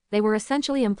Yi, they were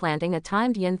essentially implanting a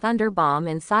timed yin thunder bomb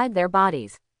inside their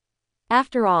bodies.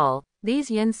 After all,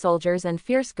 these yin soldiers and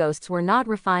fierce ghosts were not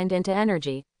refined into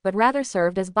energy, but rather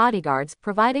served as bodyguards,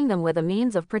 providing them with a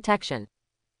means of protection.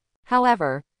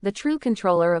 However, the true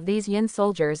controller of these yin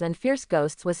soldiers and fierce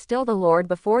ghosts was still the Lord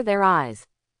before their eyes.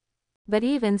 But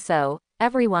even so,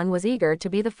 everyone was eager to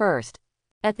be the first.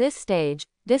 At this stage,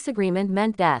 disagreement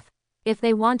meant death. If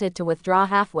they wanted to withdraw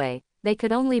halfway, they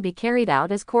could only be carried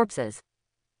out as corpses.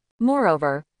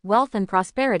 Moreover, wealth and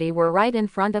prosperity were right in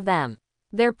front of them.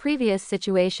 Their previous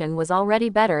situation was already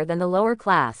better than the lower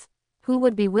class. Who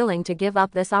would be willing to give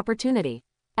up this opportunity?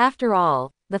 After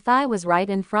all, the thigh was right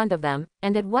in front of them,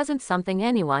 and it wasn't something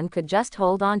anyone could just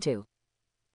hold onto.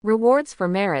 Rewards for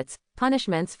merits,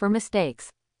 punishments for mistakes.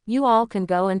 You all can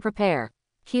go and prepare.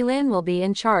 Qi Lin will be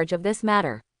in charge of this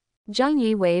matter. Zheng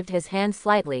Yi waved his hand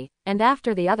slightly, and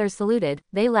after the others saluted,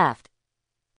 they left.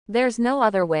 There's no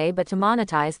other way but to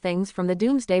monetize things from the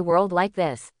Doomsday World like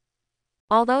this.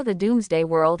 Although the Doomsday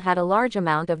World had a large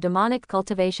amount of demonic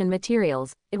cultivation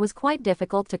materials, it was quite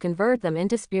difficult to convert them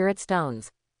into spirit stones.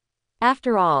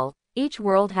 After all, each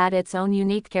world had its own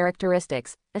unique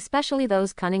characteristics, especially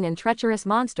those cunning and treacherous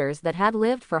monsters that had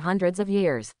lived for hundreds of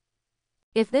years.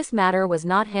 If this matter was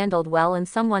not handled well and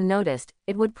someone noticed,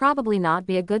 it would probably not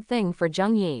be a good thing for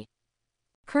Zheng Yi.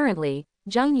 Currently,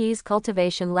 Zheng Yi's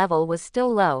cultivation level was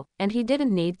still low, and he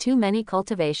didn't need too many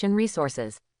cultivation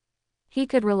resources. He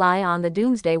could rely on the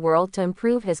Doomsday World to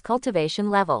improve his cultivation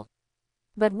level.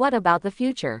 But what about the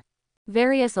future?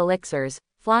 Various elixirs,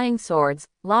 flying swords,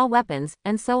 law weapons,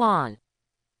 and so on.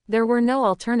 There were no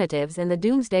alternatives in the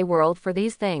Doomsday World for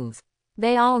these things.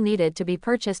 They all needed to be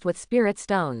purchased with spirit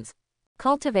stones.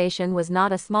 Cultivation was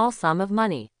not a small sum of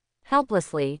money.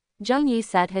 Helplessly, Zheng Yi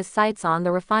set his sights on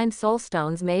the refined soul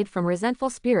stones made from resentful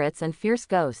spirits and fierce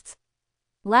ghosts.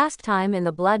 Last time in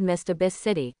the Blood Mist Abyss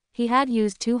City, he had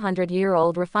used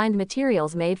 200-year-old refined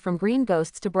materials made from green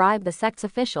ghosts to bribe the sect's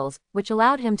officials, which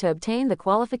allowed him to obtain the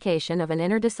qualification of an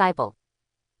inner disciple.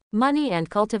 Money and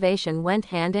cultivation went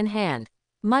hand in hand.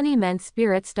 Money meant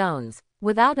spirit stones.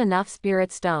 Without enough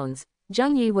spirit stones,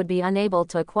 Zheng Yi would be unable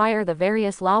to acquire the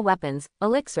various law weapons,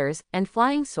 elixirs, and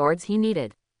flying swords he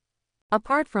needed.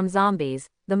 Apart from zombies,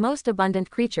 the most abundant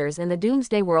creatures in the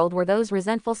Doomsday world were those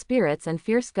resentful spirits and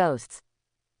fierce ghosts.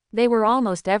 They were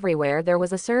almost everywhere. There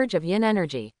was a surge of yin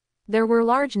energy. There were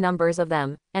large numbers of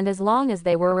them, and as long as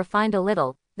they were refined a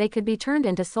little, they could be turned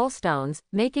into soul stones,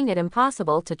 making it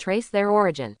impossible to trace their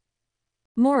origin.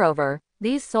 Moreover,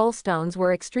 these soul stones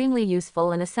were extremely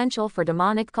useful and essential for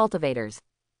demonic cultivators.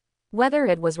 Whether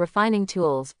it was refining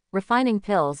tools, refining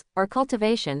pills, or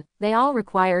cultivation, they all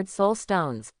required soul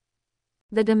stones.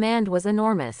 The demand was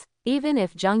enormous. Even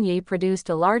if Zheng Yi produced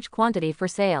a large quantity for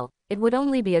sale, it would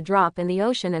only be a drop in the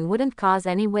ocean and wouldn't cause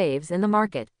any waves in the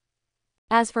market.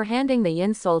 As for handing the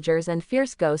yin soldiers and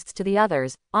fierce ghosts to the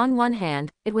others, on one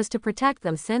hand, it was to protect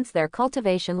them since their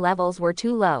cultivation levels were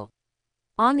too low.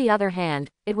 On the other hand,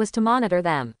 it was to monitor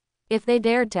them. If they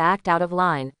dared to act out of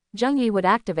line, Zheng Yi would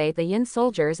activate the yin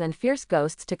soldiers and fierce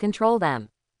ghosts to control them.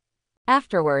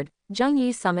 Afterward, Zheng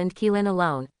Yi summoned Qilin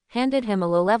alone, handed him a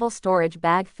low-level storage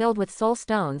bag filled with soul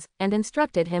stones, and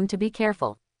instructed him to be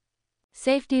careful.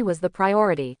 Safety was the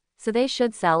priority, so they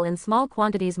should sell in small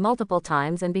quantities multiple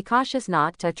times and be cautious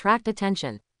not to attract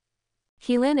attention.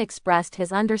 Qilin expressed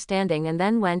his understanding and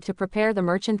then went to prepare the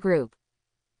merchant group.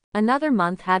 Another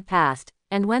month had passed,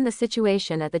 and when the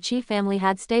situation at the Qi family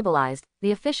had stabilized,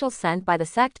 the officials sent by the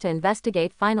sect to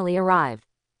investigate finally arrived.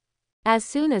 As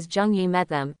soon as Zheng Yi met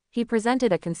them, he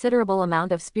presented a considerable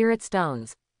amount of spirit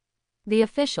stones. The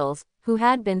officials, who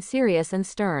had been serious and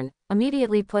stern,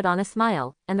 immediately put on a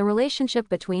smile, and the relationship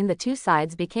between the two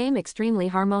sides became extremely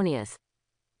harmonious.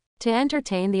 To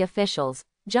entertain the officials,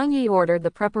 Zheng Yi ordered the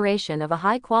preparation of a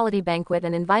high-quality banquet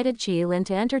and invited Qilin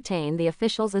to entertain the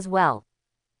officials as well.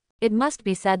 It must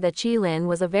be said that Qilin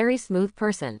was a very smooth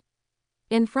person.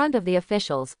 In front of the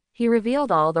officials, he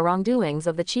revealed all the wrongdoings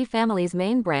of the Qi family's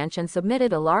main branch and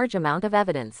submitted a large amount of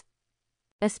evidence.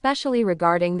 Especially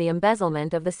regarding the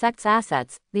embezzlement of the sect's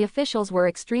assets, the officials were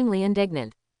extremely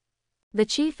indignant. The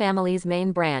Qi family's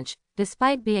main branch,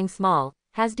 despite being small,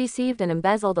 has deceived and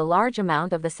embezzled a large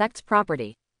amount of the sect's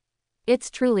property. It's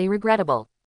truly regrettable.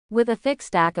 With a thick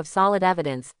stack of solid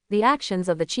evidence, the actions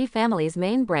of the Qi family's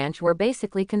main branch were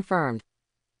basically confirmed.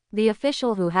 The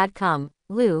official who had come,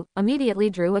 Lu, immediately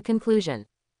drew a conclusion.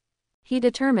 He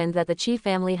determined that the Qi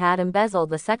family had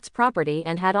embezzled the sect's property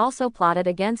and had also plotted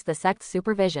against the sect's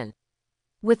supervision.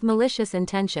 With malicious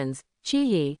intentions, Qi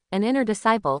Yi, an inner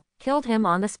disciple, killed him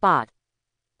on the spot.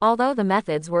 Although the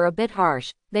methods were a bit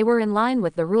harsh, they were in line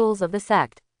with the rules of the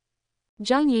sect.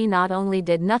 Zheng Yi not only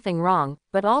did nothing wrong,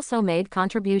 but also made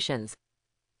contributions.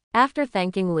 After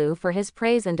thanking Lu for his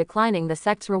praise and declining the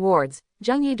sect's rewards,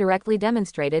 Zheng Yi directly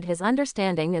demonstrated his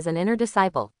understanding as an inner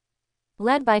disciple.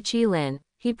 Led by Qilin,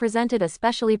 he presented a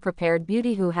specially prepared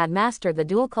beauty who had mastered the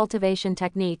dual cultivation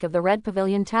technique of the Red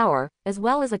Pavilion Tower, as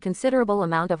well as a considerable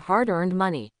amount of hard-earned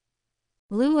money.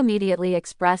 Lu immediately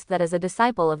expressed that as a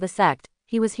disciple of the sect,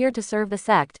 he was here to serve the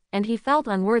sect, and he felt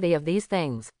unworthy of these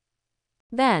things.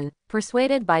 Then,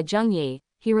 persuaded by Zheng Yi,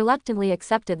 he reluctantly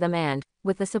accepted them and,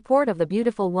 with the support of the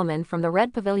beautiful woman from the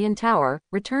Red Pavilion Tower,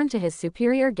 returned to his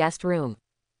superior guest room.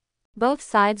 Both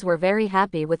sides were very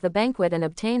happy with the banquet and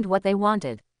obtained what they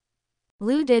wanted.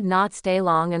 Lu did not stay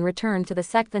long and returned to the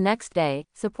sect the next day,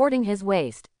 supporting his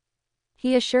waist.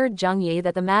 He assured Zheng Yi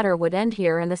that the matter would end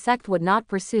here and the sect would not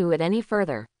pursue it any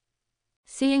further.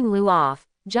 Seeing Lu off,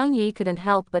 Zheng Yi couldn't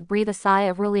help but breathe a sigh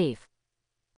of relief.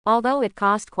 Although it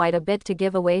cost quite a bit to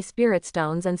give away spirit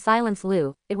stones and silence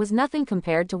Lu, it was nothing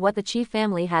compared to what the Qi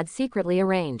family had secretly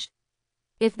arranged.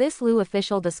 If this Lu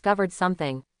official discovered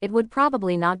something, it would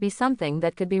probably not be something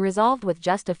that could be resolved with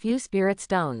just a few spirit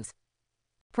stones.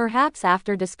 Perhaps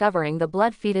after discovering the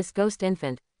blood fetus ghost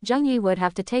infant, Zheng Yi would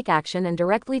have to take action and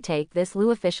directly take this Lu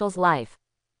official's life.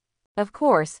 Of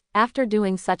course, after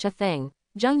doing such a thing,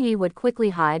 Zheng Yi would quickly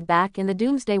hide back in the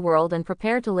Doomsday world and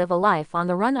prepare to live a life on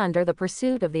the run under the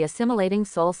pursuit of the assimilating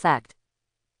soul sect.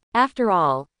 After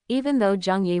all, even though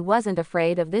Zheng Yi wasn't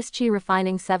afraid of this Qi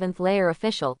refining 7th layer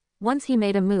official, once he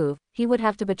made a move, he would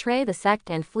have to betray the sect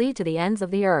and flee to the ends of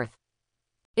the earth.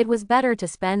 It was better to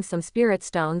spend some spirit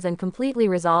stones and completely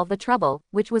resolve the trouble,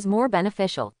 which was more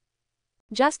beneficial.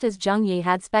 Just as Zheng Yi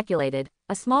had speculated,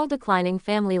 a small declining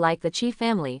family like the Qi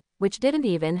family, which didn't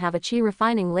even have a Qi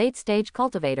refining late-stage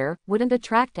cultivator, wouldn't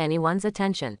attract anyone's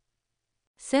attention.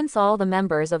 Since all the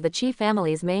members of the Qi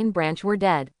family's main branch were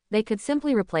dead, they could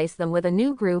simply replace them with a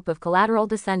new group of collateral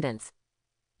descendants.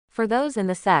 For those in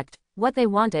the sect, what they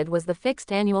wanted was the fixed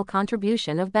annual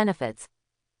contribution of benefits.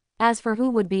 As for who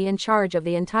would be in charge of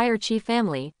the entire Qi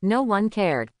family, no one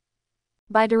cared.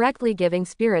 By directly giving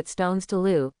spirit stones to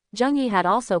Lu, Zheng Yi had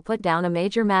also put down a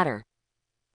major matter.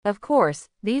 Of course,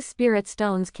 these spirit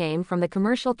stones came from the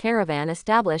commercial caravan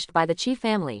established by the Qi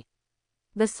family.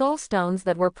 The soul stones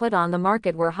that were put on the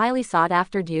market were highly sought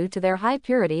after due to their high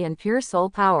purity and pure soul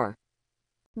power.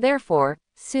 Therefore,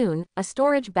 soon, a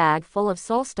storage bag full of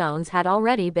soul stones had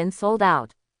already been sold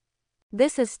out.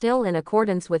 This is still in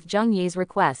accordance with Zheng Yi's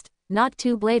request, not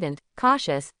too blatant,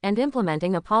 cautious, and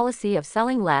implementing a policy of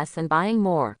selling less and buying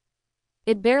more.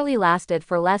 It barely lasted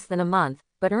for less than a month,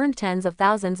 but earned tens of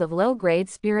thousands of low-grade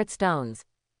spirit stones.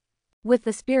 With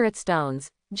the spirit stones,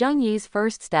 Zheng Yi's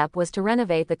first step was to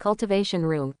renovate the cultivation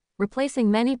room, replacing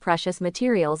many precious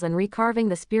materials and recarving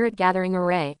the spirit gathering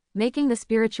array, making the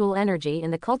spiritual energy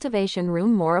in the cultivation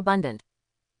room more abundant.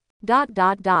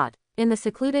 In the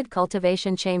secluded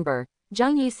cultivation chamber,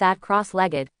 Zheng Yi sat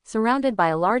cross-legged, surrounded by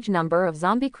a large number of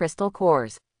zombie crystal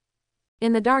cores.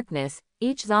 In the darkness,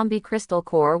 each zombie crystal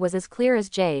core was as clear as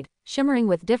jade, shimmering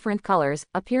with different colors,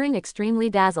 appearing extremely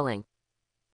dazzling.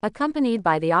 Accompanied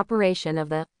by the operation of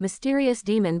the mysterious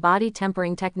demon body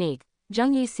tempering technique,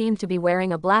 Zheng Yi seemed to be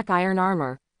wearing a black iron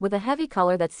armor, with a heavy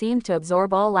color that seemed to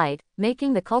absorb all light,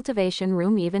 making the cultivation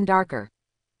room even darker.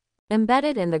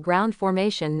 Embedded in the ground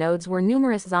formation nodes were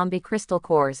numerous zombie crystal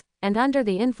cores, and under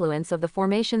the influence of the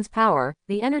formation's power,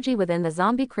 the energy within the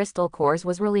zombie crystal cores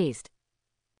was released.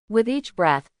 With each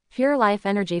breath, pure life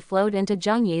energy flowed into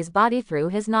Zheng Yi's body through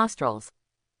his nostrils.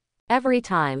 Every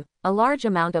time, a large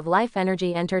amount of life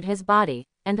energy entered his body,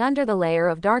 and under the layer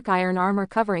of dark iron armor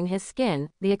covering his skin,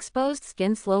 the exposed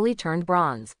skin slowly turned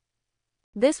bronze.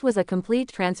 This was a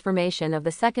complete transformation of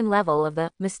the second level of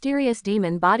the mysterious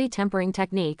demon body tempering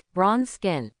technique, bronze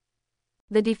skin.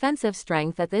 The defensive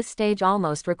strength at this stage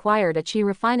almost required a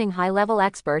chi-refining high-level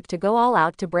expert to go all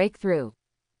out to break through.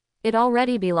 It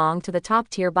already belonged to the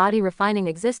top-tier body refining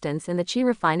existence in the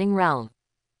chi-refining realm.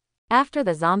 After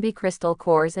the zombie crystal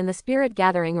cores in the spirit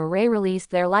gathering array released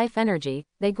their life energy,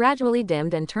 they gradually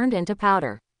dimmed and turned into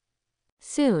powder.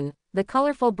 Soon, the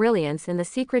colorful brilliance in the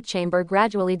secret chamber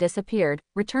gradually disappeared,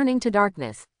 returning to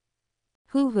darkness.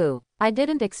 I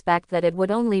didn't expect that it would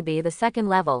only be the second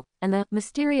level, and the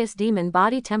mysterious demon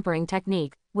body tempering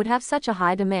technique would have such a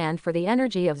high demand for the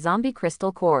energy of zombie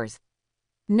crystal cores.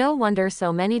 No wonder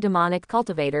so many demonic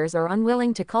cultivators are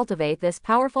unwilling to cultivate this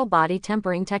powerful body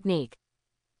tempering technique.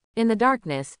 In the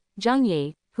darkness, Zheng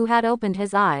Yi, who had opened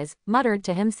his eyes, muttered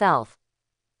to himself.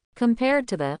 Compared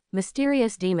to the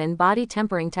mysterious demon body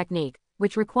tempering technique,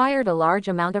 which required a large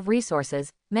amount of resources,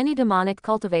 many demonic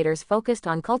cultivators focused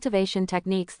on cultivation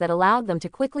techniques that allowed them to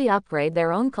quickly upgrade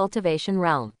their own cultivation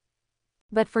realm.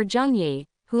 But for Zheng Yi,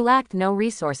 who lacked no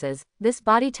resources, this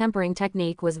body tempering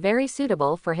technique was very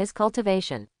suitable for his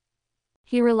cultivation.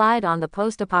 He relied on the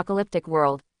post-apocalyptic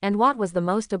world, and what was the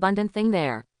most abundant thing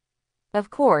there? Of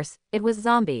course, it was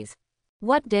zombies.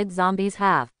 What did zombies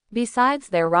have? Besides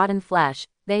their rotten flesh,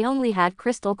 they only had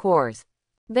crystal cores.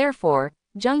 Therefore,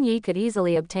 Zheng Yi could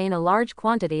easily obtain a large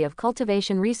quantity of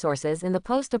cultivation resources in the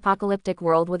post-apocalyptic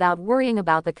world without worrying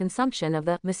about the consumption of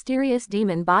the mysterious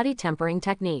demon body tempering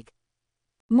technique.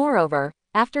 Moreover,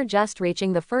 after just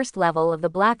reaching the first level of the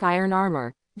black iron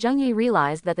armor, Zheng Yi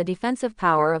realized that the defensive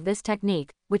power of this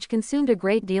technique, which consumed a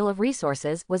great deal of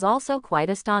resources, was also quite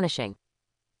astonishing.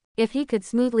 If he could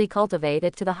smoothly cultivate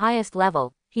it to the highest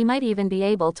level, he might even be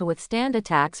able to withstand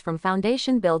attacks from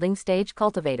foundation building stage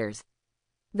cultivators.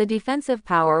 The defensive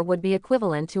power would be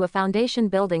equivalent to a foundation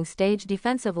building stage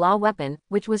defensive law weapon,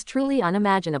 which was truly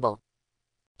unimaginable.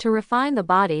 To refine the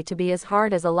body to be as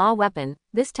hard as a law weapon,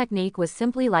 this technique was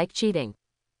simply like cheating.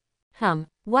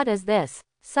 What is this?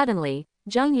 Suddenly,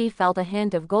 Zheng Yi felt a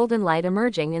hint of golden light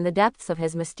emerging in the depths of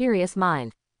his mysterious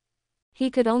mind. He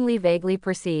could only vaguely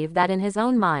perceive that in his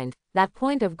own mind, that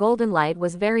point of golden light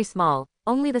was very small,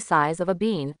 only the size of a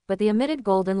bean, but the emitted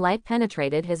golden light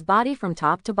penetrated his body from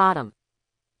top to bottom.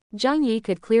 Zheng Yi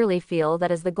could clearly feel that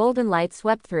as the golden light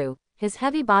swept through, his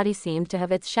heavy body seemed to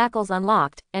have its shackles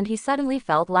unlocked, and he suddenly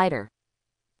felt lighter.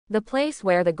 The place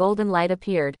where the golden light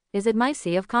appeared, is it my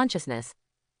sea of consciousness?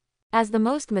 As the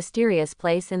most mysterious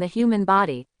place in the human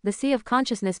body, the sea of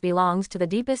consciousness belongs to the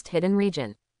deepest hidden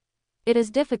region. It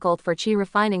is difficult for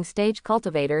chi-refining stage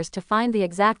cultivators to find the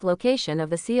exact location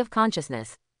of the sea of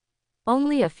consciousness.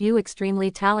 Only a few extremely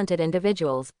talented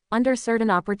individuals, under certain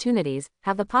opportunities,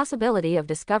 have the possibility of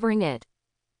discovering it.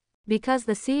 Because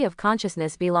the sea of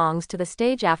consciousness belongs to the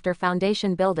stage after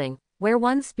foundation building, where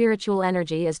one's spiritual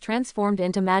energy is transformed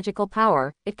into magical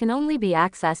power, it can only be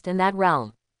accessed in that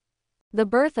realm. The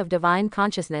birth of divine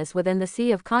consciousness within the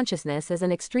sea of consciousness is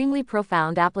an extremely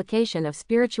profound application of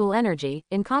spiritual energy,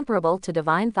 incomparable to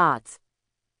divine thoughts.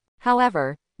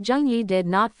 However, Zheng Yi did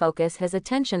not focus his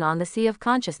attention on the sea of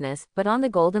consciousness, but on the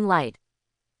golden light.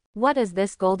 What is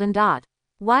this golden dot?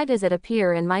 Why does it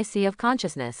appear in my sea of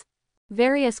consciousness?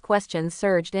 Various questions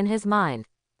surged in his mind.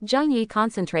 Zheng Yi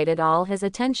concentrated all his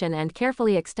attention and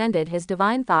carefully extended his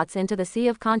divine thoughts into the sea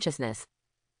of consciousness.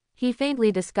 He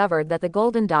faintly discovered that the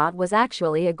golden dot was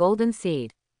actually a golden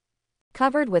seed.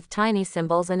 Covered with tiny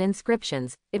symbols and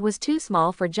inscriptions, it was too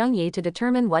small for Zheng Yi to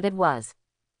determine what it was.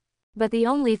 But the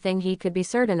only thing he could be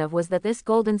certain of was that this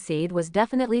golden seed was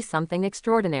definitely something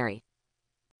extraordinary.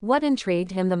 What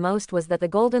intrigued him the most was that the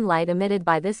golden light emitted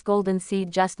by this golden seed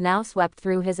just now swept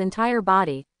through his entire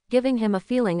body, giving him a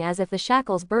feeling as if the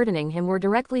shackles burdening him were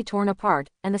directly torn apart,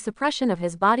 and the suppression of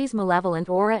his body's malevolent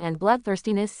aura and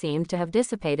bloodthirstiness seemed to have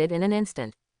dissipated in an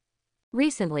instant.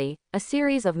 Recently, a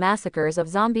series of massacres of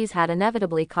zombies had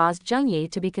inevitably caused Zheng Yi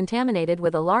to be contaminated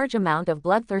with a large amount of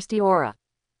bloodthirsty aura.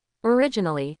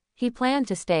 Originally, he planned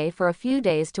to stay for a few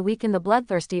days to weaken the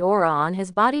bloodthirsty aura on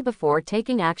his body before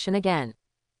taking action again.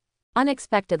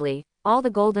 Unexpectedly, all the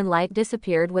golden light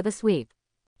disappeared with a sweep.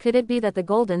 Could it be that the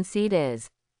golden seed is?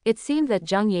 It seemed that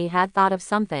Zheng Yi had thought of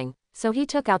something, so he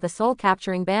took out the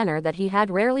soul-capturing banner that he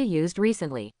had rarely used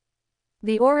recently.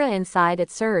 The aura inside it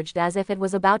surged as if it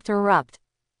was about to erupt.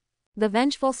 The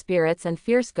vengeful spirits and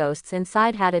fierce ghosts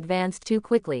inside had advanced too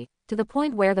quickly, to the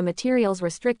point where the materials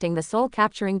restricting the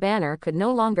soul-capturing banner could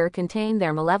no longer contain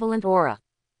their malevolent aura.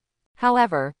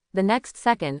 However, the next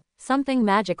second, something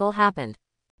magical happened.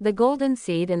 The golden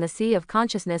seed in the sea of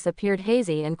consciousness appeared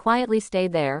hazy and quietly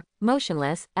stayed there,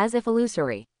 motionless, as if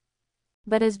illusory.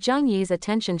 But as Zheng Yi's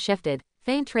attention shifted,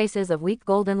 faint traces of weak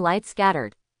golden light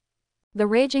scattered. The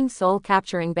raging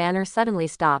soul-capturing banner suddenly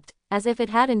stopped, as if it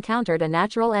had encountered a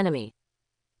natural enemy.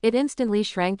 It instantly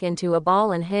shrank into a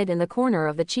ball and hid in the corner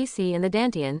of the chi-si in the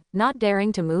dantian, not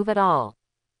daring to move at all.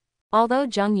 Although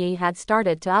Zheng Yi had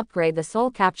started to upgrade the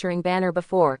soul-capturing banner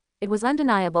before, it was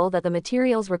undeniable that the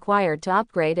materials required to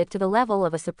upgrade it to the level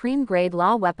of a supreme-grade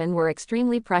law weapon were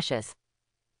extremely precious.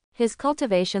 His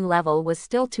cultivation level was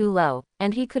still too low,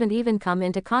 and he couldn't even come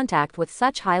into contact with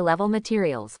such high-level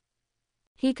materials.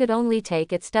 He could only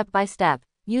take it step by step,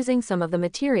 using some of the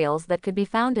materials that could be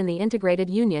found in the integrated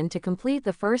union to complete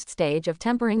the first stage of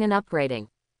tempering and upgrading.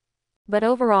 But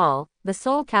overall, the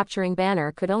soul-capturing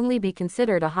banner could only be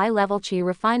considered a high-level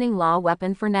chi-refining law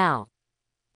weapon for now.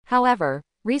 However,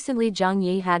 recently Zheng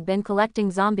Yi had been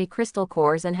collecting zombie crystal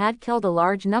cores and had killed a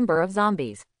large number of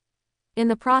zombies. In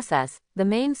the process, the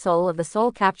main soul of the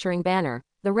soul-capturing banner,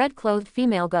 the red-clothed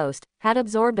female ghost, had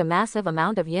absorbed a massive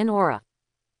amount of yin aura.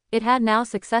 It had now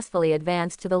successfully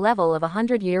advanced to the level of a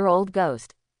 100-year-old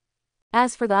ghost.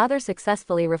 As for the other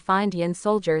successfully refined yin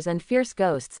soldiers and fierce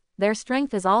ghosts, their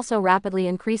strength is also rapidly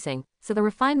increasing, so the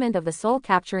refinement of the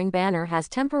soul-capturing banner has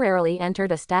temporarily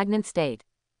entered a stagnant state.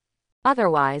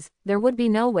 Otherwise, there would be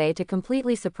no way to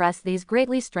completely suppress these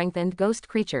greatly strengthened ghost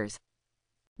creatures.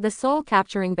 The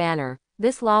soul-capturing banner,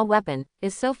 this law weapon,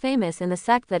 is so famous in the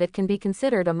sect that it can be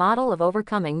considered a model of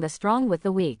overcoming the strong with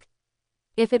the weak.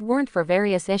 If it weren't for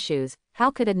various issues, how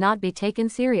could it not be taken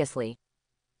seriously?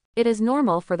 It is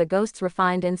normal for the ghosts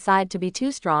refined inside to be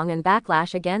too strong and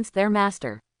backlash against their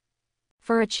master.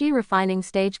 For a chi-refining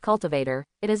stage cultivator,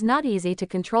 it is not easy to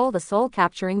control the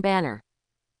soul-capturing banner.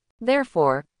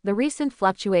 Therefore, the recent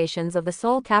fluctuations of the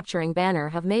soul-capturing banner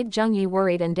have made Zheng Yi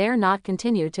worried and dare not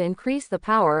continue to increase the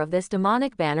power of this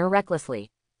demonic banner recklessly.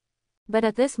 But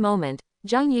at this moment,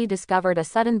 Zheng Yi discovered a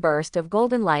sudden burst of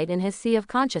golden light in his sea of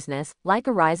consciousness, like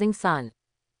a rising sun.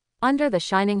 Under the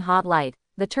shining hot light,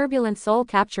 the turbulent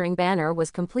soul-capturing banner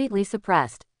was completely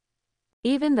suppressed.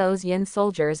 Even those yin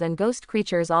soldiers and ghost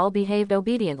creatures all behaved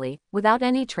obediently, without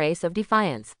any trace of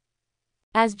defiance.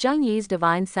 As Zheng Yi's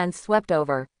divine sense swept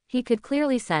over, he could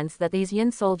clearly sense that these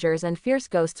yin soldiers and fierce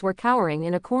ghosts were cowering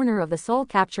in a corner of the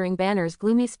soul-capturing banner's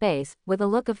gloomy space, with a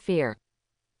look of fear.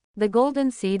 The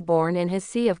golden seed born in his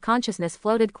sea of consciousness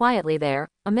floated quietly there,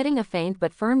 emitting a faint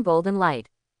but firm golden light.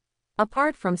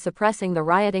 Apart from suppressing the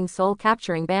rioting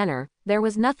soul-capturing banner, there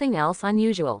was nothing else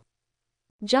unusual.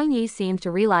 Zheng Yi seemed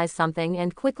to realize something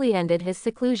and quickly ended his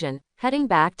seclusion, heading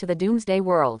back to the Doomsday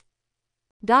World.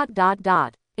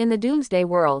 In the Doomsday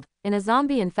World, in a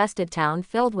zombie-infested town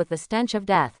filled with the stench of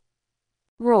death.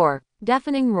 Roar.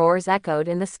 Deafening roars echoed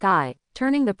in the sky,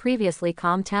 turning the previously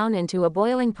calm town into a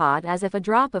boiling pot as if a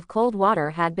drop of cold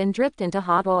water had been dripped into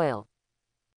hot oil.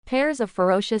 Pairs of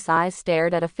ferocious eyes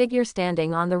stared at a figure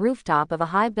standing on the rooftop of a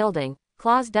high building,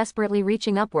 claws desperately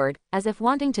reaching upward, as if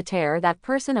wanting to tear that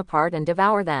person apart and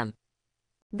devour them.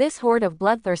 This horde of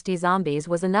bloodthirsty zombies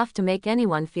was enough to make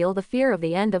anyone feel the fear of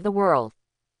the end of the world.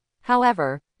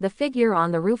 However, the figure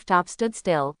on the rooftop stood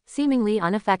still, seemingly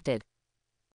unaffected.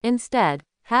 Instead,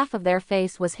 half of their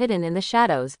face was hidden in the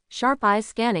shadows, sharp eyes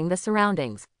scanning the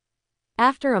surroundings.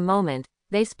 After a moment,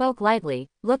 they spoke lightly,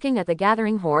 looking at the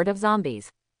gathering horde of zombies.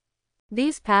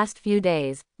 These past few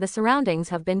days, the surroundings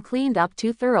have been cleaned up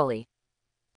too thoroughly.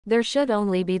 There should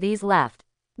only be these left.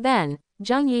 Then,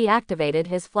 Zheng Yi activated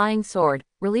his flying sword,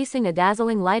 releasing a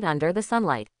dazzling light under the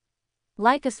sunlight.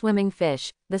 Like a swimming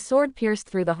fish, the sword pierced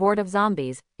through the horde of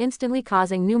zombies, instantly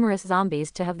causing numerous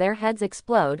zombies to have their heads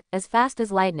explode, as fast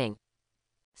as lightning.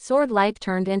 Sword light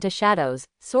turned into shadows,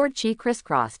 sword chi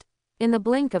crisscrossed. In the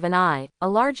blink of an eye, a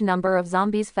large number of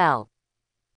zombies fell.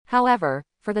 However,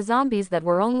 for the zombies that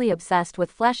were only obsessed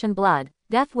with flesh and blood,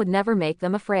 death would never make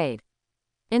them afraid.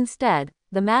 Instead,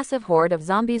 the massive horde of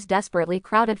zombies desperately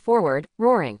crowded forward,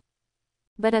 roaring.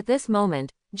 But at this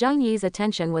moment, Zheng Yi's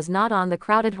attention was not on the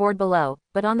crowded horde below,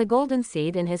 but on the golden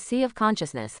seed in his sea of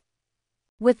consciousness.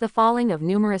 With the falling of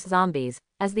numerous zombies,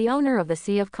 as the owner of the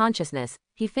sea of consciousness,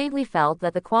 he faintly felt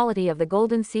that the quality of the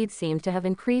golden seed seemed to have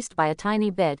increased by a tiny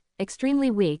bit,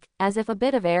 extremely weak, as if a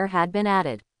bit of air had been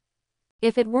added.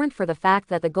 If it weren't for the fact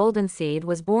that the golden seed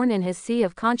was born in his sea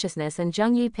of consciousness and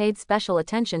Zheng Yi paid special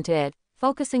attention to it,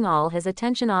 focusing all his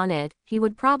attention on it, he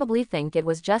would probably think it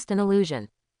was just an illusion.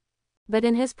 But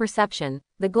in his perception,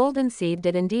 the golden seed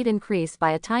did indeed increase by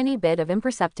a tiny bit of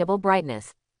imperceptible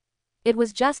brightness. It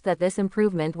was just that this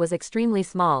improvement was extremely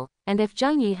small, and if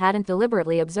Zheng Yi hadn't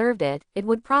deliberately observed it, it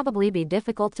would probably be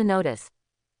difficult to notice.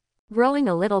 Growing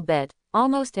a little bit,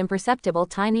 almost imperceptible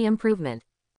tiny improvement.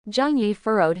 Zheng Yi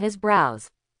furrowed his brows.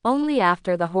 Only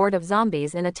after the horde of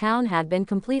zombies in a town had been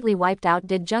completely wiped out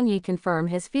did Zheng Yi confirm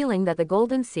his feeling that the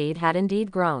golden seed had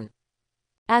indeed grown.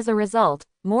 As a result,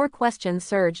 more questions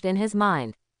surged in his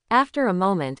mind. After a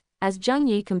moment, as Zheng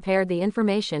Yi compared the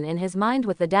information in his mind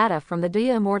with the data from the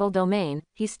immortal domain,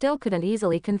 he still couldn't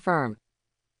easily confirm.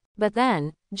 But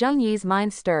then, Zheng Yi's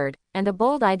mind stirred, and a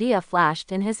bold idea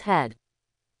flashed in his head.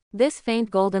 This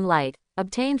faint golden light,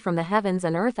 obtained from the heavens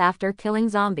and earth after killing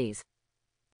zombies.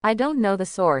 I don't know the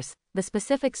source, the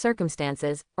specific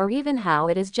circumstances, or even how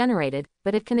it is generated,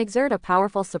 but it can exert a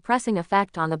powerful suppressing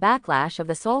effect on the backlash of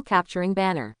the soul-capturing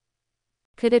banner.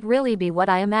 Could it really be what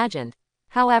I imagined?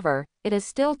 However, it is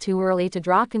still too early to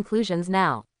draw conclusions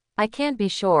now. I can't be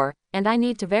sure, and I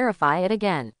need to verify it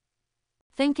again.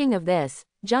 Thinking of this,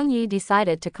 Zheng Yi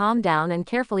decided to calm down and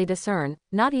carefully discern,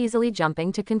 not easily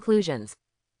jumping to conclusions.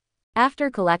 After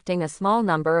collecting a small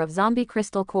number of zombie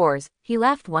crystal cores, he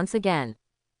left once again.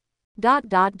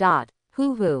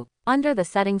 Hoo. Under the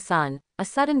setting sun, a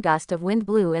sudden gust of wind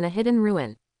blew in a hidden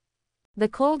ruin. The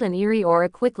cold and eerie aura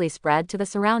quickly spread to the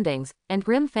surroundings, and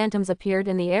grim phantoms appeared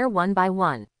in the air one by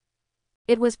one.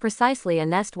 It was precisely a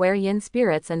nest where yin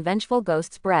spirits and vengeful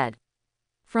ghosts bred.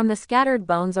 From the scattered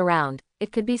bones around,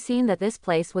 it could be seen that this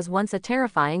place was once a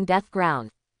terrifying death ground.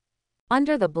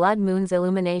 Under the blood moon's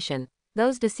illumination,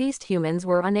 those deceased humans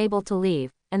were unable to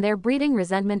leave, and their breeding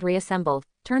resentment reassembled,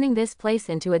 turning this place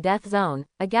into a death zone,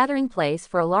 a gathering place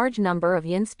for a large number of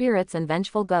yin spirits and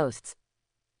vengeful ghosts.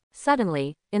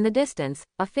 Suddenly, in the distance,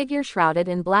 a figure shrouded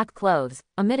in black clothes,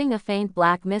 emitting a faint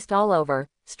black mist all over,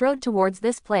 strode towards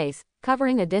this place,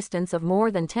 covering a distance of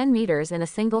more than 10 meters in a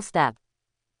single step.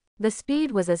 The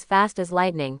speed was as fast as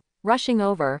lightning, rushing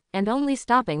over, and only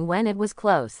stopping when it was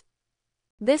close.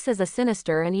 This is a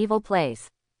sinister and evil place.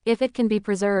 If it can be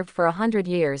preserved for 100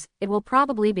 years, it will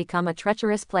probably become a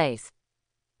treacherous place.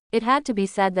 It had to be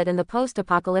said that in the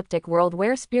post-apocalyptic world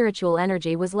where spiritual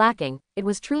energy was lacking, it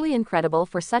was truly incredible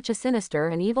for such a sinister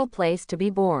and evil place to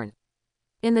be born.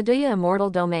 In the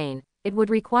immortal domain, it would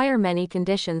require many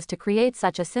conditions to create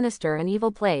such a sinister and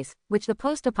evil place, which the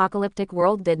post-apocalyptic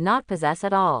world did not possess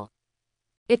at all.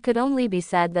 It could only be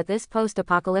said that this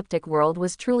post-apocalyptic world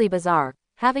was truly bizarre,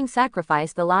 having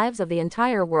sacrificed the lives of the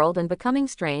entire world and becoming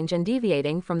strange and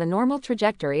deviating from the normal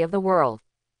trajectory of the world.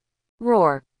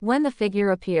 Roar. When the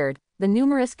figure appeared, the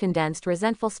numerous condensed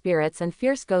resentful spirits and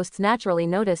fierce ghosts naturally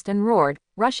noticed and roared,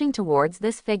 rushing towards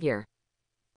this figure.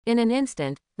 In an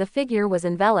instant, the figure was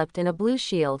enveloped in a blue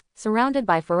shield, surrounded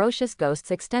by ferocious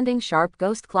ghosts extending sharp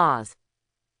ghost claws.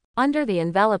 Under the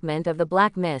envelopment of the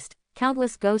black mist,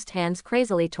 countless ghost hands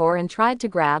crazily tore and tried to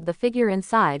grab the figure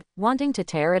inside, wanting to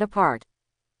tear it apart.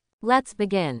 Let's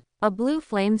begin. A blue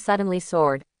flame suddenly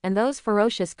soared, and those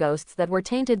ferocious ghosts that were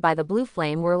tainted by the blue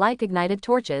flame were like ignited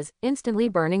torches, instantly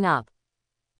burning up.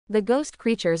 The ghost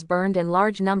creatures burned in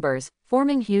large numbers,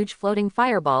 forming huge floating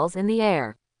fireballs in the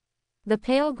air. The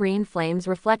pale green flames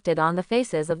reflected on the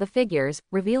faces of the figures,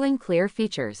 revealing clear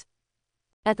features.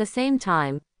 At the same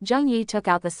time, Zheng Yi took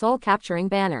out the soul-capturing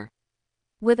banner.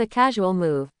 With a casual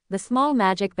move, the small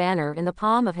magic banner in the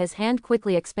palm of his hand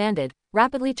quickly expanded,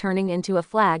 rapidly turning into a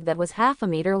flag that was half a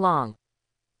meter long.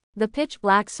 The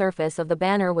pitch-black surface of the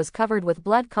banner was covered with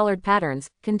blood-colored patterns,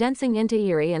 condensing into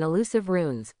eerie and elusive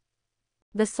runes.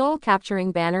 The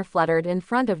soul-capturing banner fluttered in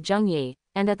front of Zheng Yi,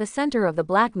 and at the center of the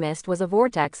black mist was a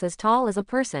vortex as tall as a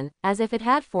person, as if it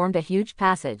had formed a huge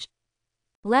passage.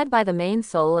 Led by the main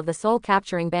soul of the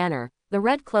soul-capturing banner, the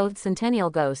red-clothed Centennial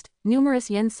Ghost, numerous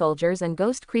Yin soldiers and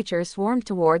ghost creatures swarmed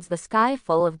towards the sky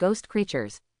full of ghost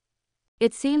creatures.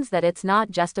 It seems that it's not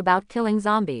just about killing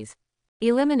zombies.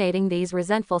 Eliminating these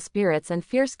resentful spirits and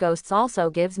fierce ghosts also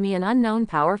gives me an unknown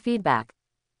power feedback.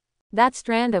 That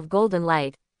strand of golden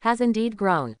light has indeed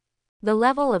grown. The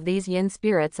level of these Yin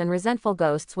spirits and resentful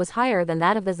ghosts was higher than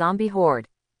that of the zombie horde.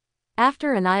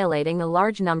 After annihilating a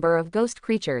large number of ghost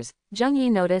creatures, Zheng Yi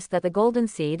noticed that the golden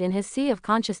seed in his sea of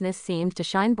consciousness seemed to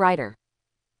shine brighter.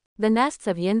 The nests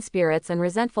of Yin spirits and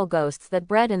resentful ghosts that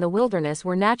bred in the wilderness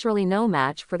were naturally no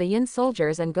match for the Yin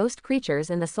soldiers and ghost creatures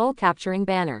in the soul-capturing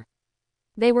banner.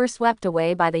 They were swept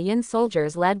away by the Yin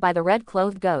soldiers led by the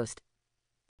red-clothed ghost.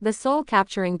 The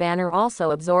soul-capturing banner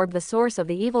also absorbed the source of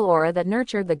the evil aura that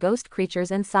nurtured the ghost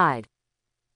creatures inside.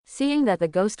 Seeing that the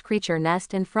ghost creature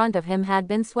nest in front of him had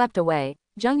been swept away,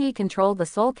 Zheng Yi controlled the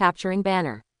soul-capturing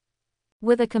banner.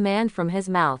 With a command from his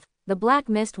mouth, the black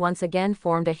mist once again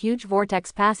formed a huge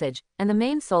vortex passage, and the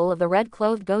main soul of the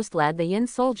red-clothed ghost led the Yin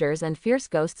soldiers and fierce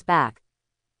ghosts back.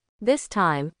 This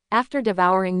time, after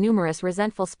devouring numerous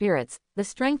resentful spirits, the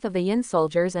strength of the Yin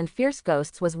soldiers and fierce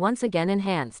ghosts was once again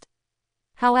enhanced.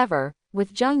 However,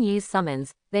 with Zheng Yi's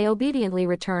summons, they obediently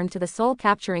returned to the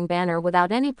soul-capturing banner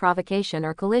without any provocation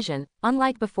or collision,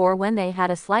 unlike before when they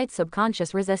had a slight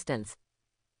subconscious resistance.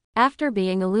 After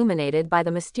being illuminated by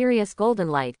the mysterious golden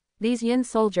light, these Yin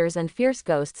soldiers and fierce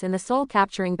ghosts in the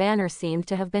soul-capturing banner seemed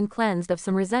to have been cleansed of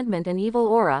some resentment and evil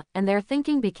aura, and their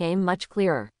thinking became much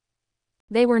clearer.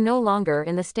 They were no longer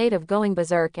in the state of going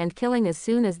berserk and killing as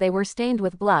soon as they were stained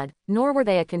with blood, nor were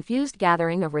they a confused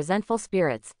gathering of resentful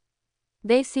spirits.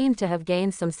 They seemed to have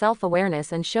gained some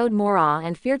self-awareness and showed more awe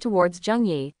and fear towards Zheng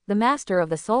Yi, the master of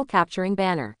the soul-capturing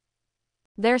banner.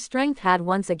 Their strength had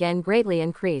once again greatly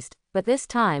increased, but this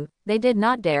time, they did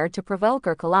not dare to provoke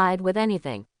or collide with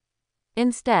anything.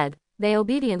 Instead, they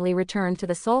obediently returned to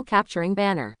the soul-capturing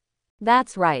banner.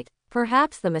 That's right,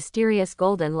 perhaps the mysterious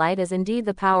golden light is indeed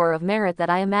the power of merit that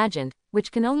I imagined,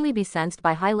 which can only be sensed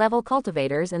by high-level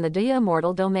cultivators in the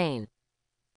immortal domain.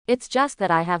 It's just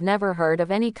that I have never heard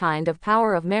of any kind of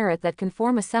power of merit that can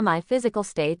form a semi-physical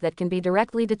state that can be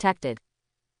directly detected.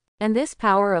 And this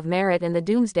power of merit in the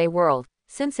doomsday world,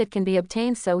 since it can be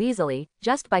obtained so easily,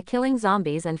 just by killing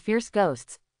zombies and fierce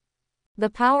ghosts.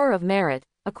 The power of merit,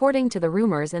 according to the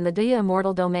rumors in the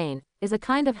immortal domain, is a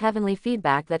kind of heavenly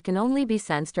feedback that can only be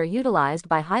sensed or utilized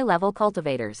by high-level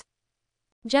cultivators.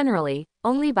 Generally,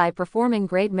 only by performing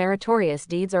great meritorious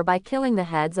deeds or by killing the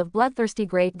heads of bloodthirsty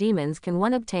great demons can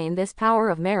one obtain this power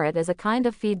of merit as a kind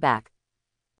of feedback.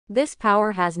 This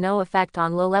power has no effect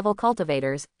on low-level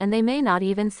cultivators, and they may not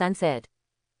even sense it.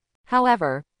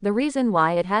 However, the reason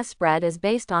why it has spread is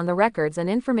based on the records and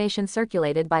information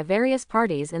circulated by various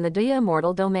parties in the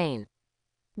immortal domain.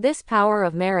 This power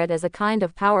of merit is a kind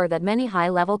of power that many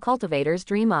high-level cultivators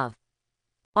dream of.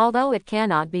 Although it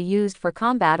cannot be used for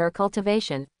combat or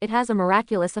cultivation, it has a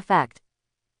miraculous effect.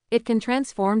 It can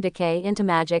transform decay into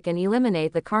magic and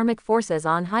eliminate the karmic forces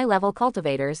on high-level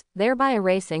cultivators, thereby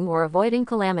erasing or avoiding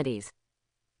calamities.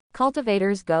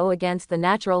 Cultivators go against the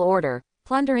natural order,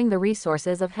 plundering the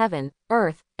resources of heaven,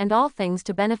 earth, and all things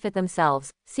to benefit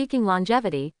themselves, seeking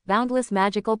longevity, boundless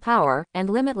magical power, and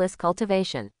limitless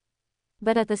cultivation.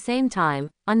 But at the same time,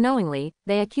 unknowingly,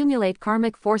 they accumulate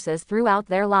karmic forces throughout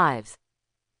their lives.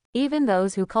 Even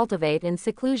those who cultivate in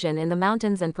seclusion in the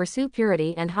mountains and pursue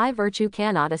purity and high virtue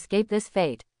cannot escape this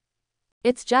fate.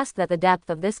 It's just that the depth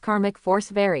of this karmic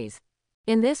force varies.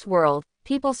 In this world,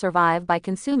 people survive by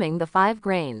consuming the 5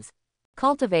 grains.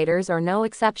 Cultivators are no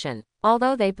exception.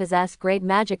 Although they possess great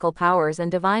magical powers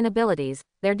and divine abilities,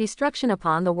 their destruction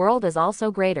upon the world is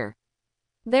also greater.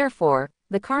 Therefore,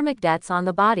 the karmic debts on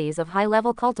the bodies of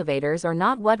high-level cultivators are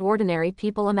not what ordinary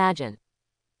people imagine.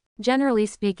 Generally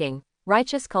speaking,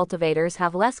 righteous cultivators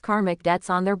have less karmic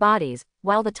debts on their bodies,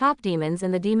 while the top demons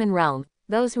in the demon realm,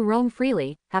 those who roam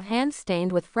freely, have hands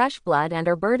stained with fresh blood and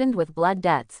are burdened with blood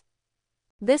debts.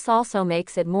 This also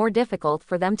makes it more difficult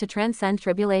for them to transcend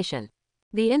tribulation.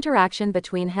 The interaction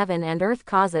between heaven and earth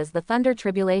causes the thunder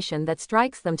tribulation that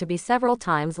strikes them to be several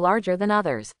times larger than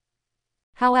others.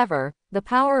 However, the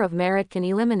power of merit can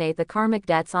eliminate the karmic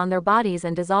debts on their bodies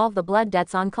and dissolve the blood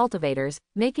debts on cultivators,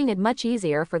 making it much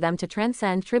easier for them to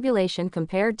transcend tribulation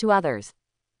compared to others.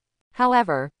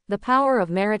 However, the power of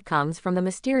merit comes from the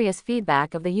mysterious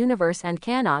feedback of the universe and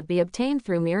cannot be obtained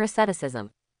through mere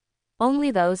asceticism.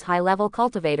 Only those high-level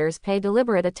cultivators pay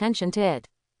deliberate attention to it.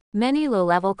 Many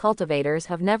low-level cultivators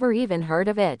have never even heard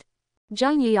of it.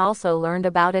 Zheng Yi also learned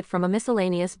about it from a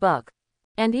miscellaneous book.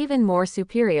 And even more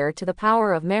superior to the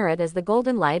power of merit is the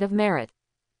golden light of merit.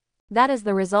 That is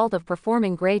the result of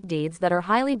performing great deeds that are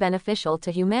highly beneficial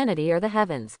to humanity or the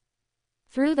heavens.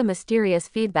 Through the mysterious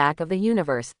feedback of the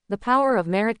universe, the power of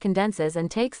merit condenses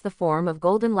and takes the form of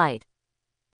golden light.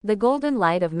 The golden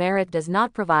light of merit does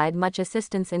not provide much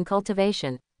assistance in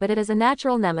cultivation, but it is a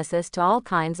natural nemesis to all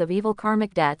kinds of evil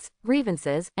karmic debts,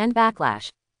 grievances, and backlash.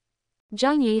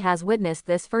 Zheng Yi has witnessed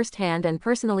this firsthand and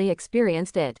personally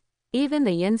experienced it. Even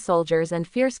the yin soldiers and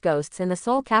fierce ghosts in the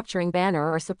soul-capturing banner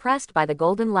are suppressed by the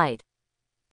golden light.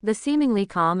 The seemingly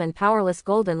calm and powerless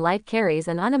golden light carries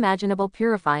an unimaginable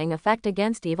purifying effect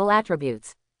against evil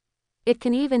attributes. It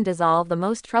can even dissolve the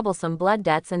most troublesome blood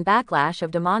debts and backlash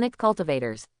of demonic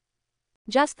cultivators.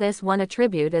 Just this one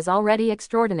attribute is already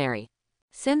extraordinary.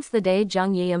 Since the day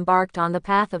Zheng Yi embarked on the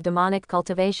path of demonic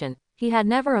cultivation, he had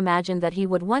never imagined that he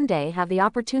would one day have the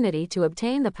opportunity to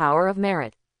obtain the power of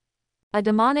merit. A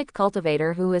demonic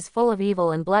cultivator who is full of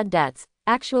evil and blood debts,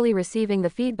 actually receiving the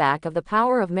feedback of the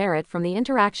power of merit from the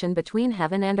interaction between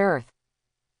heaven and earth.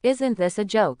 Isn't this a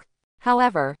joke?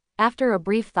 However, after a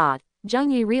brief thought, Zheng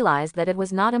Yi realized that it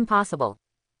was not impossible.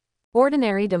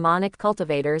 Ordinary demonic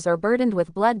cultivators are burdened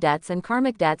with blood debts and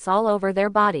karmic debts all over their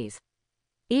bodies.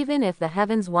 Even if the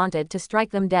heavens wanted to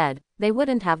strike them dead, they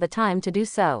wouldn't have the time to do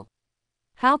so.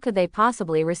 How could they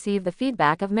possibly receive the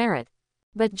feedback of merit?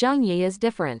 But Zheng Yi is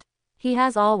different. He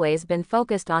has always been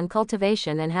focused on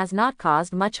cultivation and has not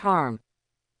caused much harm.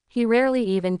 He rarely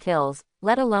even kills,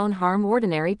 let alone harm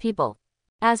ordinary people.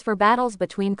 As for battles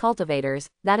between cultivators,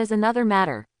 that is another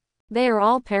matter. They are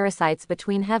all parasites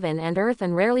between heaven and earth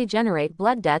and rarely generate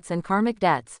blood debts and karmic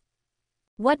debts.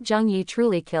 What Zheng Yi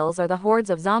truly kills are the hordes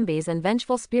of zombies and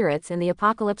vengeful spirits in the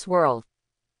apocalypse world.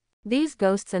 These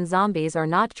ghosts and zombies are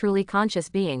not truly conscious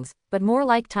beings, but more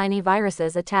like tiny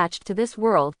viruses attached to this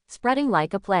world, spreading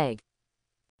like a plague.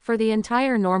 For the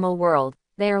entire normal world,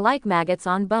 they are like maggots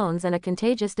on bones and a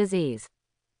contagious disease.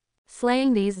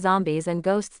 Slaying these zombies and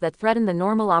ghosts that threaten the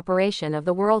normal operation of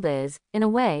the world is, in a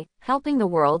way, helping the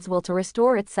world's will to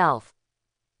restore itself.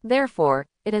 Therefore,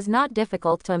 it is not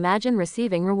difficult to imagine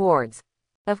receiving rewards.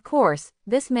 Of course,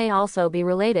 this may also be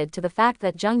related to the fact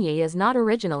that Zheng Yi is not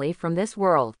originally from this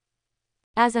world.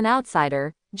 As an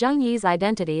outsider, Zheng Yi's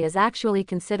identity is actually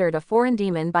considered a foreign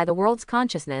demon by the world's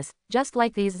consciousness, just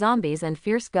like these zombies and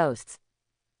fierce ghosts.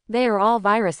 They are all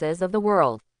viruses of the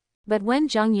world. But when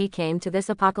Zheng Yi came to this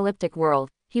apocalyptic world,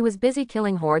 he was busy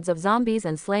killing hordes of zombies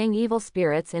and slaying evil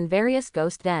spirits in various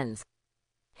ghost dens.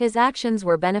 His actions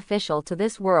were beneficial to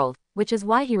this world, which is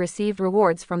why he received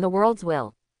rewards from the world's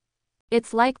will.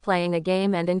 It's like playing a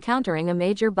game and encountering a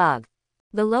major bug.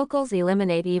 The locals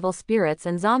eliminate evil spirits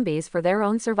and zombies for their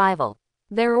own survival.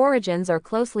 Their origins are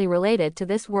closely related to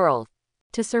this world.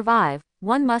 To survive,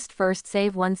 one must first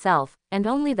save oneself, and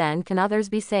only then can others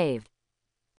be saved.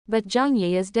 But Zheng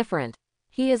Yi is different.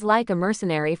 He is like a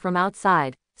mercenary from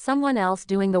outside, someone else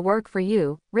doing the work for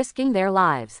you, risking their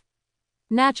lives.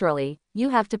 Naturally, you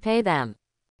have to pay them.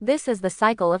 This is the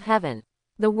cycle of heaven.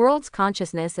 The world's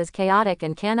consciousness is chaotic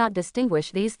and cannot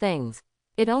distinguish these things.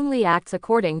 It only acts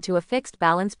according to a fixed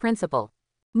balance principle.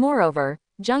 Moreover,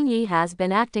 Zheng Yi has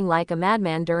been acting like a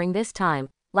madman during this time,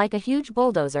 like a huge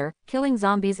bulldozer, killing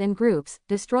zombies in groups,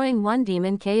 destroying one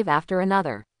demon cave after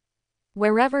another.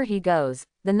 Wherever he goes,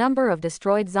 the number of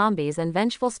destroyed zombies and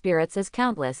vengeful spirits is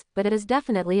countless, but it is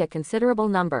definitely a considerable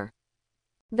number.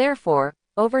 Therefore,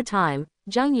 over time,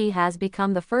 Zheng Yi has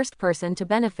become the first person to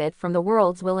benefit from the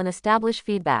world's will and establish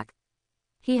feedback.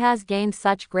 He has gained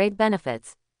such great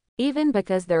benefits. Even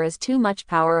because there is too much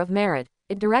power of merit,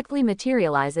 it directly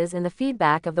materializes in the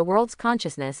feedback of the world's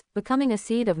consciousness, becoming a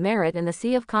seed of merit in the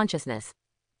sea of consciousness.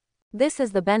 This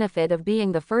is the benefit of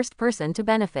being the first person to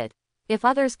benefit. If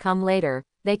others come later,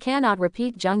 they cannot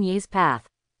repeat Zheng Yi's path.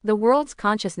 The world's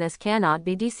consciousness cannot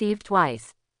be deceived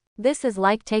twice. This is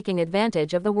like taking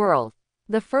advantage of the world.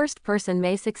 The first person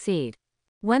may succeed.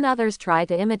 When others try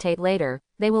to imitate later,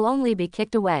 they will only be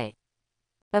kicked away.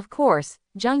 Of course,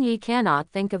 Zheng Yi cannot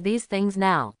think of these things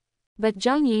now. But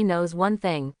Zheng Yi knows one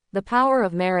thing: the power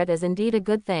of merit is indeed a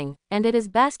good thing, and it is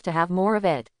best to have more of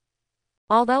it.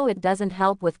 Although it doesn't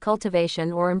help with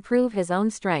cultivation or improve his own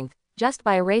strength, just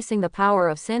by erasing the power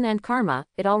of sin and karma,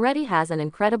 it already has an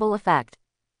incredible effect.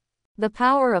 The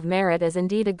power of merit is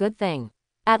indeed a good thing.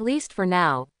 At least for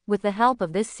now, with the help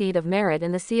of this seed of merit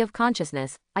in the sea of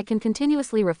consciousness, I can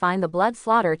continuously refine the blood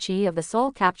slaughter chi of the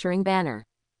soul-capturing banner.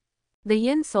 The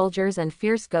yin soldiers and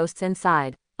fierce ghosts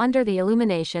inside, under the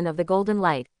illumination of the golden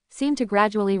light, seem to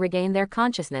gradually regain their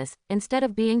consciousness, instead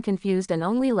of being confused and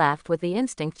only left with the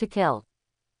instinct to kill.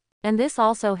 And this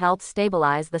also helps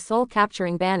stabilize the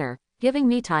soul-capturing banner, giving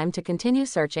me time to continue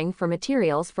searching for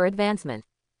materials for advancement.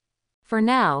 For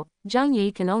now, Zheng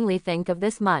Yi can only think of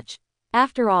this much.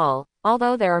 After all,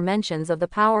 although there are mentions of the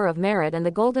power of merit and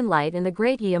the golden light in the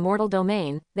Great Yi Immortal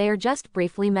Domain, they are just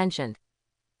briefly mentioned.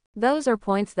 Those are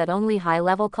points that only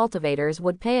high-level cultivators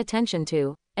would pay attention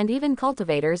to, and even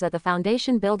cultivators at the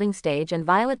Foundation Building stage and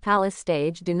Violet Palace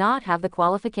stage do not have the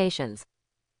qualifications.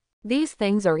 These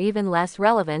things are even less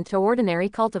relevant to ordinary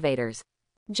cultivators.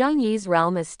 Zheng Yi's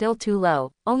realm is still too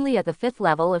low, only at the 5th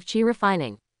level of Qi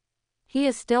refining. He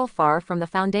is still far from the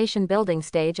Foundation Building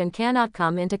stage and cannot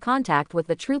come into contact with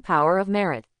the true power of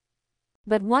merit.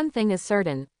 But one thing is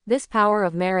certain, this power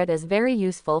of merit is very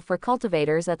useful for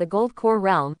cultivators at the Gold Core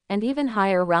realm, and even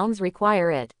higher realms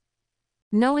require it.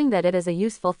 Knowing that it is a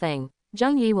useful thing,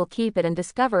 Zheng Yi will keep it and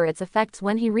discover its effects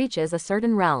when he reaches a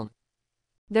certain realm.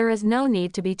 There is no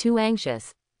need to be too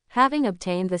anxious. Having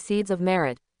obtained the seeds of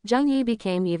merit, Zheng Yi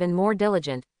became even more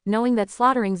diligent, knowing that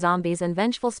slaughtering zombies and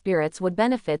vengeful spirits would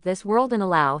benefit this world and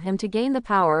allow him to gain the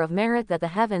power of merit that the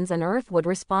heavens and earth would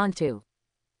respond to.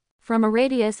 From a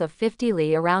radius of 50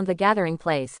 li around the gathering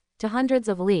place, to hundreds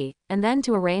of li, and then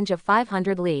to a range of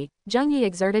 500 li, Zheng Yi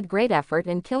exerted great effort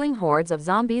in killing hordes of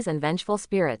zombies and vengeful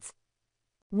spirits.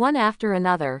 One after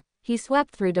another, he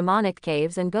swept through demonic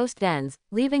caves and ghost dens,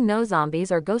 leaving no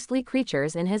zombies or ghostly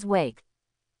creatures in his wake.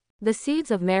 The seeds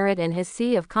of merit in his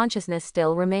sea of consciousness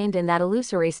still remained in that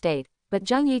illusory state, but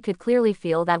Zheng Yi could clearly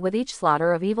feel that with each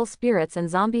slaughter of evil spirits and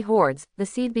zombie hordes, the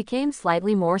seed became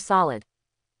slightly more solid.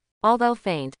 Although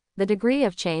faint, the degree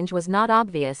of change was not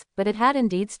obvious, but it had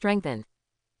indeed strengthened.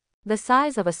 The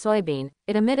size of a soybean,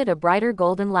 it emitted a brighter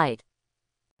golden light.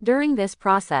 During this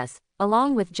process,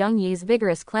 along with Zheng Yi's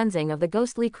vigorous cleansing of the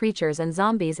ghostly creatures and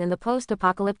zombies in the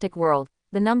post-apocalyptic world,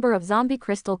 the number of zombie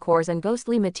crystal cores and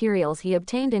ghostly materials he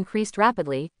obtained increased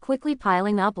rapidly, quickly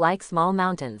piling up like small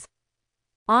mountains.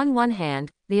 On one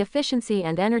hand, the efficiency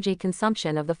and energy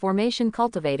consumption of the formation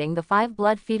cultivating the 5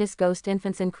 blood fetus ghost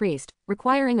infants increased,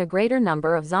 requiring a greater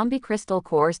number of zombie crystal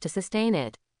cores to sustain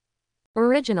it.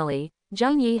 Originally,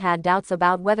 Zheng Yi had doubts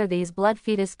about whether these blood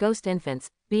fetus ghost infants,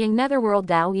 being netherworld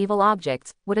Dao evil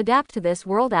objects, would adapt to this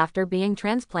world after being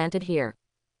transplanted here.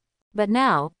 But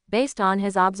now, based on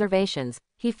his observations,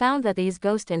 he found that these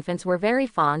ghost infants were very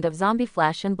fond of zombie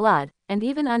flesh and blood, and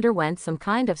even underwent some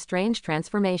kind of strange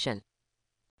transformation.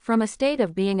 From a state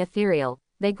of being ethereal,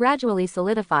 they gradually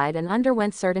solidified and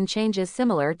underwent certain changes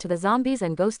similar to the zombies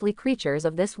and ghostly creatures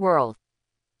of this world.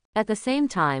 At the same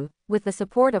time, with the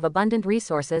support of abundant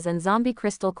resources and zombie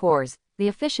crystal cores, the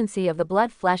efficiency of the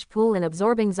blood-flesh pool in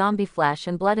absorbing zombie flesh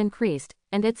and blood increased,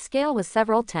 and its scale was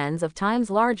several tens of times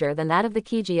larger than that of the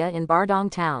Kijia in Bardong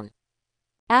town.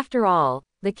 After all,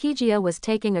 the Kijia was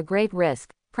taking a great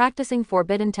risk, practicing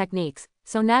forbidden techniques,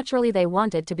 so naturally they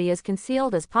wanted to be as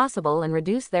concealed as possible and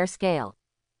reduce their scale.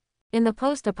 In the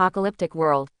post-apocalyptic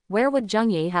world, where would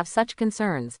Zheng Yi have such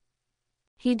concerns?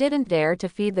 He didn't dare to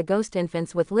feed the ghost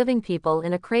infants with living people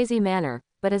in a crazy manner,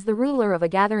 but as the ruler of a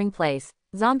gathering place,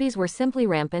 zombies were simply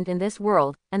rampant in this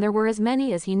world, and there were as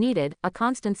many as he needed, a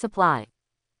constant supply.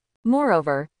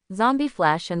 Moreover, zombie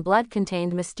flesh and blood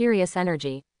contained mysterious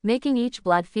energy, making each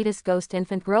blood fetus ghost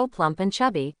infant grow plump and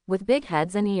chubby, with big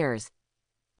heads and ears.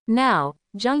 Now,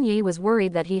 Zheng Yi was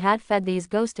worried that he had fed these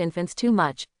ghost infants too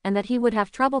much, and that he would have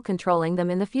trouble controlling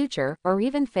them in the future, or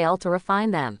even fail to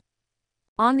refine them.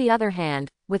 On the other hand,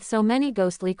 with so many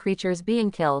ghostly creatures being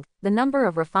killed, the number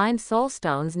of refined soul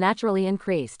stones naturally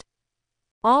increased.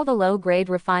 All the low-grade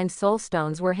refined soul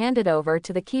stones were handed over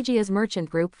to the Kijia's merchant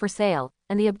group for sale,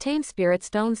 and the obtained spirit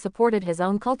stones supported his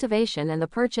own cultivation and the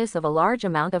purchase of a large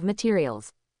amount of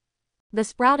materials. The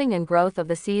sprouting and growth of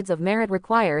the seeds of merit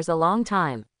requires a long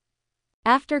time.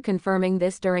 After confirming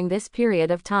this during this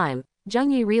period of time,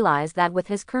 Zheng Yi realized that with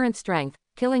his current strength,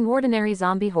 killing ordinary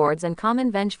zombie hordes and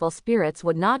common vengeful spirits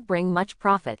would not bring much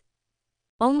profit.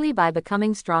 Only by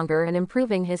becoming stronger and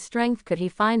improving his strength could he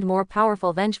find more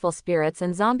powerful vengeful spirits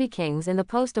and zombie kings in the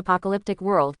post-apocalyptic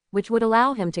world, which would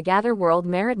allow him to gather world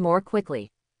merit more quickly.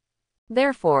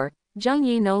 Therefore, Zheng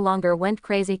Yi no longer went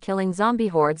crazy killing zombie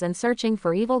hordes and searching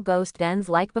for evil ghost dens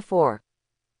like before.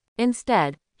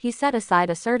 Instead, he set aside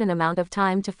a certain amount of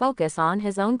time to focus on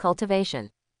his own cultivation.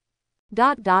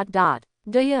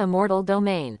 Duya Immortal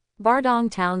Domain. Bardong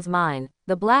Town's mine,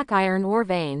 the black iron ore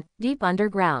vein, deep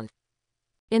underground.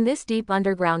 In this deep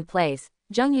underground place,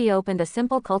 Zheng Yi opened a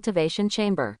simple cultivation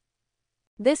chamber.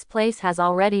 This place has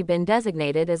already been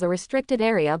designated as a restricted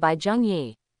area by Zheng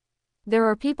Yi. There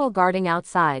are people guarding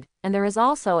outside, and there is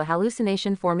also a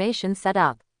hallucination formation set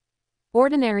up.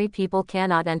 Ordinary people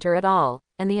cannot enter at all,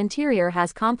 and the interior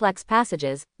has complex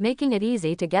passages, making it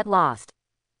easy to get lost.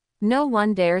 No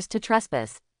one dares to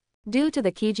trespass. Due to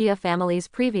the Kijia family's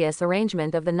previous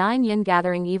arrangement of the 9 yin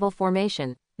gathering evil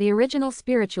formation, the original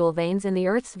spiritual veins in the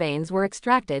Earth's veins were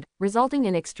extracted, resulting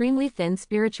in extremely thin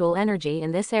spiritual energy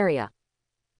in this area.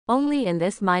 Only in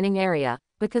this mining area,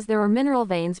 because there are mineral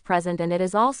veins present and it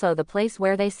is also the place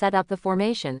where they set up the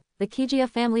formation, the Kijia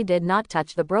family did not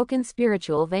touch the broken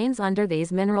spiritual veins under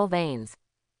these mineral veins.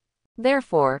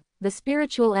 Therefore, the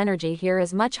spiritual energy here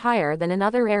is much higher than in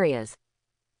other areas.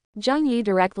 Zheng Yi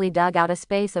directly dug out a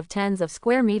space of tens of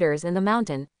square meters in the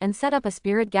mountain, and set up a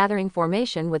spirit-gathering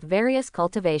formation with various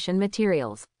cultivation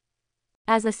materials.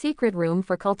 As a secret room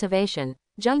for cultivation,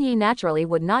 Zheng Yi naturally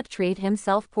would not treat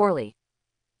himself poorly.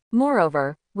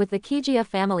 Moreover, with the Kijia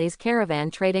family's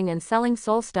caravan trading and selling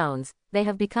soul stones, they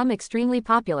have become extremely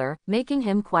popular, making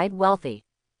him quite wealthy.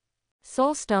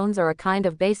 Soul stones are a kind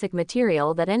of basic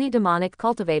material that any demonic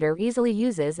cultivator easily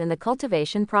uses in the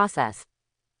cultivation process.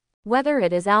 Whether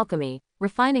it is alchemy,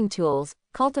 refining tools,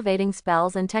 cultivating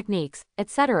spells and techniques,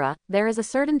 etc., there is a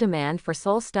certain demand for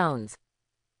soul stones.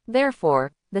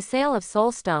 Therefore, the sale of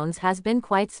soul stones has been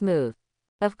quite smooth.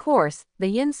 Of course, the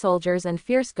yin soldiers and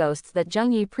fierce ghosts that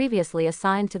Zheng Yi previously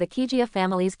assigned to the Kijia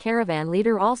family's caravan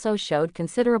leader also showed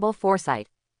considerable foresight.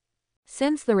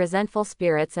 Since the resentful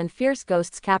spirits and fierce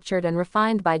ghosts captured and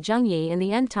refined by Zheng Yi in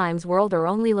the end times world are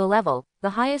only low level,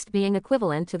 the highest being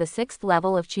equivalent to the 6th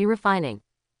level of qi refining.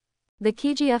 The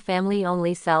Kijia family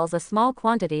only sells a small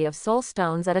quantity of soul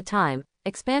stones at a time,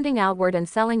 expanding outward and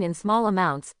selling in small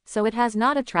amounts, so it has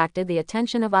not attracted the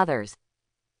attention of others.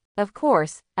 Of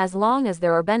course, as long as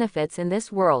there are benefits in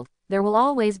this world, there will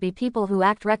always be people who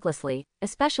act recklessly,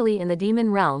 especially in the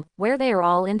demon realm, where they are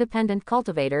all independent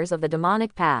cultivators of the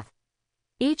demonic path.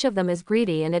 Each of them is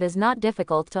greedy and it is not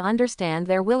difficult to understand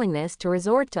their willingness to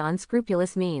resort to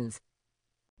unscrupulous means.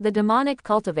 The demonic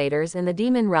cultivators in the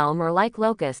demon realm are like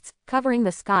locusts, covering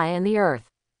the sky and the earth.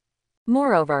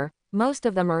 Moreover, most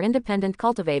of them are independent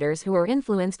cultivators who are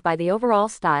influenced by the overall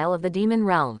style of the demon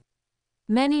realm.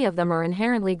 Many of them are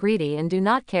inherently greedy and do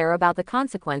not care about the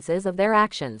consequences of their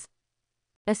actions.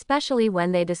 Especially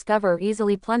when they discover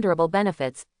easily plunderable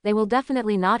benefits, they will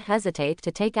definitely not hesitate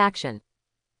to take action.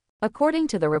 According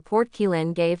to the report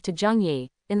Qilin gave to Zheng Yi,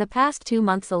 in the past 2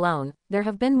 months alone, there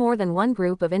have been more than one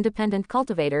group of independent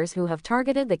cultivators who have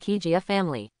targeted the Kijia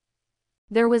family.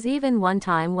 There was even one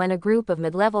time when a group of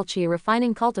mid-level qi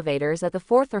refining cultivators at the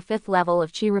 4th or 5th level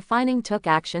of qi refining took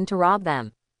action to rob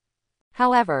them.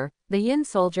 However, the yin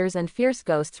soldiers and fierce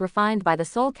ghosts refined by the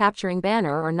soul-capturing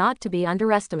banner are not to be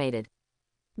underestimated.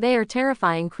 They are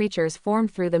terrifying creatures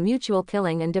formed through the mutual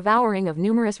killing and devouring of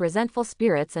numerous resentful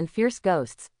spirits and fierce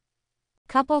ghosts.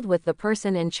 Coupled with the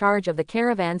person in charge of the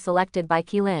caravan selected by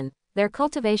Qilin, their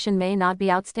cultivation may not be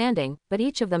outstanding, but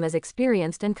each of them is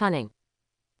experienced and cunning.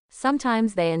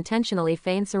 Sometimes they intentionally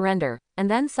feign surrender, and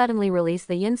then suddenly release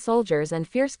the yin soldiers and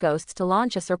fierce ghosts to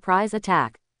launch a surprise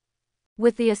attack.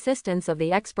 With the assistance of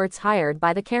the experts hired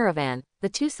by the caravan, the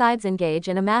two sides engage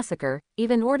in a massacre.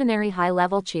 Even ordinary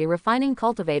high-level qi refining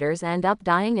cultivators end up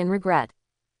dying in regret.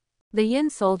 The yin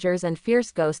soldiers and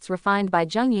fierce ghosts refined by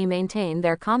Zheng Yi maintain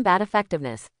their combat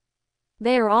effectiveness.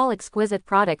 They are all exquisite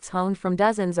products honed from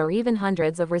dozens or even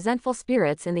hundreds of resentful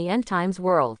spirits in the end times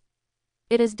world.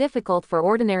 It is difficult for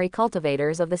ordinary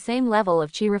cultivators of the same level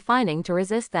of qi refining to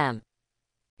resist them.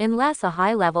 Unless a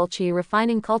high-level qi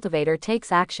refining cultivator takes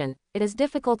action, it is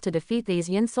difficult to defeat these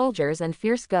yin soldiers and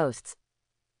fierce ghosts.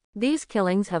 These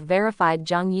killings have verified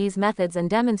Zheng Yi's methods and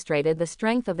demonstrated the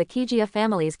strength of the Kijia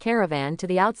family's caravan to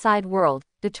the outside world,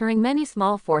 deterring many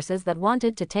small forces that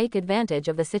wanted to take advantage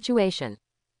of the situation.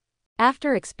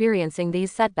 After experiencing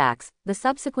these setbacks, the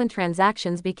subsequent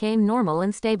transactions became normal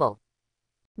and stable.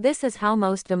 This is how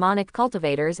most demonic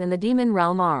cultivators in the demon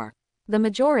realm are. The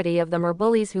majority of them are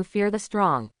bullies who fear the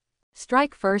strong.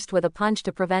 Strike first with a punch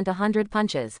to prevent 100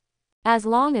 punches. As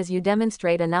long as you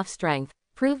demonstrate enough strength,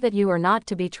 prove that you are not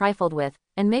to be trifled with,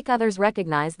 and make others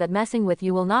recognize that messing with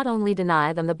you will not only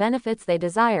deny them the benefits they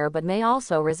desire but may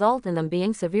also result in them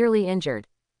being severely injured.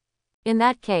 In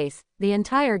that case, the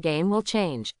entire game will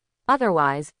change.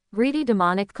 Otherwise, greedy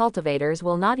demonic cultivators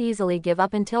will not easily give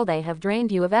up until they have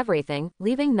drained you of everything,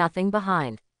 leaving nothing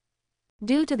behind.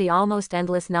 Due to the almost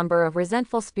endless number of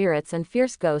resentful spirits and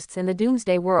fierce ghosts in the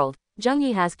Doomsday world, Zheng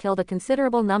Yi has killed a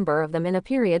considerable number of them in a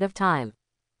period of time.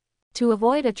 To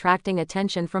avoid attracting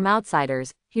attention from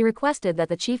outsiders, he requested that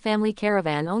the Qi family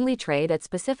caravan only trade at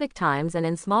specific times and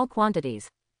in small quantities.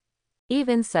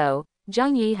 Even so,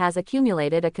 Zheng Yi has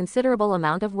accumulated a considerable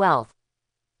amount of wealth.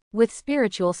 With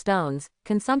spiritual stones,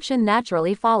 consumption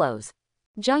naturally follows.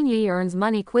 Zheng Yi earns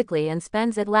money quickly and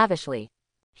spends it lavishly.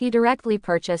 He directly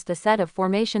purchased a set of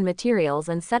formation materials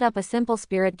and set up a simple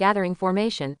spirit gathering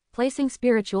formation, placing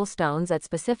spiritual stones at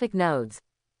specific nodes.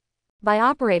 By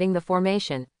operating the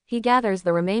formation, he gathers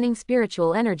the remaining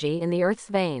spiritual energy in the earth's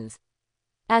veins.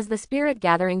 As the spirit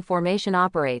gathering formation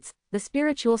operates, the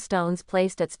spiritual stones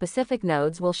placed at specific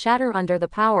nodes will shatter under the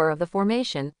power of the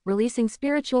formation, releasing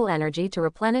spiritual energy to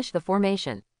replenish the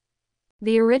formation.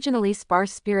 The originally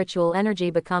sparse spiritual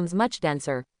energy becomes much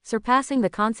denser, surpassing the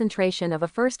concentration of a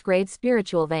first-grade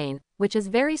spiritual vein, which is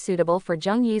very suitable for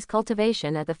Zheng Yi's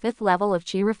cultivation at the 5th level of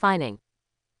qi refining.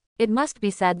 It must be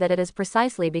said that it is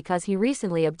precisely because he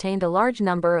recently obtained a large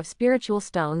number of spiritual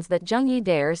stones that Zheng Yi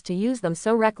dares to use them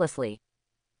so recklessly.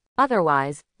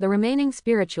 Otherwise, the remaining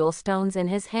spiritual stones in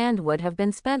his hand would have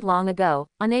been spent long ago,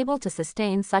 unable to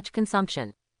sustain such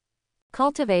consumption.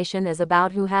 Cultivation is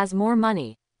about who has more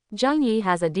money. Zheng Yi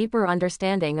has a deeper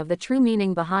understanding of the true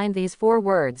meaning behind these 4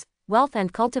 words. Wealth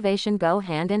and cultivation go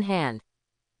hand in hand.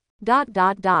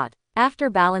 After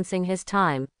balancing his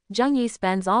time, Zheng Yi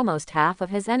spends almost half of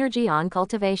his energy on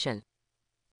cultivation.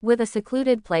 With a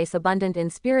secluded place abundant in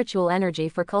spiritual energy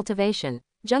for cultivation,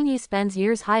 Zheng Yi spends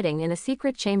years hiding in a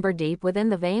secret chamber deep within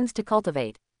the veins to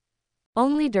cultivate.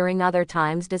 Only during other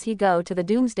times does he go to the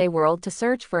Doomsday World to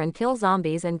search for and kill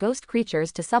zombies and ghost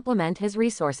creatures to supplement his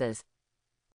resources.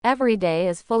 Every day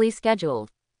is fully scheduled.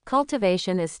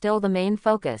 Cultivation is still the main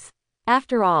focus.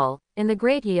 After all, in the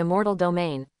Great Yi Immortal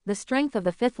Domain, the strength of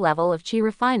the 5th level of qi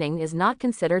refining is not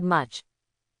considered much.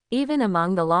 Even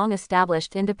among the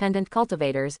long-established independent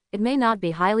cultivators, it may not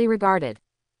be highly regarded.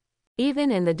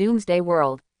 Even in the Doomsday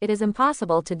World, it is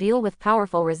impossible to deal with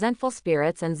powerful resentful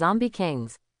spirits and zombie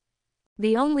kings.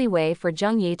 The only way for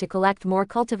Zheng Yi to collect more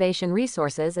cultivation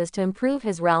resources is to improve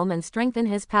his realm and strengthen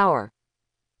his power.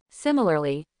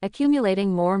 Similarly,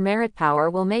 accumulating more merit power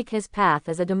will make his path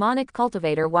as a demonic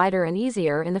cultivator wider and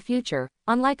easier in the future,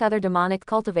 unlike other demonic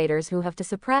cultivators who have to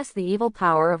suppress the evil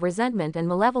power of resentment and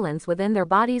malevolence within their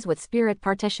bodies with spirit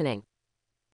partitioning.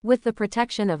 With the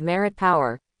protection of merit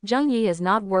power, Zheng Yi is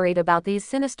not worried about these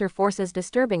sinister forces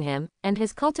disturbing him, and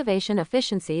his cultivation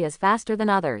efficiency is faster than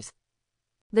others.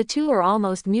 The two are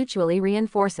almost mutually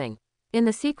reinforcing. In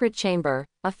the secret chamber,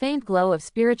 a faint glow of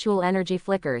spiritual energy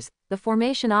flickers, the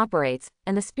formation operates,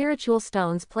 and the spiritual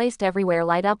stones placed everywhere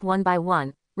light up one by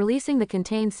one, releasing the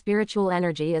contained spiritual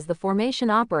energy as the formation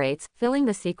operates, filling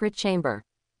the secret chamber.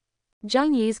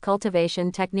 Zheng Yi's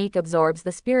cultivation technique absorbs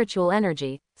the spiritual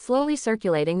energy, slowly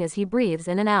circulating as he breathes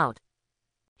in and out.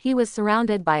 He was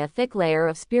surrounded by a thick layer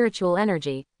of spiritual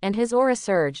energy, and his aura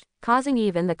surged, causing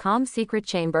even the calm secret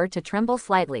chamber to tremble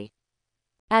slightly.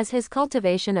 As his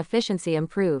cultivation efficiency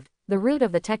improved, the root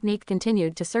of the technique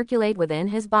continued to circulate within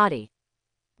his body.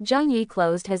 Zheng Yi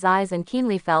closed his eyes and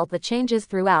keenly felt the changes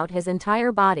throughout his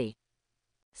entire body.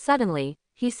 Suddenly,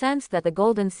 he sensed that the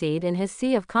golden seed in his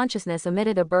sea of consciousness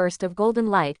emitted a burst of golden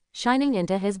light, shining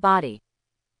into his body.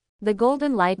 The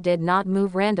golden light did not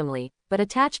move randomly, but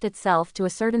attached itself to a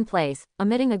certain place,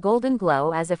 emitting a golden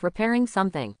glow as if repairing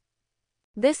something.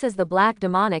 This is the black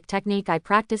demonic technique I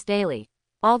practice daily.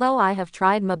 Although I have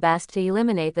tried my best to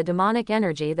eliminate the demonic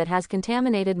energy that has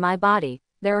contaminated my body,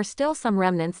 there are still some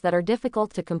remnants that are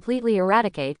difficult to completely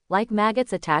eradicate, like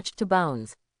maggots attached to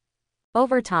bones.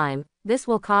 Over time, this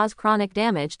will cause chronic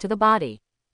damage to the body.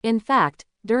 In fact,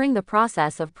 during the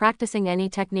process of practicing any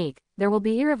technique, there will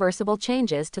be irreversible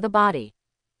changes to the body.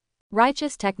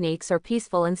 Righteous techniques are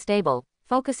peaceful and stable,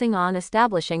 focusing on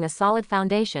establishing a solid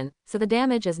foundation, so the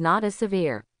damage is not as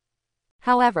severe.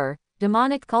 However,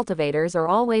 demonic cultivators are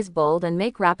always bold and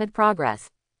make rapid progress.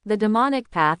 The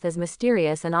demonic path is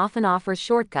mysterious and often offers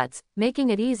shortcuts, making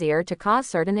it easier to cause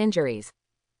certain injuries.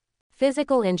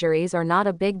 Physical injuries are not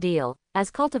a big deal,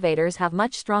 as cultivators have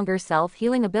much stronger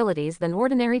self-healing abilities than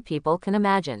ordinary people can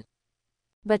imagine.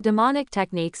 But demonic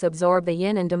techniques absorb the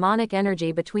yin and demonic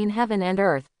energy between heaven and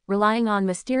earth, relying on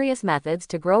mysterious methods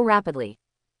to grow rapidly.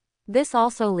 This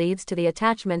also leads to the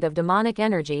attachment of demonic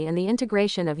energy and the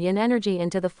integration of yin energy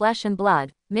into the flesh and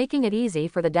blood, making it easy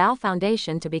for the Tao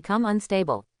foundation to become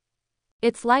unstable.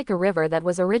 It's like a river that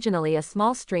was originally a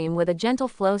small stream with a gentle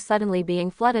flow suddenly being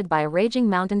flooded by a raging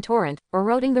mountain torrent,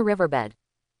 eroding the riverbed.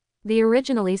 The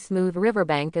originally smooth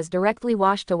riverbank is directly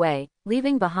washed away,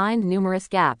 leaving behind numerous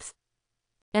gaps.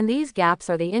 And these gaps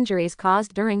are the injuries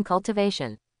caused during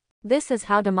cultivation. This is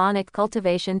how demonic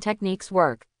cultivation techniques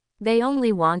work. They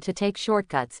only want to take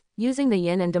shortcuts, using the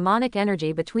yin and demonic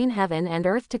energy between heaven and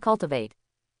earth to cultivate.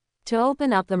 To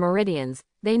open up the meridians,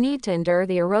 they need to endure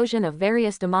the erosion of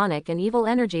various demonic and evil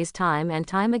energies time and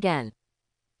time again.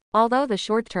 Although the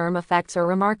short-term effects are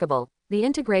remarkable, the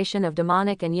integration of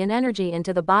demonic and yin energy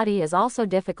into the body is also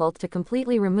difficult to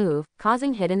completely remove,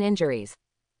 causing hidden injuries.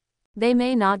 They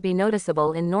may not be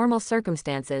noticeable in normal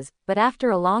circumstances, but after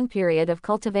a long period of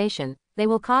cultivation, they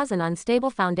will cause an unstable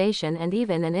foundation and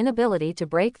even an inability to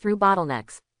break through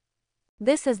bottlenecks.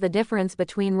 This is the difference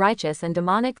between righteous and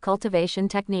demonic cultivation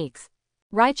techniques.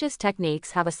 Righteous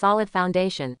techniques have a solid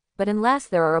foundation, but unless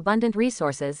there are abundant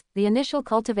resources, the initial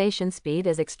cultivation speed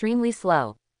is extremely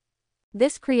slow.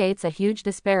 This creates a huge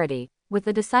disparity, with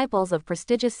the disciples of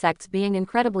prestigious sects being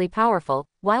incredibly powerful,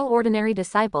 while ordinary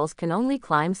disciples can only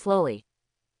climb slowly.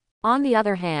 On the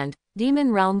other hand,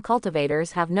 demon realm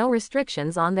cultivators have no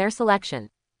restrictions on their selection.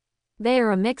 They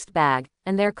are a mixed bag,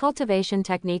 and their cultivation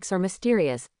techniques are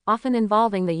mysterious, often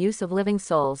involving the use of living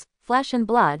souls, flesh and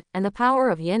blood, and the power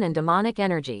of yin and demonic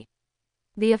energy.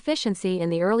 The efficiency in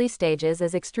the early stages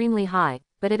is extremely high,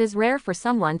 but it is rare for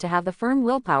someone to have the firm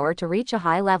willpower to reach a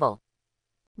high level.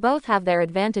 Both have their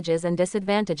advantages and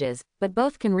disadvantages, but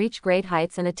both can reach great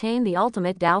heights and attain the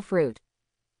ultimate Tao fruit.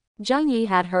 Zheng Yi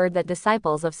had heard that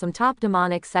disciples of some top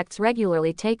demonic sects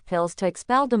regularly take pills to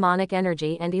expel demonic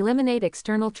energy and eliminate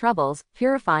external troubles,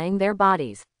 purifying their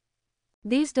bodies.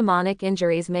 These demonic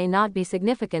injuries may not be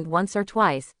significant once or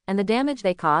twice, and the damage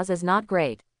they cause is not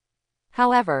great.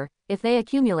 However, if they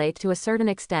accumulate to a certain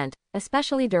extent,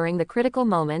 especially during the critical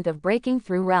moment of breaking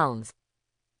through realms.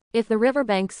 If the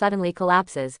riverbank suddenly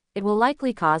collapses, it will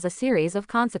likely cause a series of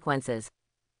consequences.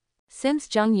 Since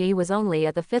Zheng Yi was only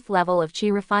at the 5th level of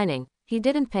qi refining, he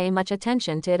didn't pay much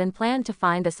attention to it and planned to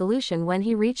find a solution when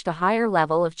he reached a higher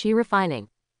level of qi refining.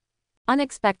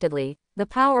 Unexpectedly, the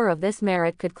power of this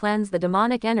merit could cleanse the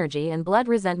demonic energy and blood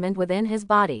resentment within his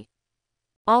body.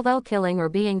 Although killing or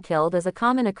being killed is a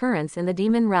common occurrence in the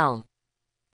demon realm.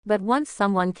 But once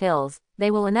someone kills, they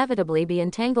will inevitably be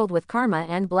entangled with karma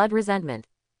and blood resentment.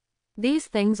 These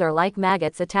things are like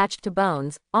maggots attached to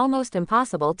bones, almost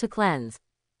impossible to cleanse.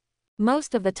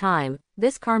 Most of the time,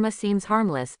 this karma seems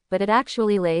harmless, but it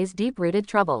actually lays deep-rooted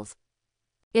troubles.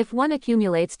 If one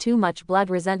accumulates too much blood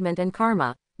resentment and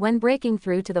karma, when breaking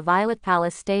through to the Violet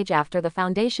Palace stage after the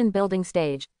foundation building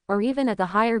stage, or even at the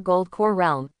higher gold core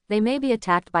realm, they may be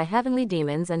attacked by heavenly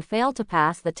demons and fail to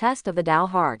pass the test of the Tao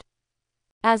heart.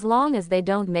 As long as they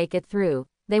don't make it through,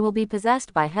 they will be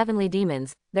possessed by heavenly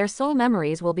demons, their soul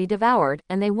memories will be devoured,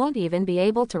 and they won't even be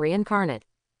able to reincarnate.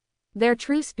 Their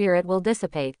true spirit will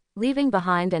dissipate, leaving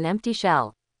behind an empty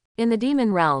shell. In the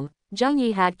demon realm, Zheng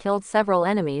Yi had killed several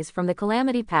enemies from the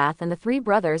Calamity Path and the 3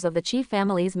 brothers of the Qi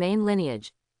family's main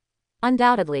lineage.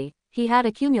 Undoubtedly, he had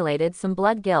accumulated some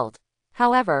blood guilt.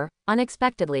 However,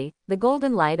 unexpectedly, the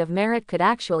golden light of merit could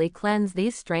actually cleanse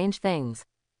these strange things.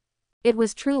 It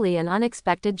was truly an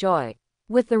unexpected joy.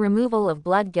 With the removal of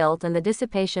blood guilt and the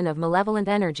dissipation of malevolent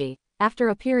energy, after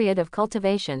a period of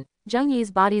cultivation, Zheng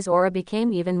Yi's body's aura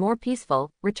became even more peaceful,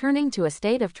 returning to a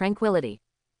state of tranquility.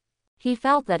 He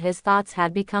felt that his thoughts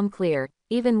had become clear.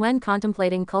 Even when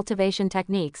contemplating cultivation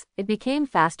techniques, it became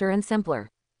faster and simpler.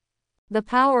 The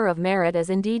power of merit is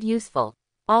indeed useful.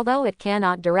 Although it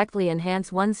cannot directly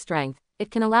enhance one's strength,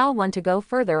 it can allow one to go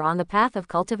further on the path of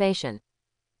cultivation.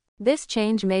 This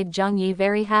change made Zheng Yi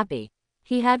very happy.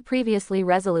 He had previously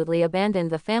resolutely abandoned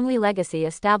the family legacy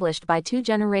established by 2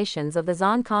 generations of the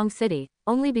Zonkong city,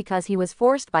 only because he was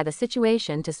forced by the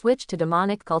situation to switch to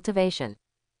demonic cultivation.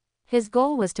 His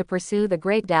goal was to pursue the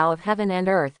great Tao of heaven and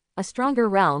earth, a stronger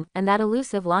realm, and that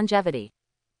elusive longevity.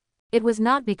 It was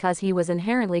not because he was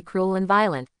inherently cruel and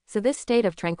violent, so this state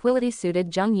of tranquility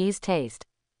suited Zheng Yi's taste.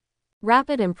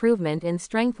 Rapid improvement in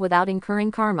strength without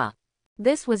incurring karma.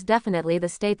 This was definitely the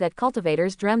state that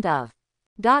cultivators dreamt of.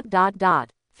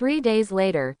 3 days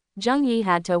later, Zheng Yi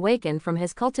had to awaken from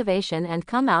his cultivation and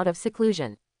come out of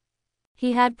seclusion.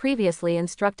 He had previously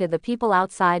instructed the people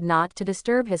outside not to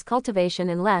disturb his cultivation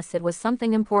unless it was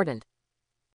something important.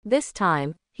 This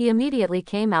time, he immediately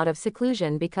came out of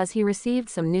seclusion because he received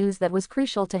some news that was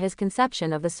crucial to his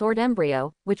conception of the sword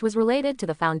embryo, which was related to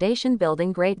the foundation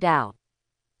building Great Tao.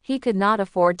 He could not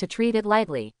afford to treat it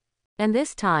lightly. And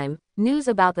this time, news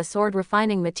about the sword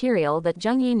refining material that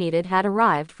Zheng Yi needed had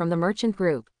arrived from the merchant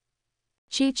group.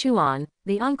 Qi Chuan,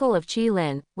 the uncle of Qi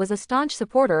Lin, was a staunch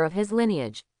supporter of his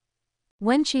lineage.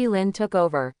 When Qi Lin took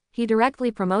over, he directly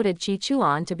promoted Qi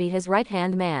Chuan to be his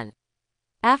right-hand man.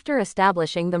 After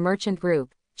establishing the merchant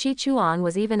group, Qi Chuan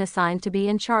was even assigned to be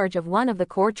in charge of one of the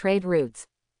core trade routes.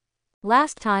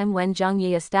 Last time when Zheng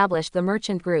Yi established the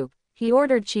merchant group, he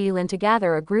ordered Qi Lin to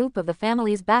gather a group of the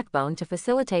family's backbone to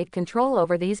facilitate control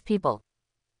over these people.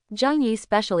 Zheng Yi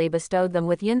specially bestowed them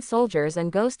with yin soldiers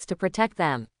and ghosts to protect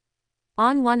them.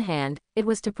 On one hand, it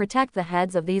was to protect the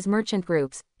heads of these merchant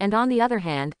groups, and on the other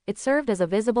hand, it served as a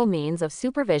visible means of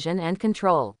supervision and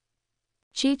control.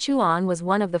 Chi Chuan was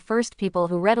one of the first people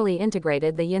who readily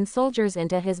integrated the yin soldiers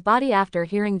into his body after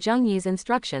hearing Zheng Yi's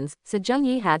instructions, so Zheng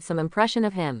Yi had some impression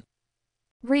of him.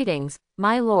 Greetings,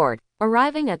 my lord.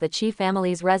 Arriving at the Qi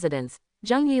family's residence,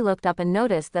 Zheng Yi looked up and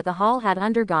noticed that the hall had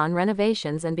undergone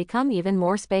renovations and become even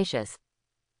more spacious.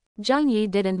 Zheng Yi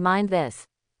didn't mind this.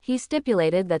 He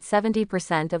stipulated that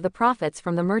 70% of the profits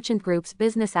from the merchant group's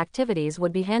business activities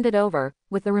would be handed over,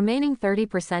 with the remaining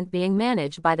 30% being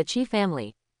managed by the Qi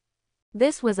family.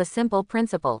 This was a simple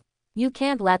principle. You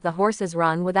can't let the horses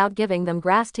run without giving them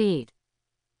grass to eat.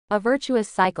 A virtuous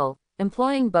cycle,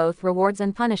 employing both rewards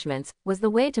and punishments, was the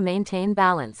way to maintain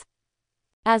balance.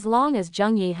 As long as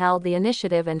Zheng Yi held the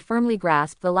initiative and firmly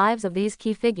grasped the lives of these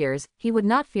key figures, he would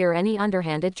not fear any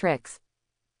underhanded tricks.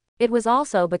 It was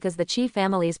also because the Qi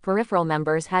family's peripheral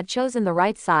members had chosen the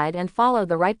right side and followed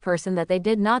the right person that they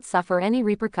did not suffer any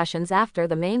repercussions after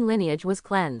the main lineage was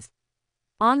cleansed.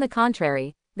 On the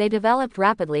contrary, they developed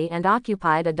rapidly and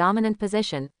occupied a dominant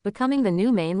position, becoming the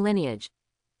new main lineage.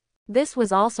 This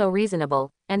was also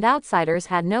reasonable, and outsiders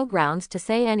had no grounds to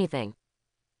say anything.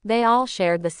 They all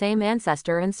shared the same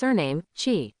ancestor and surname,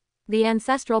 Qi. The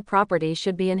ancestral property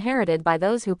should be inherited by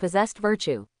those who possessed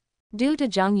virtue. Due to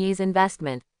Zheng Yi's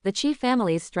investment, the Qi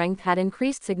family's strength had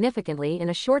increased significantly in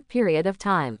a short period of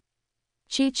time.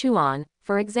 Qi Chuan,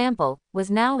 for example, was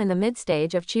now in the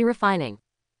mid-stage of Qi refining.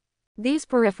 These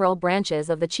peripheral branches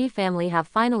of the Qi family have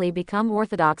finally become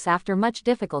orthodox after much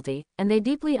difficulty, and they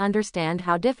deeply understand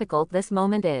how difficult this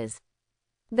moment is.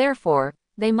 Therefore,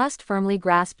 they must firmly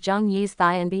grasp Zheng Yi's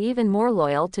thigh and be even more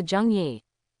loyal to Zheng Yi.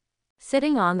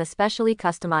 Sitting on the specially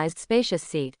customized spacious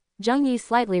seat, Zheng Yi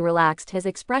slightly relaxed his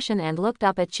expression and looked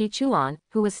up at Qi Chuan,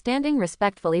 who was standing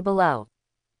respectfully below.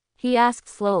 He asked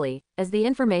slowly, "Is the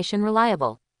information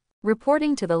reliable?"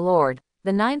 Reporting to the Lord,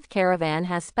 the 9th caravan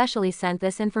has specially sent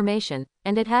this information,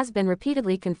 and it has been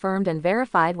repeatedly confirmed and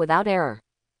verified without error.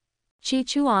 Qi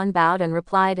Chuan bowed and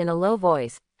replied in a low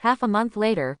voice, "Half a month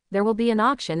later, there will be an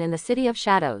auction in the City of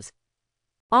Shadows."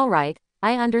 "All right,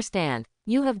 I understand.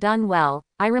 You have done well,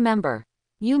 I remember.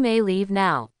 You may leave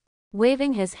now."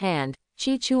 Waving his hand,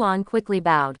 Qi Chuan quickly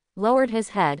bowed, lowered his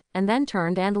head, and then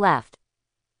turned and left.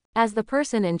 As the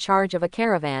person in charge of a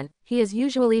caravan, he is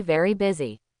usually very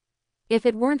busy. If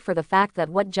it weren't for the fact that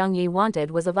what Zheng Yi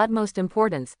wanted was of utmost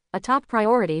importance, a top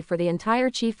priority for the entire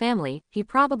Qi family, he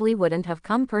probably wouldn't have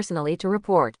come personally to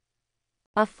report.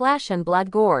 A flesh and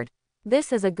blood gourd.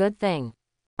 This is a good thing.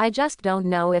 I just don't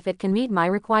know if it can meet my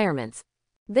requirements.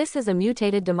 This is a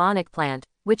mutated demonic plant,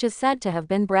 which is said to have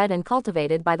been bred and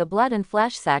cultivated by the blood and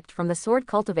flesh sect from the sword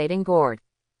cultivating gourd.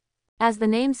 As the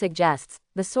name suggests,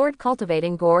 the sword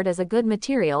cultivating gourd is a good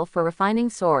material for refining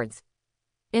swords.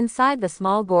 Inside the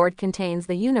small gourd contains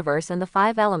the universe and the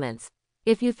 5 elements.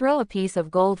 If you throw a piece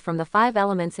of gold from the 5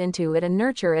 elements into it and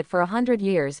nurture it for 100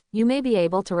 years, you may be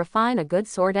able to refine a good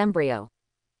sword embryo.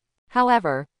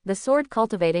 However, the sword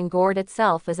cultivating gourd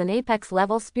itself is an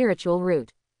apex-level spiritual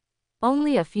root.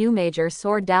 Only a few major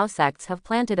sword Dao sects have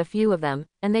planted a few of them,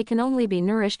 and they can only be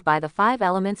nourished by the 5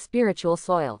 elements spiritual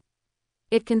soil.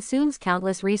 It consumes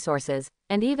countless resources,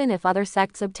 and even if other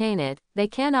sects obtain it, they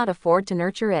cannot afford to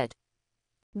nurture it.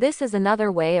 This is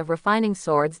another way of refining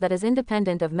swords that is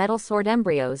independent of metal sword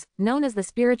embryos, known as the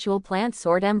spiritual plant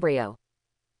sword embryo.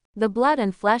 The blood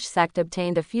and flesh sect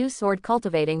obtained a few sword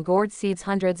cultivating gourd seeds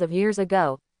hundreds of years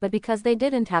ago, but because they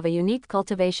didn't have a unique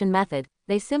cultivation method,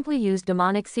 they simply used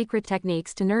demonic secret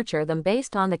techniques to nurture them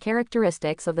based on the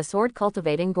characteristics of the sword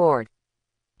cultivating gourd.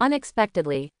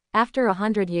 Unexpectedly, after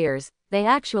 100 years, they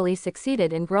actually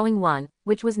succeeded in growing one,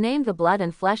 which was named the blood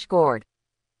and flesh gourd.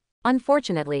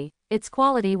 Unfortunately, its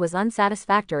quality was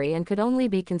unsatisfactory and could only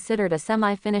be considered a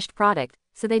semi-finished product,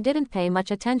 so they didn't pay much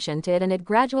attention to it and it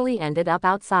gradually ended up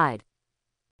outside.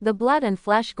 The blood and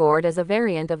flesh gourd is a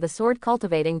variant of the sword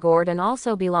cultivating gourd and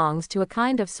also belongs to a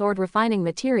kind of sword refining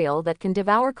material that can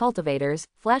devour cultivators'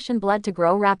 flesh and blood to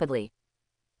grow rapidly.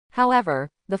 However,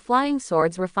 the flying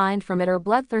swords refined from it are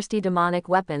bloodthirsty demonic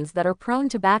weapons that are prone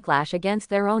to backlash against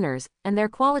their owners, and their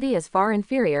quality is far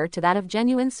inferior to that of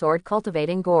genuine sword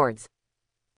cultivating gourds.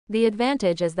 The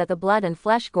advantage is that the blood and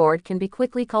flesh gourd can be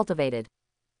quickly cultivated.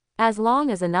 As long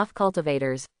as enough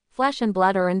cultivators, flesh and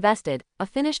blood are invested, a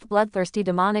finished bloodthirsty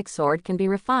demonic sword can be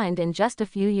refined in just a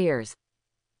few years.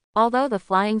 Although the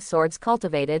flying swords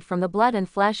cultivated from the blood and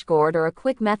flesh gourd are a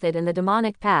quick method in the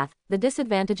demonic path, the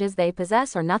disadvantages they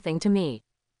possess are nothing to me.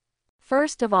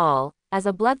 First of all, as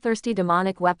a bloodthirsty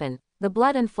demonic weapon, the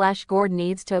blood and flesh gourd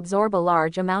needs to absorb a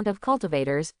large amount of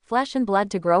cultivators' flesh and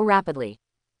blood to grow rapidly.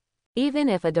 Even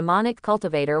if a demonic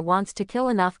cultivator wants to kill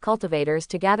enough cultivators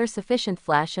to gather sufficient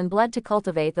flesh and blood to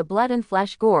cultivate the blood and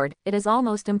flesh gourd, it is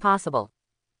almost impossible.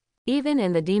 Even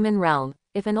in the demon realm,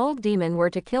 if an old demon were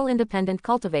to kill independent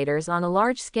cultivators on a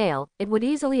large scale, it would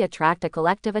easily attract a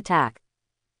collective attack.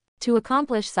 To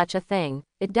accomplish such a thing,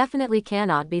 it definitely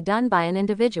cannot be done by an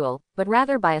individual, but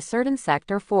rather by a certain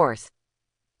sect or force.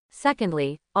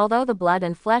 Secondly, although the blood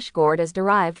and flesh gourd is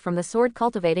derived from the sword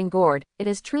cultivating gourd, it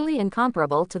is truly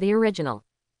incomparable to the original.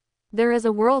 There is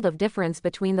a world of difference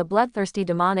between the bloodthirsty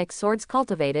demonic swords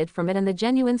cultivated from it and the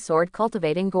genuine sword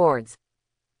cultivating gourds.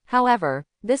 However,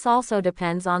 this also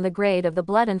depends on the grade of the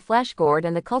blood and flesh gourd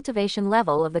and the cultivation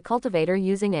level of the cultivator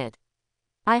using it.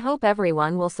 I hope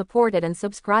everyone will support it and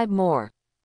subscribe more.